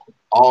is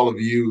all of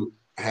you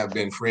have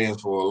been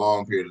friends for a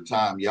long period of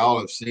time. Y'all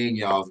have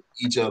seen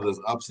each other's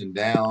ups and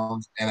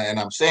downs. And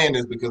I'm saying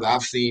this because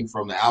I've seen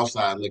from the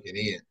outside looking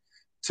in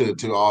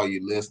to all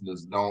you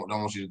listeners. Don't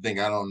want you to think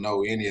I don't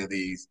know any of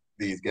these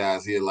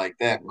guys here like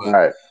that. But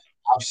Right.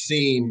 I've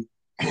seen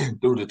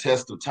through the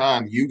test of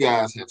time, you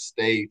guys have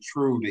stayed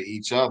true to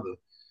each other.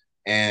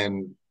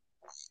 And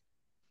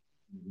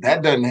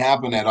that doesn't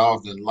happen that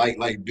often.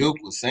 Like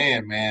Duke was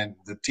saying, man,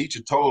 the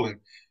teacher told him,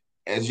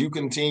 as you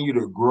continue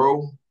to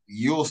grow,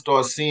 you'll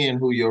start seeing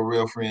who your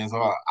real friends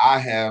are. I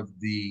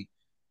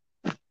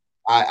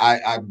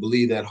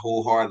believe that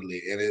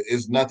wholeheartedly, and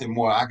it's nothing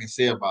more I can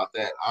say about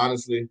that.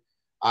 Honestly,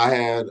 I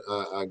had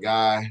a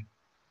guy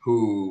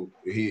who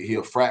he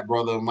a frat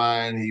brother of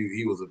mine.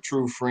 He was a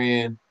true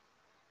friend.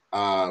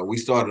 We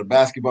started a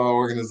basketball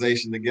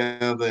organization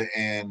together,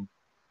 and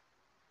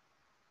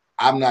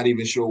I'm not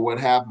even sure what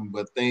happened,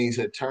 but things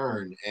had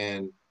turned.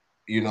 And,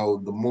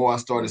 the more I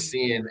started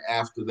seeing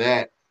after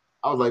that,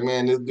 I was like,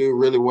 man, this dude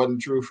really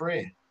wasn't a true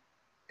friend.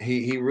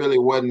 He really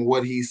wasn't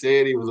what he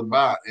said he was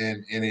about.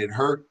 And it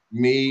hurt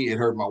me, it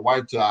hurt my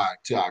wife to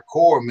our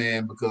core,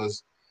 man,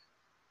 because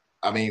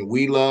I mean,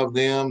 we loved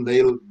them.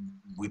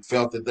 We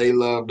felt that they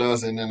loved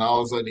us, and then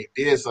all of a sudden they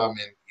did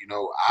something. And,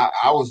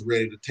 I was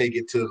ready to take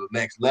it to the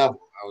next level.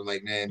 I was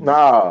like, man,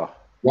 Nah.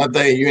 one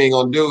thing you ain't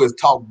gonna do is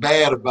talk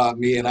bad about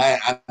me, and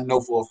I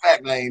know for a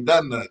fact I ain't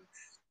done nothing.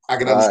 I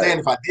can understand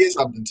if I did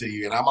something to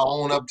you, and I'm gonna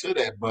own up to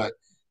that. But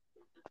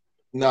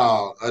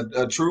no,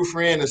 a true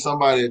friend is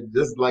somebody,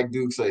 just like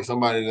Duke say,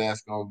 somebody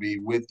that's gonna be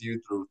with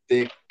you through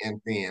thick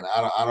and thin.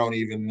 I don't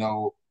even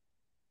know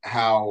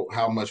how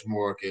much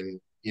more can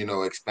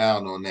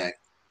expound on that.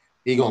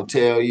 He gonna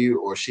tell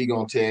you, or she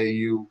gonna tell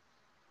you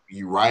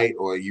right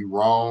or you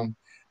wrong.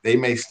 They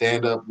may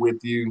stand up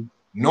with you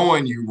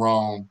knowing you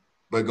wrong,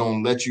 but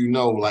gonna let you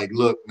know, like,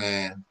 look,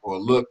 man, or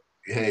look,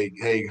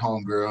 hey,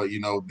 homegirl,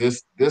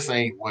 this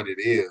ain't what it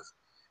is.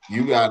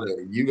 You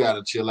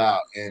gotta chill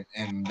out.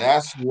 And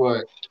that's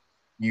what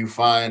you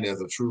find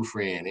as a true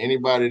friend.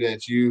 Anybody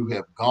that you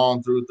have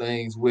gone through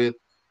things with,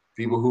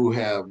 people who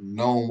have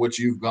known what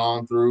you've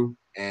gone through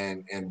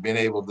and been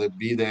able to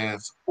be there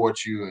and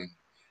support you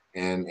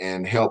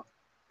and help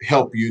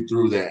you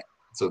through that.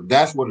 So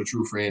that's what a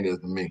true friend is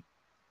to me.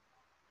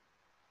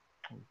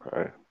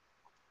 Okay.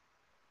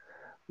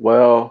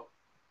 Well,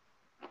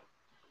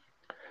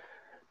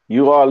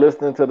 you are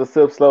listening to the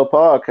Sip Slow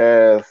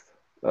podcast.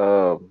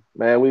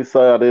 Man, we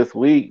saw this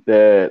week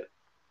that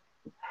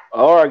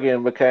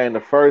Oregon became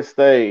the first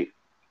state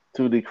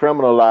to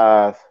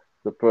decriminalize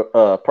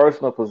the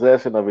personal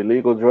possession of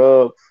illegal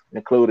drugs,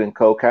 including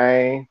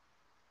cocaine,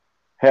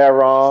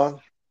 heroin,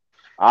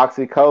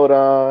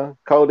 oxycodone,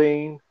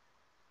 codeine,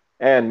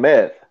 and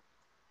meth.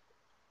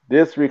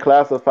 This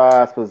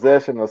reclassifies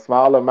possession of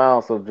small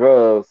amounts of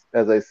drugs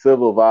as a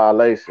civil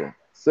violation,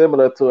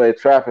 similar to a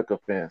traffic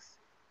offense.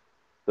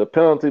 The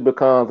penalty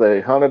becomes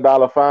a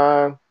 $100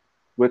 fine,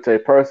 which a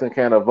person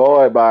can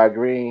avoid by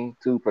agreeing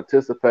to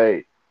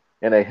participate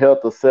in a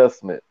health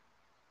assessment.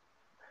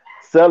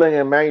 Selling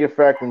and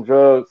manufacturing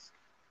drugs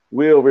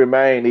will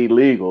remain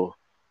illegal.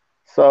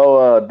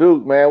 So,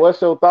 Duke, man,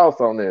 what's your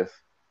thoughts on this?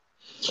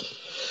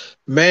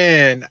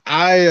 Man,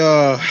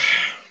 I'm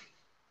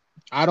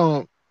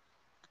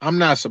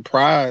not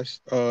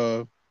surprised.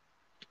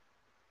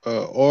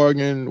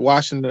 Oregon,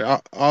 Washington,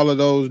 all of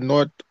those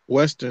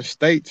northwestern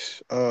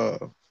states,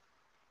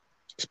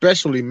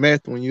 especially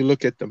meth. When you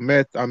look at the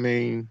meth, I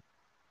mean,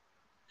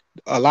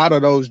 a lot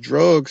of those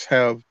drugs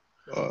have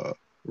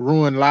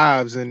ruined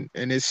lives, and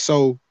it's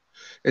so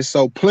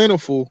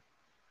plentiful,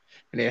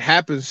 and it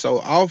happens so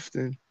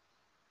often.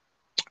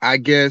 I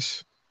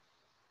guess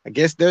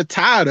they're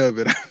tired of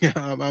it.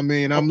 I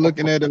mean, I'm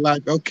looking at it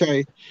like,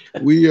 okay,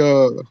 we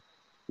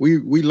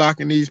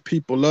locking these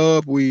people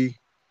up. We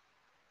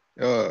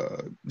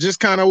just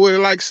kind of with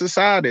like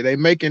society, they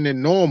making it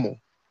normal.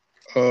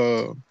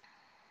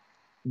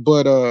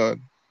 But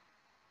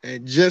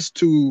and just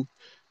to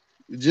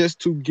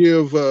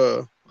give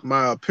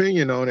my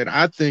opinion on it,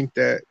 I think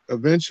that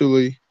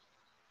eventually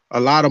a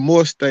lot of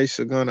more states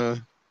are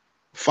gonna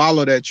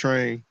follow that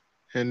train,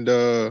 and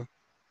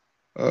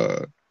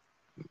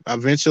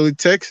eventually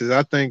Texas.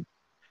 I think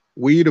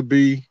weed will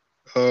be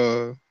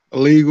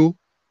illegal,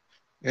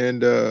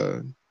 and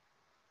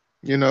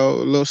you know,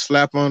 a little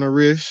slap on the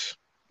wrist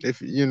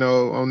if you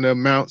know on the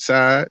amount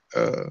side.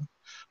 A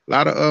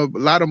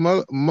lot of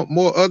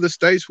more other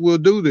states will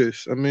do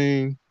this. I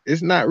mean,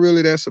 it's not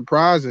really that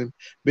surprising,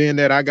 being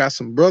that I got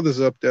some brothers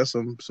up there,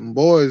 some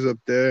boys up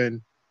there,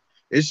 and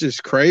it's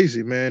just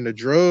crazy, man. The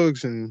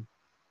drugs and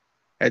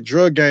that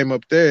drug game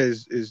up there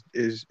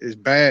is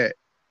bad,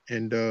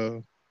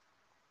 and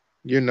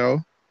you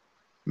know,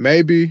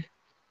 maybe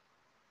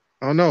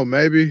I don't know,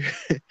 maybe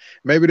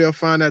maybe they'll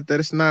find out that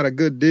it's not a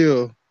good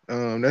deal.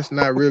 That's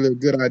not really a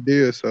good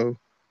idea. So,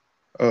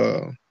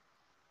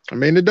 I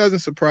mean, it doesn't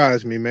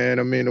surprise me, man.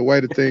 I mean, the way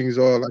the things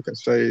are, like I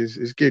say,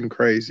 is getting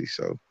crazy.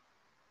 So,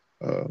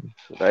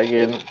 they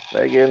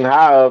getting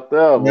high up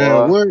there,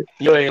 man, boy. what?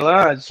 You ain't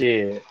lying,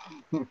 shit.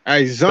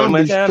 Hey,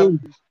 zombies too.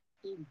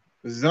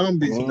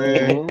 Zombies,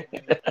 man.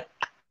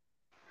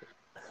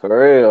 For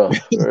real.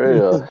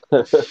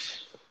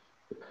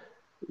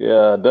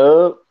 Yeah,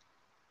 Doug.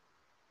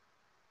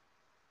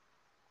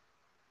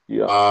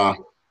 Yeah.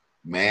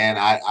 Man,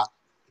 I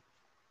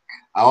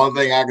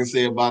only thing I can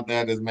say about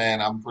that is,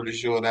 man, I'm pretty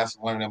sure that's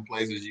one of them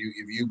places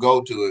if you go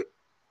to it,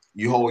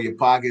 you hold your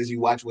pockets, you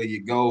watch where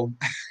you go,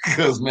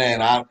 because man,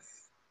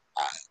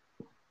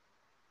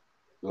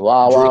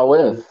 Wild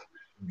West.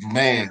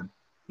 Man,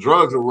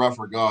 drugs are rough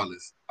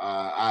regardless.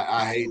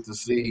 I hate to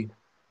see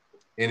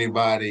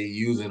anybody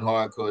using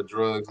hardcore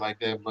drugs like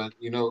that, but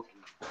you know,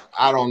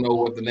 I don't know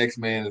what the next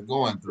man is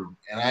going through,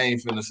 and I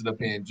ain't finna sit up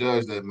here and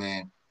judge that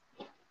man.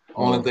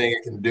 Only thing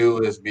I can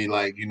do is be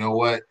like, you know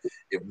what?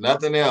 If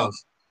nothing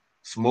else,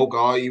 smoke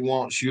all you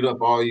want, shoot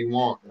up all you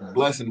want. The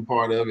blessing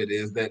part of it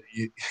is that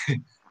you,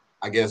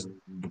 I guess,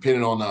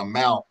 depending on the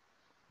amount,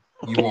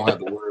 you won't have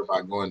to worry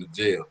about going to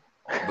jail.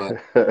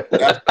 But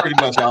that's pretty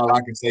much all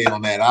I can say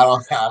on that. I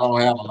don't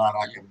have a lot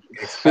I can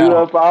expound. Shoot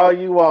up all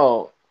you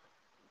want.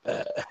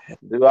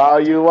 Do all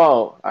you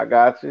want. I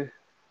got you.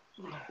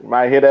 You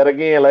might hear that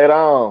again later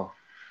on.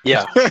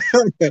 Yeah.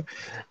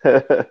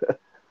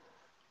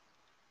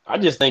 I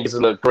just think it's a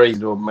little crazy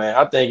though, man.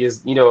 I think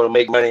it's, you know, to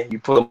make money, you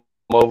put them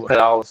over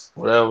 $100,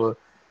 whatever.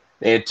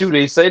 And two,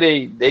 they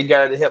say they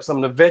got to help some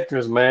of the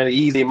veterans, man, to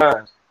ease their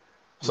minds.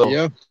 So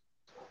yeah,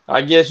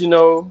 I guess, you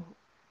know,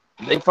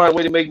 they find a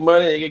way to make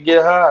money, they can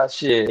get high.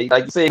 Shit.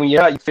 Like you say, when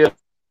you're high, you feel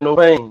no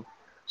pain.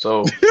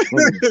 So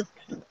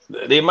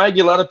they might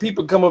get a lot of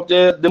people come up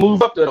there to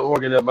move up to the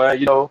Oregon, man,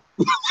 you know.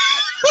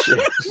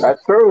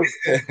 That's true.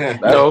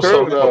 That's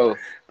true, though.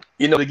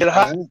 You know, to get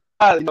high. You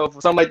know, for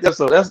something like that.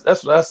 So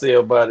that's what I say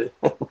about it.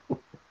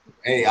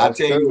 Hey, I'll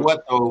tell you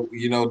what though,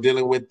 you know,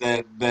 dealing with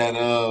that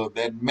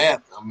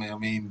meth, I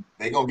mean,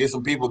 they gonna get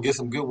some people get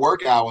some good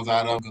work hours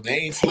out of them because they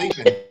ain't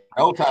sleeping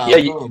no time. Yeah,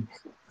 you gonna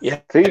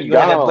have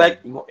that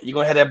you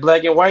gonna have that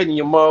black and white in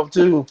your mouth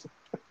too.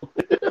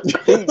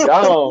 Keep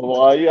gone,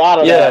 boy. You out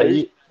of there.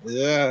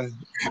 Yeah.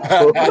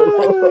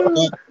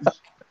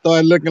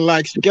 Start looking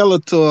like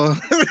Skeletor.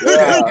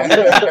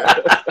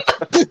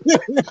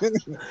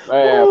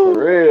 Man,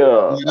 for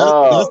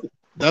real.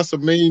 That's a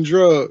mean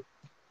drug.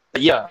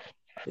 Yeah.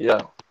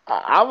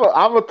 I'm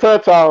gonna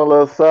touch on a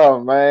little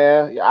something,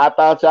 man. I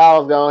thought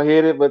y'all was gonna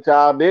hit it, but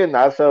y'all didn't.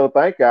 I sure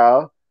thank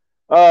y'all.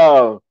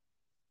 I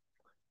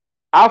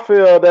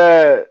feel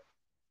that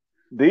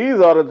these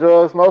are the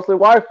drugs mostly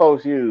white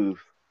folks use.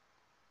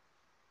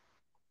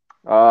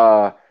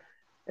 And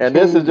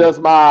this is just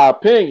my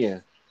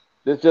opinion.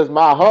 This is just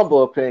my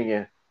humble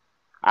opinion.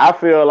 I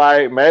feel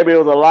like maybe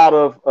it was a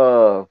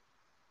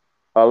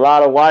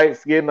lot of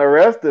whites getting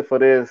arrested for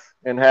this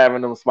and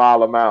having them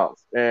small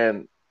amounts.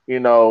 And, you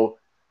know,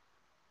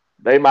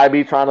 they might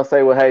be trying to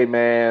say, well, hey,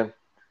 man,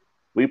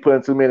 we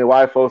putting too many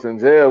white folks in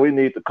jail. We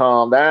need to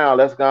calm down.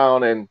 Let's go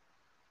on and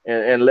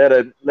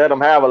let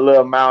them have a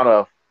little amount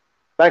of,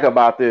 think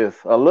about this,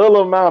 a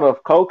little amount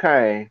of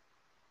cocaine,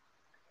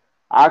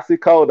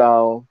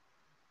 oxycodone,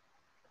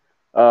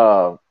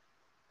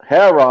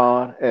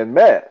 heroin, and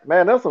meth.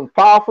 Man, that's some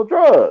powerful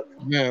drugs.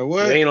 Man,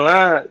 what? You ain't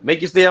lying.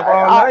 Make you stay up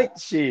all night.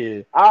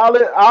 Shit.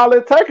 All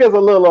it takes is a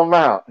little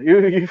amount.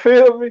 You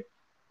feel me?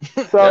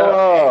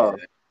 So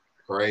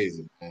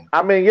crazy, man.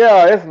 I mean,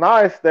 yeah, it's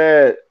nice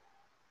that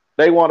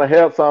they want to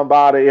help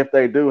somebody if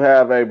they do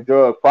have a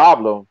drug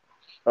problem,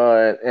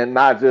 and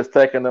not just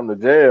taking them to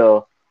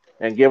jail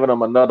and giving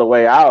them another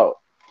way out.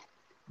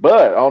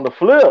 But on the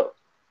flip,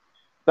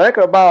 think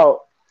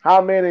about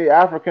how many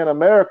African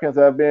Americans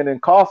have been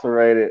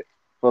incarcerated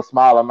for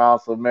small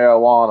amounts of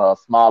marijuana or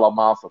small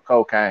amounts of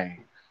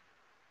cocaine.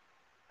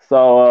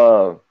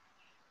 So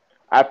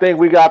I think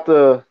we got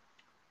to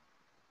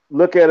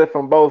look at it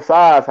from both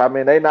sides. I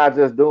mean, they're not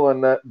just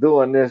doing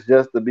this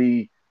just to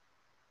be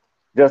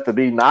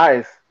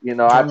nice. You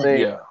know, I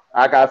think,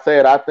 like I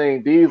said, I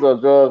think these are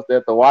drugs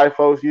that the white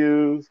folks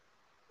use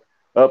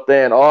up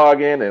there in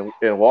Oregon and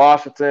in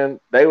Washington.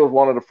 They was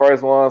one of the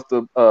first ones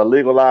to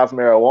legalize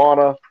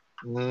marijuana.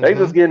 Mm-hmm. They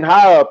just getting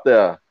high up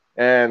there,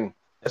 and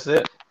that's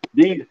it.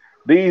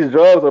 These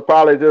drugs are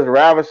probably just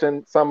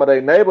ravishing some of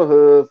their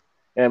neighborhoods,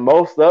 and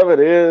most of it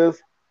is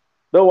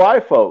the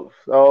white folks.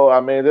 So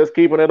I mean, just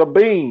keeping it a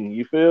bean.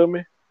 You feel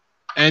me?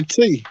 And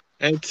T,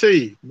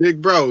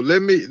 big bro,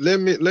 let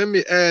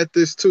me add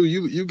this too.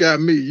 You got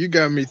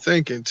me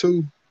thinking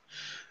too.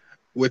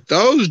 With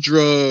those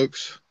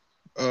drugs,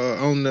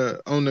 on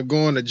the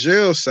going to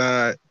jail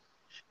side,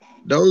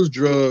 those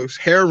drugs,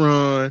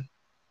 heroin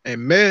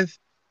and meth,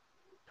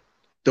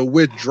 the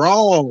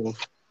withdrawal.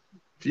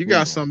 If you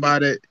got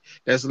somebody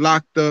that's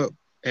locked up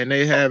and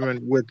they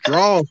having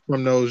withdrawals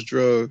from those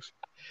drugs,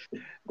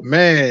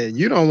 man,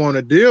 you don't want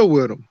to deal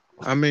with them.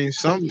 I mean,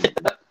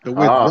 the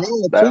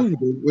withdrawal too,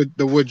 with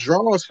the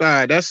withdrawal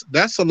side,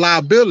 that's a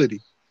liability.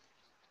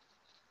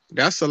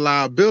 That's a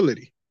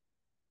liability.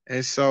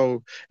 And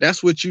so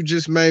that's what you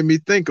just made me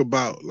think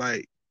about.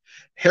 Like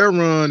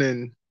heroin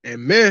and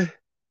meth,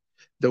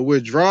 the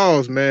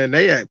withdrawals, man,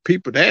 they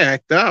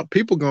act out.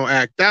 People gonna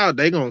act out.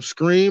 They gonna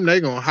scream.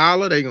 They gonna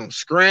holler. They gonna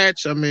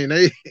scratch. I mean,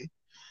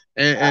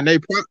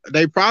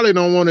 they probably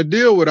don't want to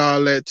deal with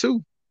all that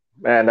too.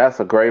 Man, that's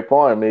a great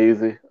point,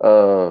 Measy.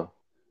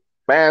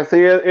 Man,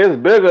 see,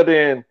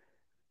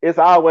 it's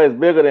always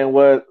bigger than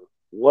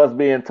what's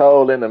being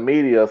told in the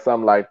media or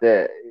something like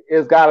that.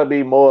 It's got to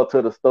be more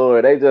to the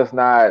story. They just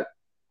not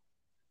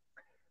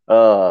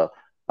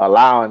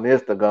allowing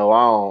this to go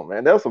on.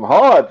 Man, there's some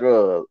hard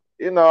drugs.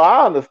 You know,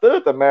 I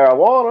understood the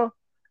marijuana,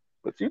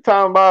 but you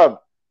talking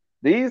about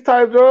these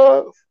type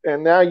drugs,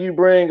 and now you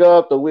bring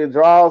up the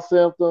withdrawal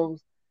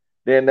symptoms,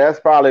 then that's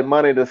probably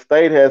money the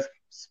state has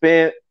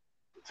spent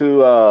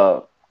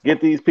to get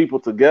these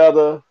people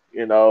together,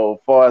 you know, as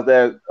far as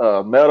that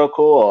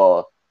medical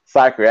or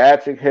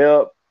psychiatric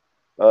help.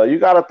 You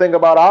got to think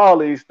about all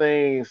these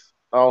things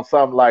on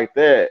something like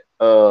that.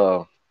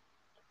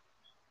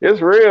 It's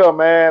real,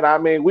 man. I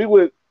mean, we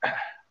would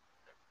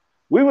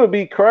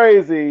be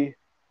crazy.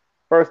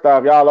 First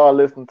off, y'all are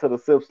listening to the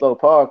Sip Slow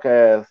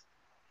podcast.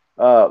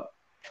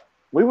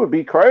 We would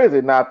be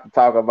crazy not to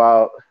talk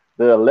about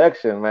the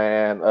election,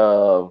 man.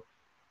 You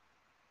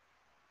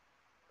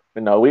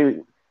know,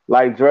 we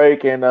like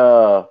Drake and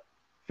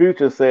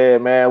Future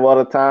said, man, what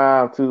a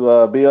time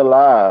to be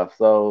alive.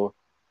 So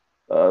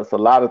it's a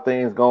lot of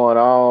things going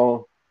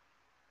on.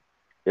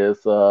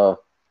 It's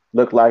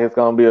look like it's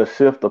gonna be a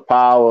shift of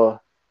power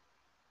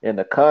in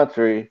the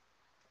country.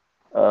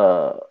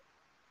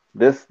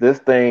 This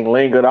thing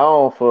lingered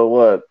on for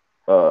what,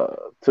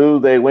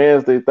 Tuesday,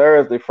 Wednesday,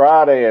 Thursday,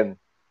 Friday, and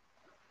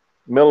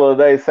middle of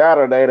the day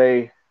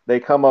Saturday they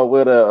come up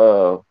with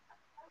a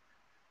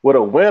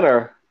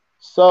winner.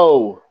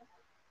 So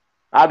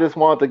I just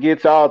wanted to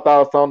get y'all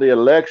thoughts on the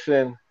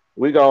election.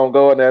 We're gonna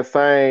go in that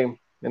same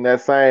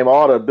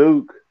order,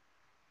 Duke.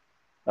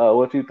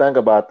 What you think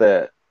about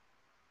that?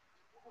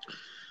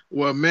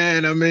 Well,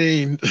 man, I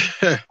mean,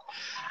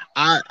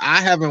 I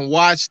haven't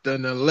watched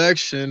an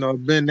election or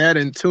been that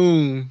in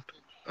tune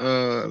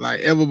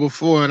like ever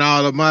before in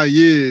all of my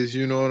years,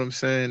 you know what I'm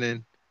saying?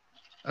 And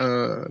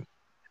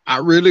I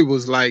really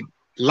was like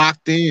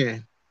locked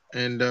in,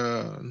 and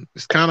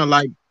it's kind of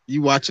like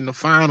you watching the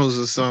finals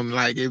or something.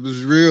 Like it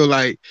was real,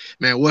 like,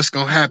 man, what's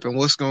gonna happen?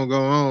 What's gonna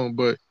go on?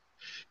 But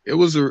it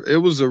was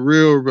a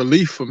real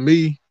relief for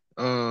me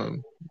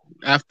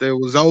after it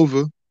was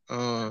over,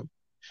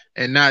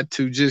 and not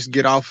to just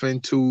get off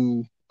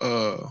into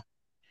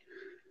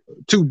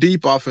too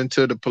deep off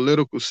into the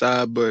political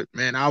side. But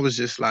man, I was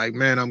just like,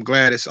 man, I'm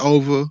glad it's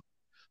over.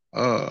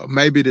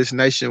 Maybe this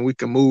nation, we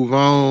can move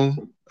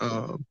on.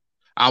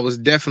 I was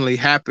definitely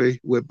happy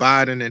with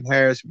Biden and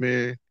Harris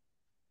being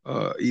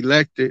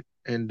elected,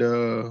 and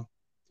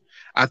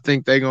I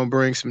think they're gonna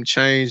bring some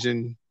change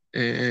and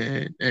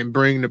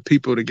bring the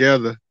people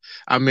together.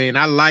 I mean,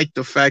 I like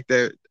the fact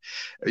that,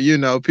 you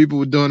know, people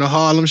were doing the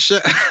Harlem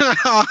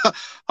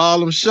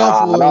Harlem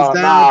Shuffle.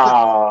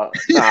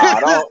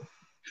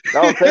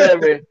 Don't tell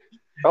me.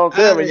 Don't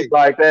tell me you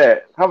like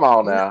that. Come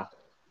on now.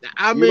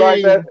 I mean,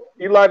 like that?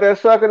 You like that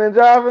shucking and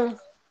jiving?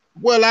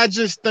 Well, I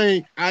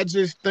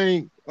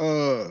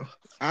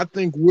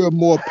think we're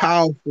more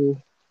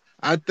powerful.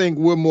 I think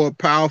we're more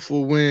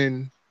powerful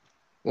when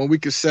we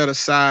can set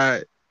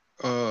aside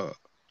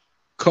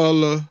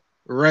color,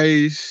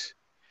 race,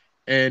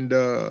 and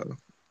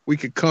we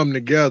could come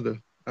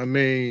together. I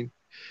mean,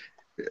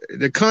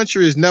 the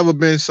country has never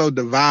been so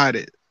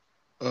divided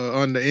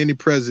under any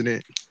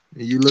president.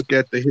 You look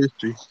at the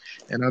history,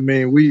 and I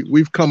mean,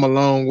 we've come a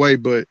long way,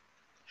 but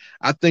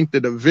I think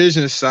the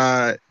division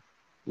side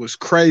was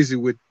crazy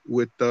with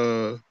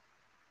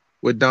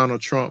with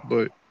Donald Trump.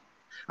 But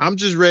I'm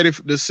just ready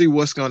to see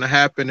what's going to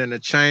happen and the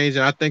change.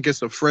 And I think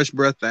it's a fresh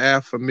breath of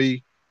air for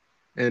me.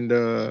 And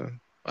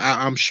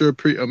I'm sure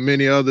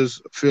many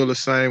others feel the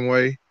same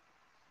way.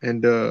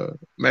 And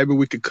maybe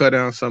we could cut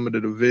down some of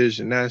the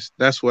division.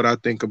 That's what I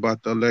think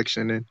about the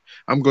election. And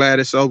I'm glad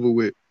it's over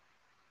with.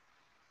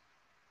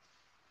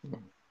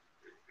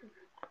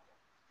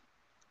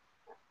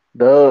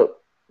 Doug.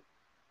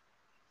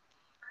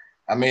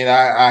 I mean,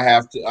 I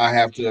have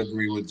to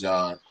agree with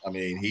John. I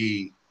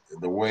mean,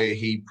 the way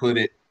he put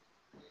it,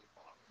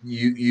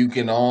 you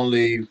can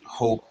only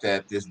hope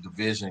that this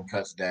division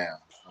cuts down.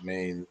 I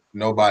mean,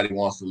 nobody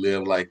wants to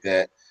live like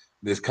that.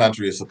 This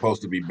country is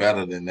supposed to be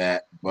better than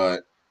that,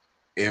 but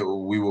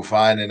we were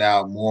finding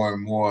out more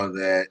and more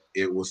that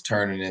it was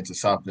turning into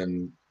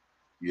something,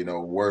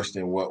 worse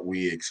than what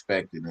we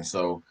expected. And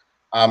so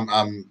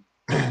I'm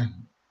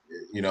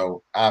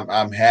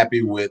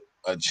happy with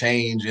a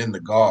change in the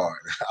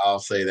guard. I'll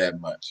say that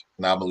much,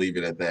 and I'll leave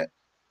it at that.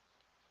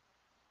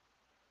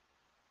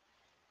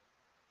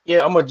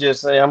 Yeah, I'm gonna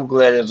just say I'm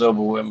glad it's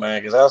over with,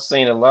 man, because I've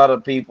seen a lot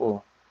of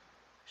people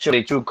show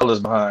their true colors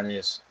behind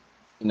this.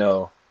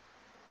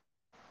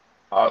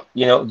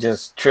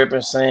 Just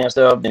tripping, saying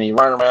stuff, then he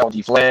running around with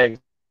these flags.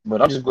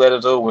 But I'm just glad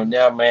it's over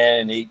now,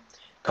 man. And he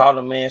called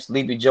him man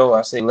Sleepy Joe.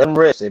 I say let him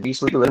rest. If he's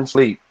sleepy, let him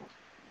sleep.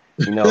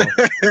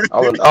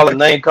 All the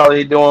name calling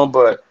he doing,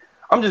 but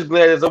I'm just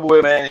glad it's over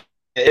with, man.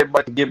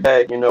 Everybody can get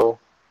back,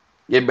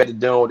 get back to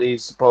doing what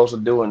he's supposed to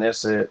do, and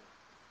that's it.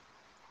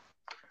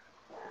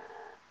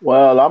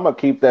 Well, I'm gonna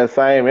keep that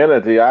same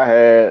energy I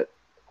had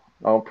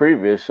on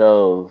previous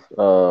shows.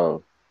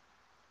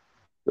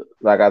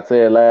 Like I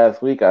said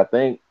last week, I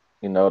think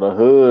the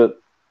hood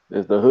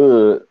is the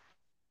hood.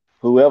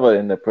 Whoever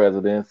in the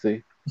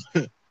presidency,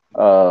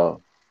 boy,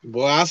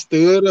 I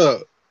stood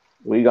up.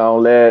 We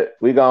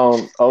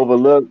gonna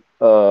overlook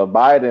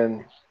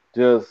Biden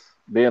just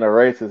being a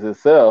racist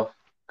himself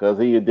because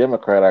he's a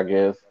Democrat, I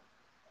guess,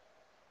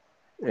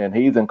 and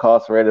he's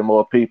incarcerated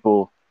more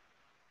people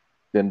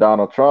than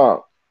Donald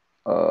Trump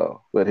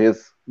with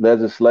his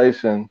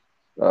legislation.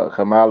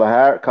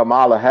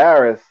 Kamala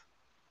Harris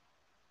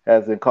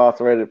has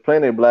incarcerated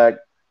plenty of black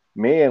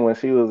men when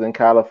she was in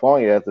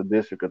California as a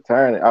district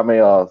attorney. I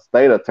mean,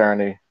 state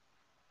attorney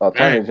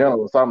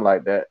general, or something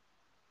like that.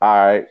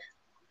 All right.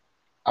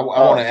 I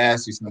want to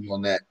ask you something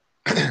on that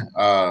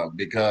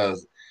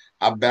because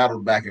I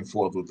battled back and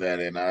forth with that,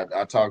 and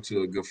I talked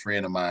to a good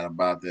friend of mine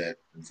about that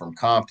from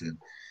Compton.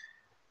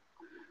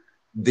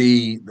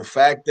 The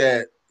fact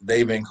that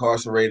they've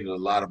incarcerated a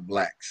lot of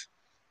blacks,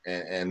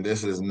 and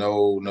this is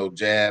no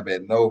jab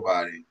at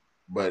nobody,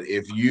 but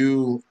if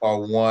you are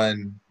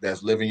one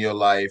that's living your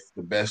life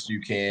the best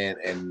you can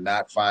and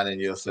not finding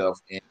yourself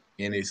in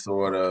any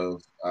sort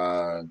of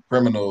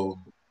criminal.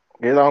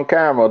 Get on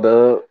camera,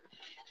 Doug.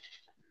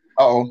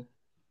 Uh-oh.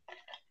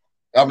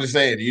 I'm just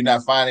saying, you're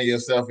not finding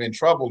yourself in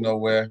trouble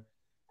nowhere.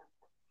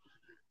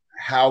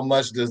 How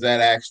much does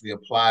that actually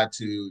apply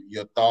to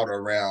your thought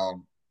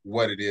around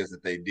what it is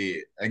that they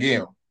did?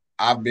 Again,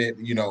 I've been,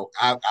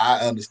 I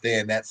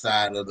understand that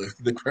side of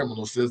the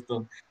criminal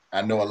system.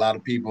 I know a lot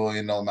of people,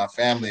 my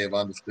family have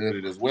understood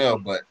it as well,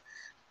 but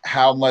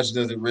how much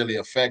does it really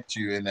affect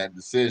you in that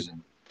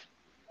decision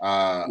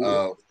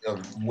of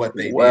what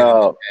they did in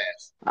the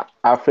past?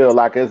 I feel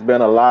like it's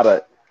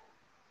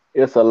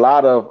a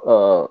lot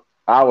of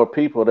our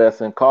people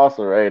that's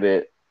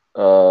incarcerated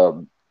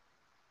that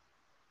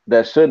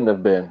shouldn't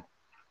have been.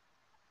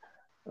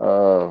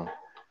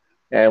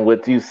 And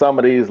with some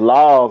of these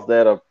laws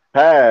that are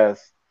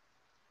passed,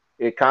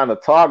 it kind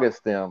of targets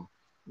them.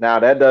 Now,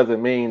 that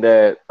doesn't mean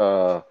that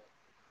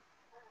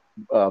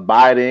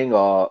Biden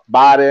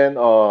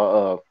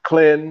or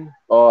Clinton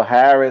or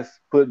Harris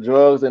put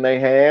drugs in their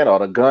hand or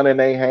the gun in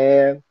their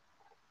hand.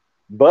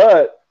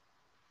 But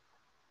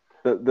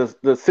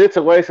the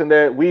situation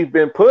that we've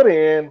been put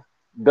in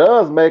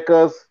does make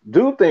us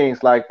do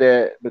things like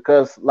that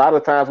because a lot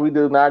of times we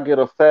do not get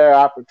a fair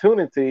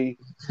opportunity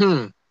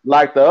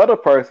like the other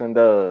person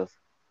does.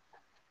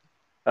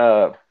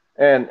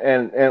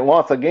 And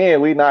once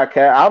again,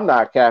 I'm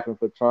not capping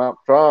for Trump.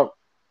 Trump,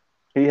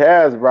 he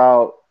has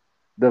brought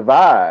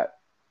divide.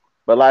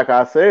 But like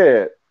I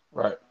said,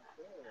 right.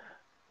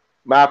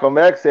 Malcolm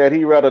X said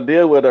he'd rather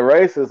deal with a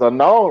racist, a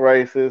known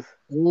racist,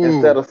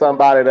 instead of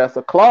somebody that's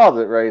a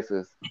closet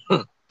racist.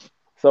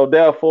 So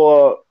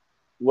therefore,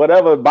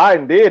 whatever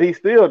Biden did, he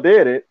still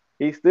did it.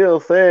 He still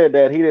said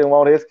that he didn't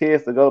want his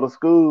kids to go to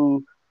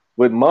school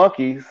with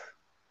monkeys.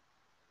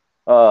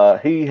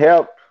 He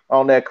helped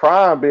on that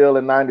crime bill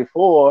in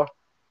 94.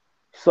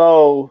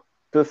 So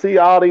to see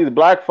all these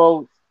black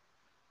folks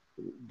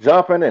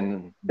jumping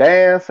and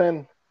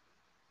dancing,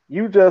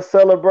 you just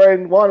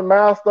celebrating one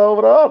milestone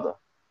over the other.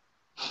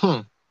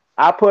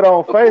 I put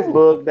on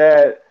Facebook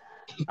that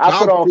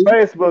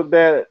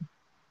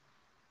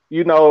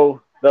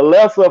the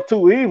lesser of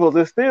two evils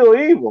is still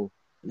evil.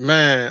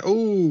 Man,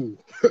 ooh.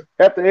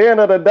 At the end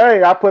of the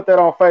day, I put that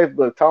on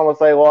Facebook,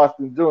 Thomas A.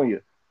 Washington Jr.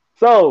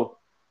 So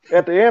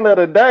at the end of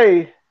the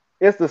day,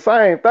 it's the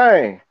same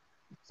thing.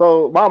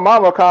 So my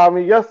mama called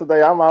me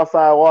yesterday. I'm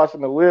outside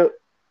washing the whip.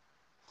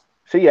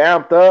 She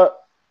amped up.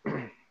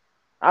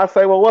 I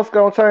say, well, what's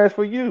gonna change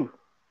for you?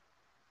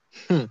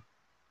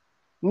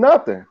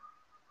 Nothing.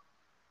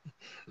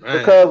 Man.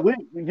 Because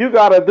you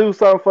gotta do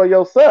something for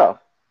yourself.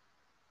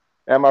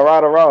 Am I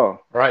right or wrong?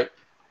 Right.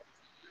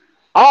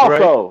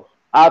 Also,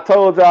 I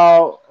told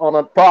y'all on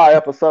a prior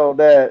episode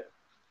that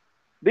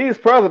these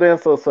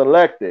presidents are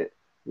selected.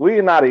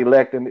 We're not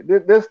electing.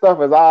 This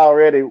stuff is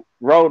already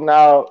written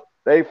out.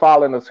 They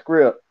following the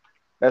script.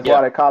 That's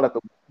why they call it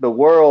the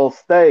world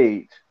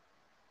stage.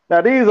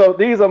 Now,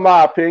 these are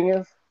my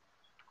opinions.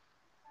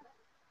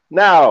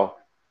 Now,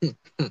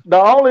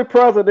 the only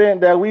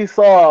president that we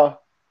saw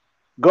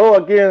go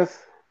against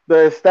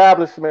the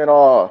establishment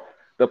or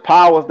the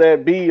powers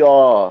that be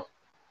or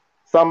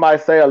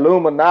somebody say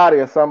Illuminati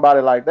or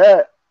somebody like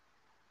that,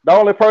 the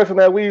only person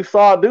that we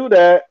saw do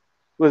that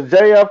was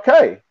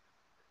JFK,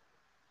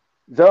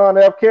 John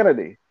F.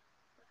 Kennedy.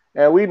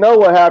 And we know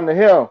what happened to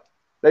him.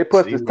 They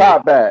pushed his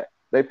top back.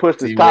 They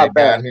pushed his top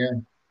back.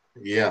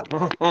 Yeah.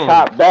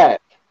 Top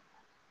back.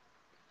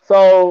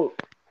 So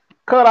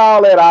cut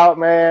all that out,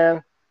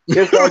 man.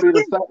 It's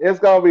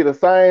gonna be the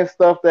same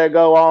stuff that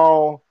go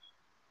on.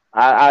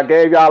 I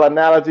gave y'all an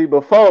analogy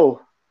before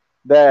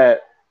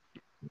that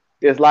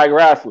it's like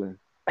wrestling.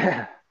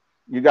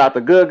 You got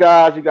the good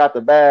guys, you got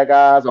the bad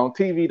guys. On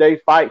TV, they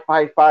fight.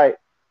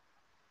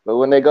 But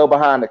when they go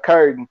behind the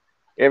curtain,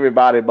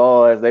 everybody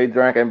boys, they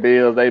drinking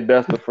beers, they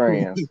best of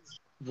friends.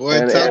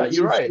 Boy,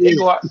 you're right.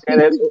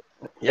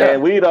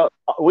 And we the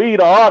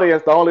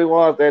audience, the only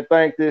ones that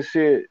think this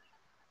shit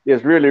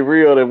is really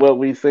real than what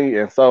we see.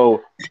 And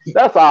so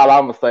that's all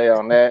I'm gonna say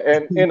on that.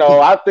 And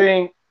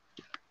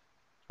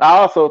I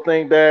also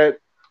think that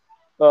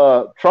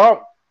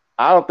Trump,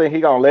 I don't think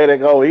he's gonna let it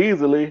go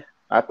easily.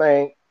 I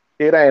think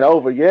it ain't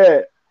over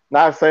yet.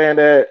 Not saying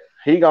that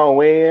he gonna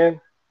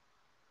win,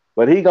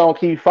 but he gonna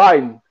keep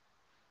fighting.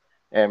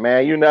 And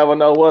man, you never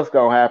know what's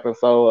gonna happen.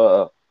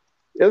 So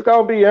it's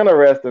gonna be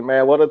interesting,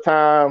 man. What a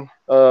time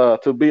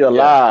to be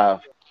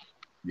alive.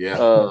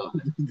 Yeah.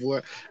 Boy.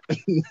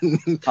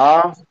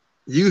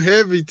 You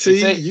heavy,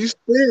 T. You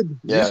spit.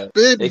 You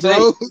spit,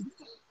 bro.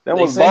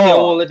 They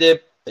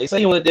say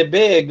he won't let that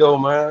bed go,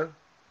 man.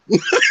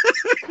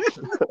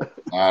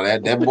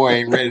 That boy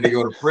ain't ready to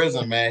go to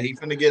prison, man. He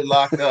finna get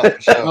locked up.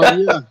 For sure.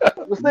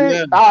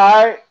 All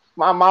right.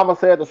 My mama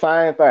said the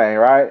same thing,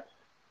 right?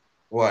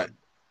 What?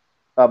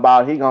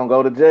 About he gonna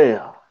go to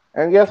jail.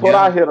 And guess what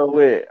I hit her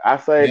with? I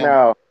say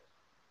now,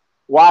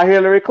 why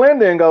Hillary Clinton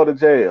didn't go to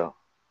jail?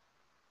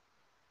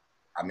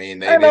 I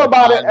mean, ain't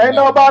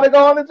nobody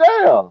going to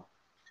jail.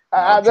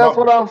 That's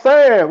what I'm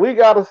saying. We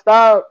gotta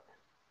stop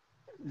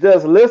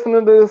just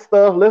listening to this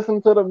stuff,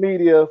 listen to the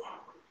media.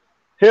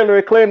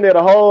 Hillary Clinton did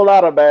a whole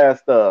lot of bad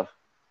stuff.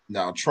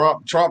 Now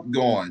Trump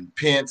going,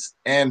 Pence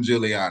and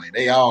Giuliani,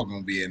 they all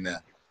gonna be in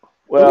there.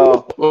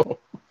 Well,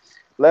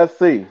 let's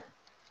see.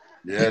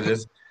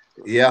 Let's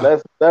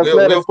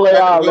let it play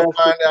out. We'll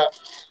find out.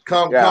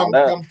 Come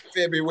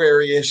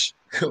February-ish.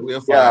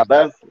 We'll find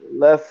out.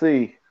 Let's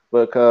see,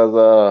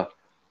 because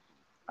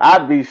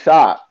I'd be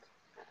shocked.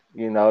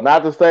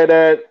 Not to say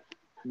that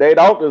they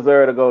don't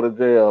deserve to go to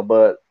jail,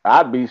 but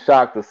I'd be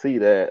shocked to see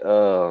that.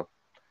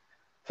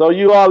 So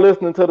you are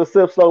listening to the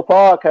Sip Slow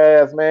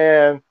podcast,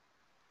 man.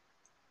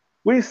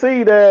 We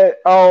see that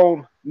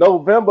on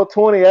November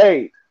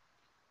 28th,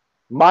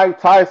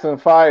 Mike Tyson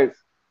fights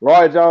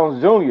Roy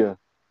Jones Jr.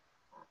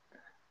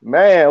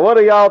 Man, what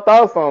are y'all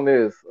thoughts on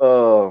this?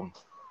 To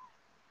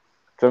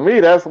me,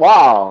 that's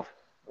wild.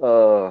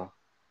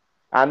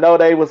 I know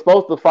they were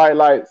supposed to fight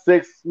like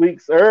 6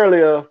 weeks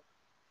earlier,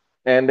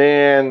 and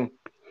then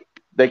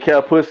they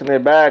kept pushing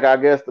it back, I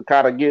guess, to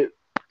kind of get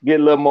a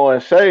little more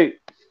in shape.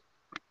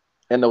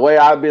 And the way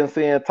I've been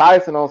seeing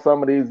Tyson on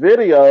some of these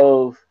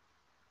videos,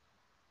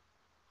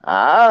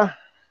 I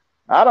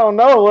don't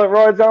know what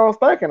Roy Jones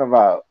thinking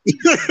about.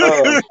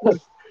 Because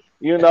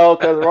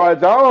Roy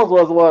Jones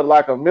was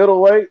like a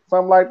middleweight,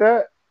 something like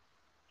that.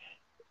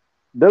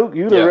 Duke,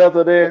 you the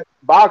resident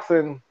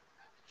boxing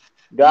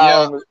guy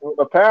on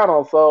the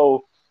panel,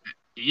 so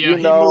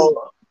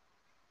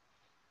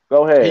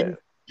go ahead.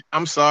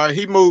 I'm sorry,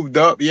 he moved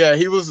up. Yeah,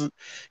 he was a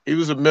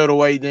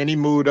middleweight, then he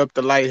moved up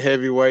to light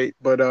heavyweight.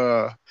 But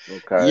I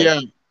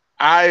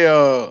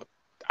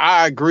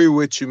agree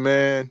with you,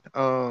 man.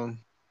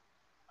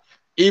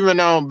 Even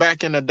on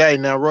back in the day,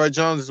 now Roy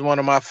Jones is one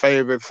of my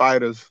favorite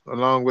fighters,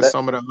 along with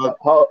some of the other.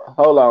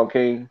 Hold on,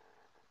 King.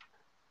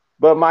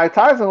 But Mike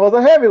Tyson was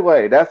a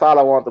heavyweight. That's all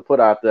I want to put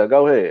out there.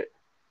 Go ahead.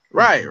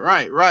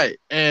 Right.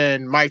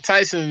 And Mike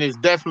Tyson is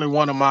definitely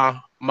one of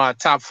my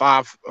top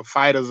 5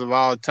 fighters of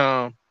all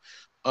time.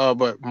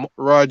 But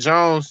Roy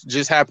Jones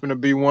just happened to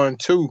be one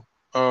too.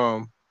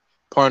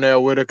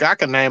 Parnell Whitaker, I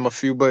can name a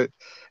few, but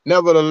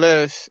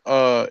nevertheless,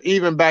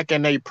 even back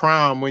in their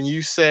prime, when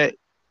you set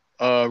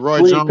Roy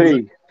Sweet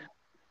Jones,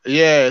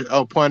 P.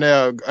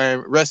 Parnell,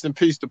 and rest in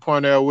peace to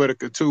Parnell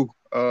Whitaker too.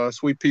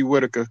 Sweet Pea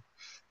Whitaker,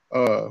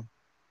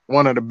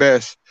 one of the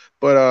best.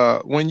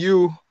 But when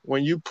you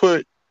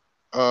put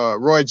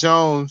Roy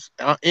Jones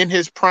in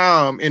his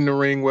prime in the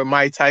ring with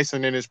Mike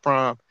Tyson in his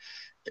prime.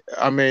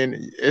 I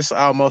mean, it's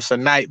almost a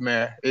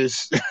nightmare.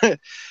 It's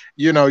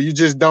you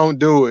just don't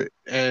do it.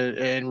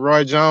 And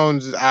Roy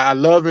Jones, I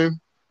love him.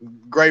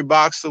 Great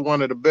boxer,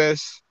 one of the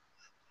best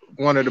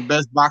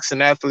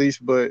boxing athletes,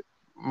 but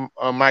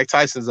Mike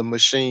Tyson's a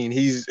machine.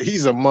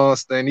 He's a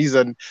monster, and he's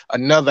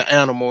another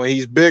animal.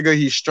 He's bigger,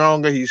 he's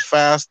stronger, he's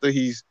faster.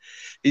 He's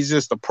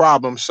just a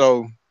problem.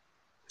 So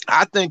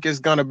I think it's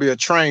gonna be a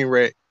train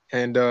wreck.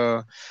 And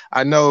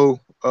I know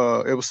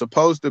it was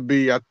supposed to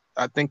be.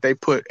 I think they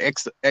put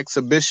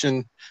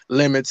exhibition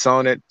limits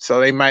on it, so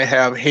they might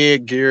have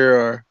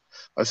headgear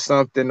or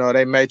something, or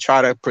they may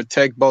try to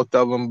protect both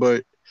of them.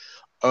 But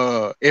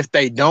if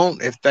they don't,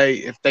 if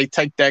they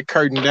take that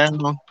curtain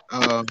down,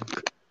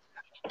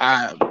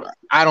 I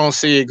don't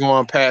see it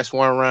going past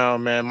one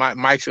round, man.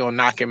 Mike's gonna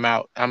knock him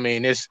out. I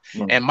mean,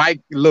 and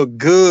Mike looked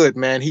good,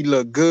 man. He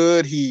looked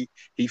good. He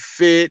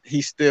fit.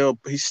 He's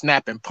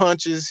snapping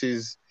punches.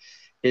 His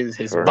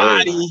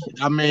body.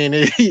 I mean,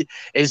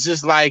 it's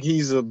just like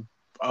he's a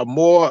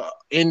more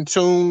in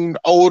tune,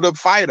 older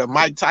fighter,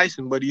 Mike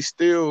Tyson, but he's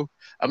still.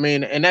 I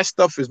mean, and that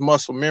stuff is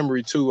muscle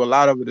memory too. A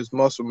lot of it is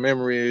muscle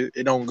memory.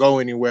 It don't go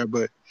anywhere.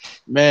 But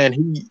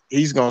man,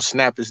 he's gonna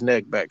snap his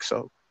neck back.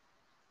 So,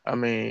 I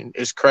mean,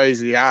 it's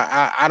crazy.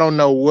 I don't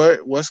know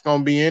what's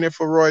gonna be in it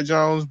for Roy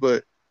Jones,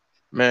 but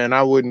man,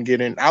 I wouldn't get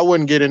in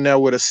there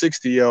with a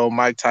 60-year-old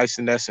Mike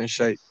Tyson that's in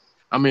shape.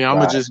 I mean, I'm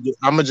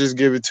gonna just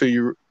give it to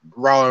you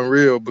raw and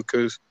real,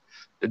 because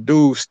the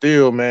dude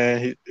still,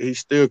 man, he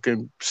still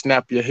can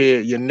snap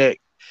your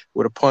neck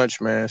with a punch,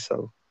 man.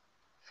 So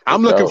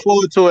I'm looking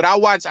forward to it.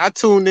 I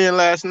tuned in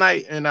last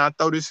night, and I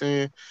throw this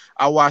in.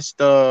 I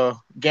watched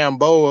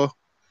Gamboa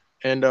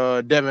and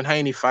Devin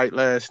Haney fight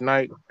last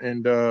night,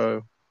 and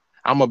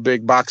I'm a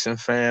big boxing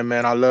fan,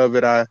 man. I love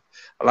it. I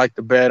like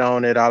to bet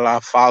on it. I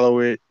follow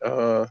it.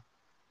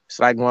 It's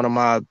like one of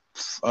my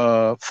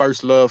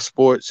first love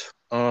sports.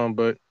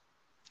 But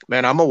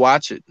man, I'm gonna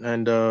watch it,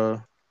 and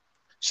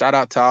shout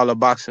out to all the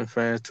boxing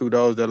fans too,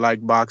 those that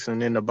like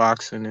boxing, into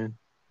boxing, and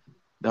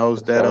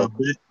those that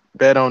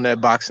bet on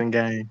that boxing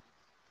game.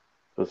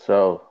 For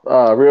sure.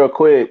 Real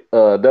quick,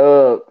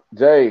 Doug,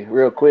 Jay,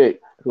 real quick,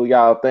 who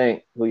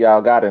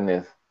y'all got in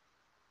this?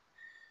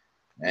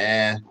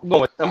 Man, I'm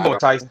going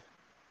Tyson.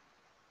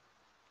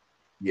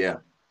 Yeah.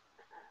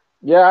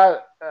 Yeah,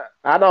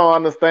 I don't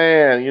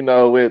understand,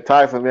 with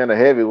Tyson being a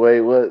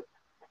heavyweight, what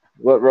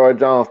Roy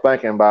Jones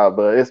thinking about,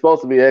 but it's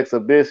supposed to be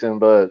exhibition,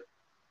 but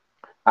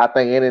I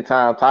think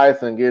anytime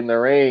Tyson get in the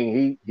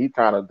ring, he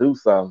trying to do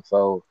something.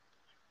 So,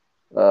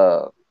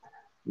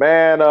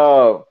 man,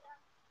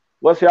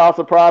 what's y'all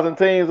surprising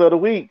teams of the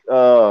week?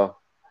 Mo?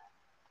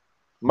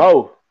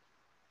 I'm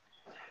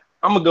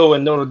going to go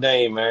with Notre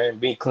Dame, man,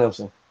 beat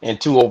Clemson in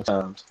 2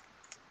 overtimes.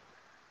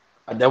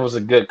 That was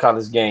a good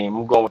college game.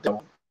 I'm going with that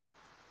one.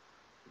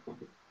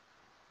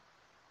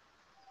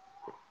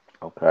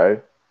 Okay.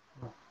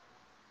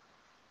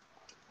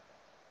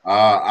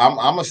 I'm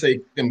gonna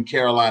say them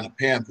Carolina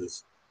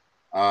Panthers.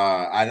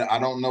 I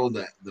don't know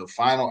the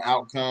final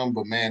outcome,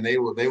 but man, they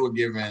were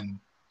giving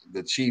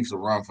the Chiefs a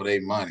run for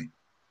their money,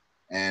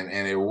 and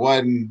it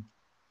wasn't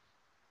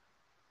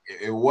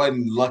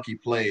lucky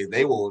plays.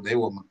 They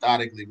were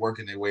methodically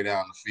working their way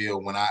down the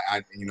field. When I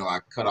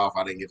cut off,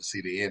 I didn't get to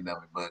see the end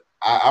of it, but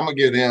I'm gonna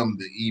give them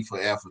the E for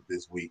effort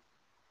this week.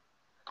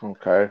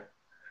 Okay.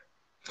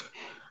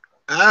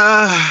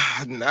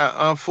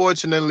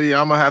 Unfortunately,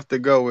 I'm gonna have to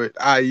go with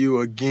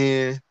IU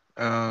again.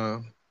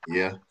 Yeah,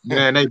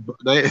 man,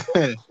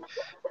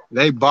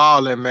 they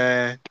balling,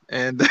 man,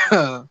 and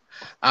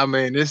I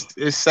mean,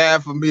 it's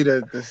sad for me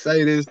to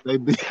say this. They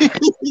beat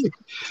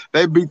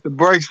the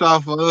brakes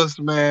off of us,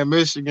 man.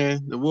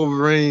 Michigan, the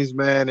Wolverines,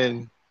 man,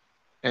 and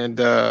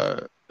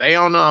they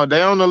on a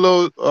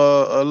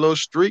little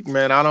streak,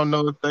 man. I don't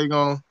know if they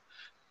gonna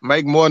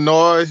make more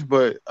noise,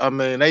 but I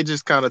mean, they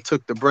just kind of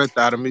took the breath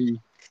out of me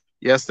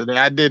yesterday.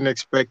 I didn't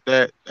expect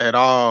that at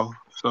all.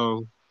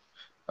 So,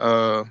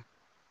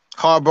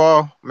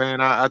 Harbaugh,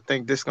 man, I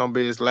think this gonna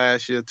be his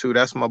last year too.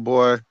 That's my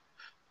boy.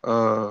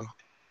 Been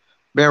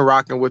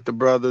rocking with the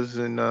brothers,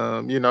 and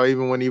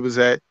even when he was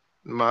at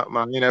my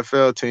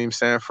NFL team,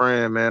 San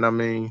Fran, man. I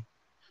mean,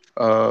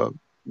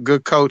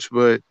 good coach,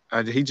 but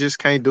he just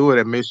can't do it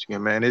at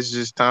Michigan, man. It's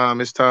just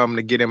time. It's time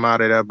to get him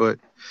out of there. But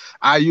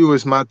IU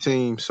is my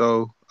team,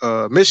 so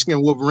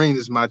Michigan Wolverine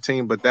is my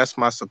team, but that's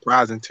my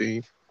surprising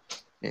team.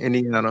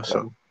 Indiana.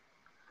 So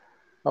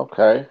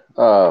okay.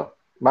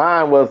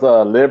 Mine was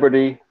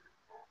Liberty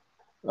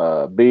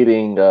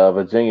beating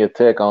Virginia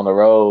Tech on the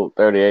road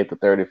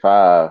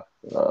 38-35.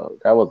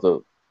 That was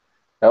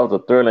a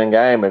thrilling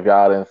game if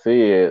y'all didn't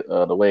see it,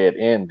 the way it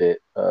ended.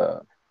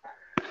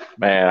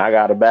 Man, I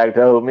got to back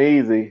to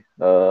easy.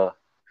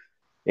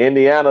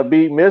 Indiana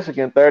beat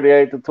Michigan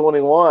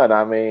 38-21.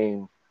 I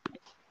mean,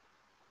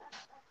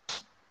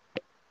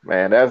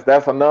 man,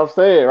 that's enough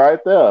said right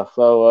there.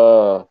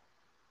 So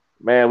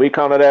man, we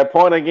come to that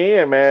point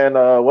again, man.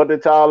 What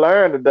did y'all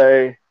learn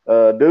today,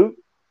 Duke?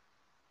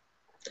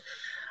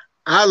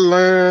 I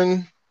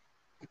learned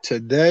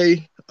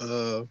today,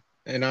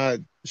 and I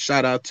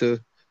shout out to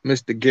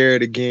Mr.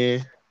 Garrett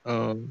again.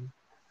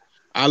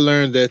 I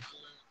learned that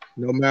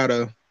no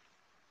matter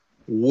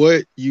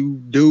what you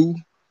do,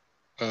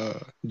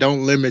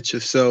 don't limit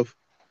yourself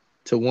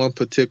to one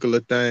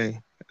particular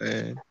thing,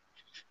 and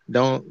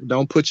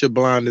don't put your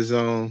blinders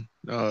on.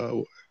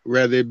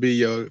 Whether it be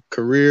your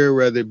career,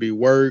 whether it be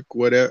work,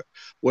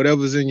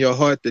 whatever's in your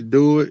heart to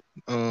do it.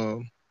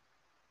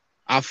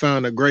 I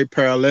found a great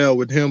parallel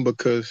with him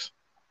because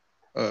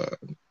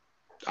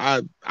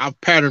I've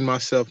patterned my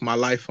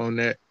life on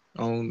that,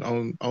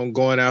 on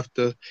going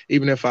after,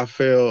 even if I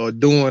fail or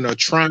doing or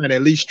trying,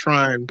 at least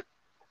trying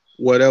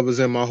whatever's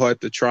in my heart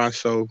to try.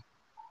 So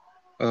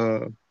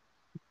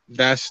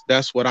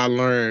that's what I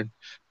learned.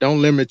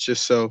 Don't limit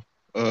yourself,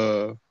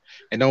 and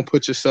don't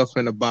put yourself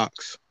in a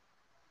box.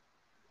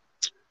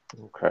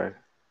 Okay.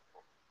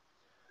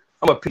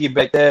 I'm gonna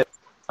piggyback that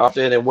off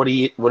that and what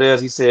else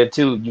he said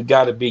too. You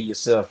gotta be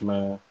yourself,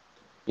 man.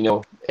 You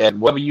know, at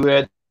whatever you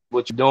at,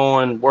 what you're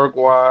doing, work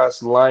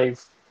wise,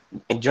 life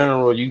in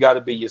general, you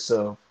gotta be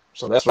yourself.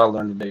 So that's what I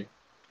learned today.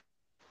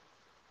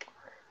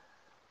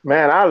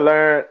 Man, I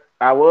learned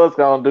I was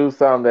gonna do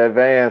something that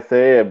Van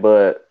said,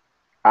 but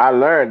I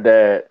learned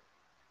that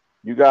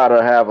you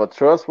gotta have a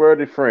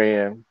trustworthy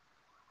friend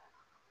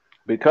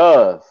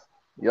because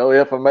your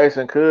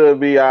information could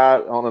be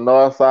out on the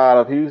north side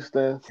of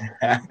Houston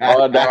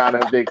or down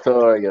in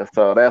Victoria.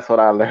 So that's what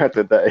I learned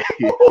today.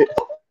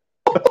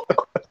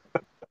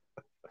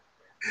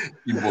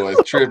 You boys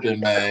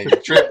tripping, man. You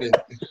tripping.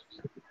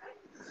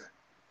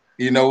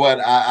 You know what?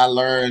 I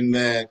learned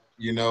that,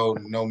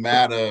 no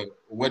matter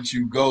what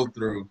you go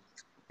through,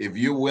 if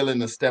you're willing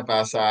to step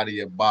outside of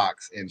your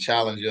box and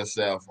challenge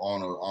yourself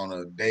on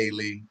a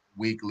daily,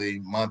 weekly,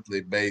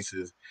 monthly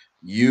basis,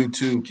 you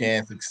too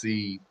can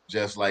succeed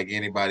just like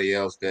anybody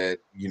else that,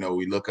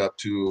 we look up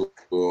to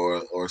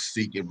or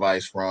seek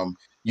advice from.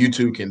 You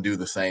too can do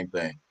the same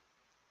thing.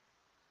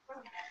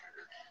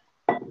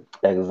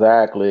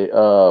 Exactly.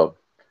 I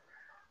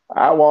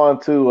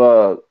want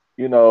to,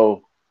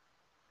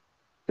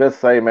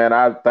 just say, man,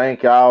 I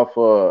thank y'all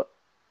for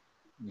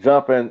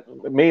jumping,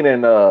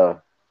 meaning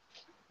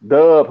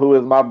Dub, who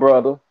is my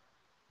brother,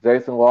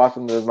 Jason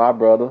Washington is my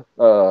brother,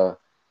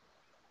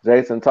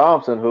 Jason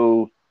Thompson,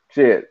 who,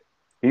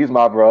 he's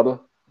my brother.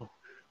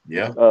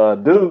 Yeah.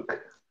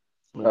 Duke,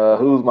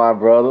 who's my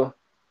brother.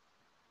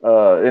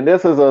 And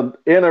this is an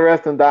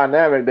interesting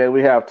dynamic that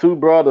we have two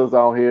brothers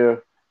on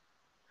here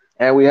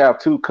and we have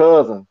two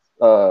cousins.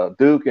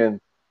 Duke and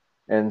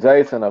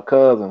Jason are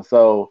cousins.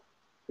 So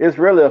it's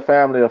really a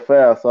family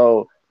affair.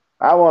 So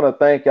I want to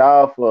thank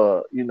y'all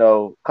for,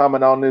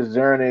 coming on this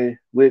journey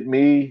with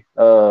me.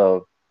 I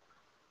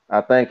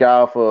thank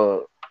y'all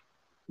for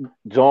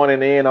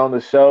joining in on the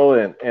show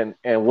and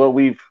what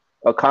we've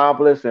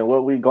accomplished and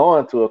what we're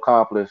going to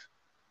accomplish.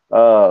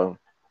 So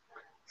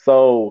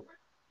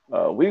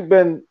we've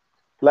been,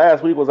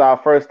 last week was our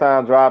first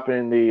time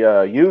dropping the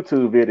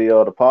YouTube video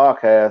of the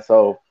podcast.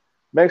 So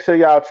make sure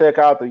y'all check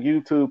out the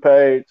YouTube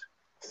page,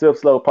 Sip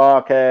Slow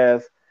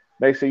Podcast.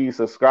 Make sure you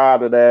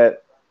subscribe to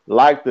that,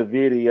 like the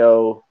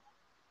video.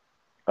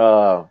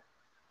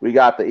 We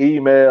got the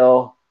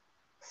email,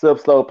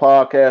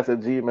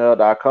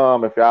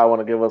 sipslowpodcast@gmail.com if y'all want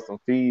to give us some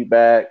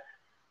feedback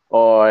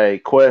or a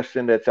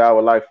question that y'all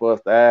would like for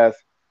us to ask.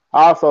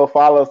 Also,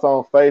 follow us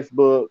on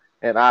Facebook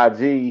and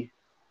IG,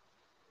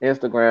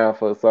 Instagram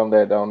for some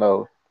that don't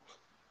know.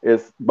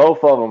 It's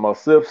both of them are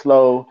Sip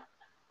Slow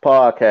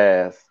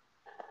Podcast.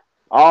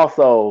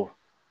 Also,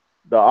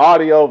 the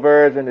audio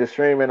version is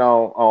streaming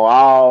on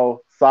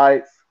all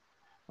sites,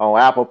 on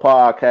Apple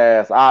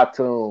Podcasts,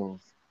 iTunes,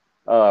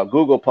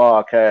 Google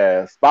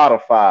Podcasts,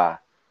 Spotify,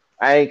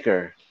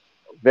 Anchor,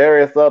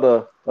 various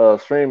other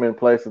streaming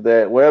places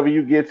that wherever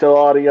you get your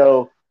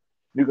audio,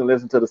 you can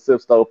listen to the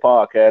Sip Slow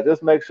Podcast.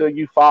 Just make sure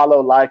you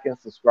follow, like, and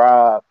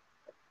subscribe.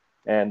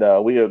 And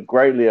we would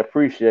greatly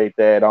appreciate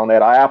that. On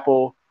that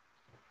Apple,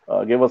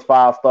 give us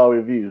 5-star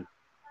review.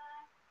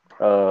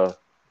 Doug?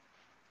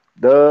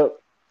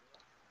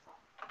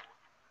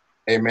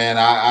 Hey, man,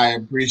 I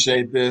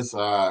appreciate this.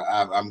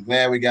 I'm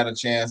glad we got a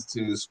chance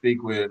to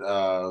speak with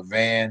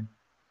Van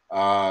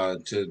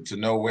to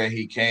know where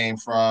he came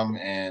from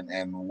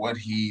and what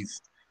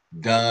he's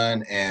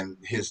done and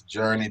his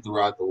journey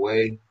throughout the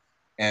way.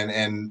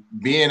 And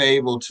being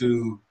able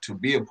to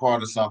be a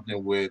part of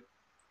something with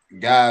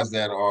guys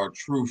that are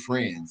true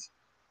friends,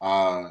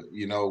 that's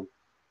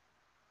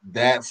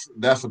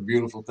a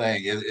beautiful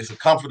thing. It's a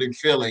comforting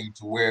feeling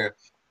to where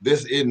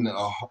this it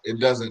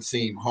doesn't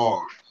seem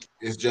hard.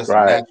 It's just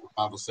right. A natural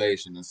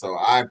conversation. And so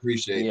I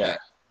appreciate that.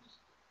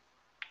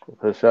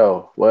 For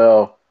sure.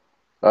 Well,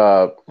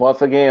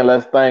 once again,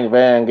 let's thank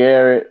Van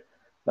Garrett.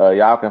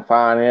 Y'all can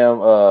find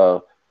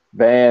him,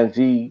 Van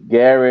G.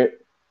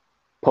 Garrett,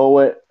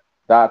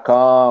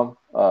 poet.com.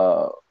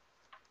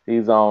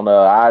 He's on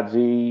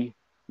IG.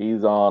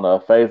 He's on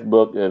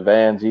Facebook at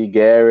Van G.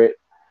 Garrett.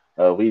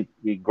 We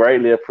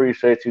greatly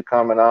appreciate you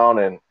coming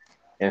on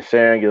and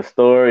sharing your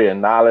story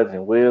and knowledge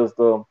and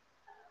wisdom.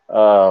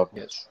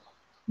 Yes.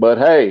 But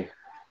hey,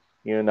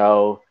 You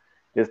know,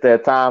 it's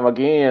that time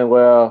again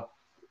where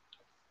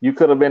you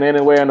could have been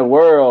anywhere in the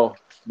world,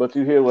 but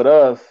you here with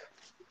us,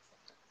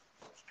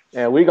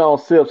 and we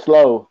gonna sip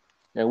slow,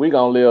 and we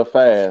gonna live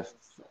fast.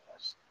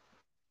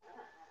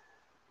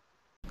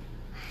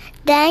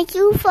 Thank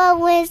you for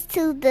listening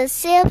to the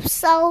Sip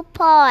Slow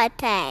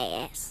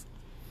podcast.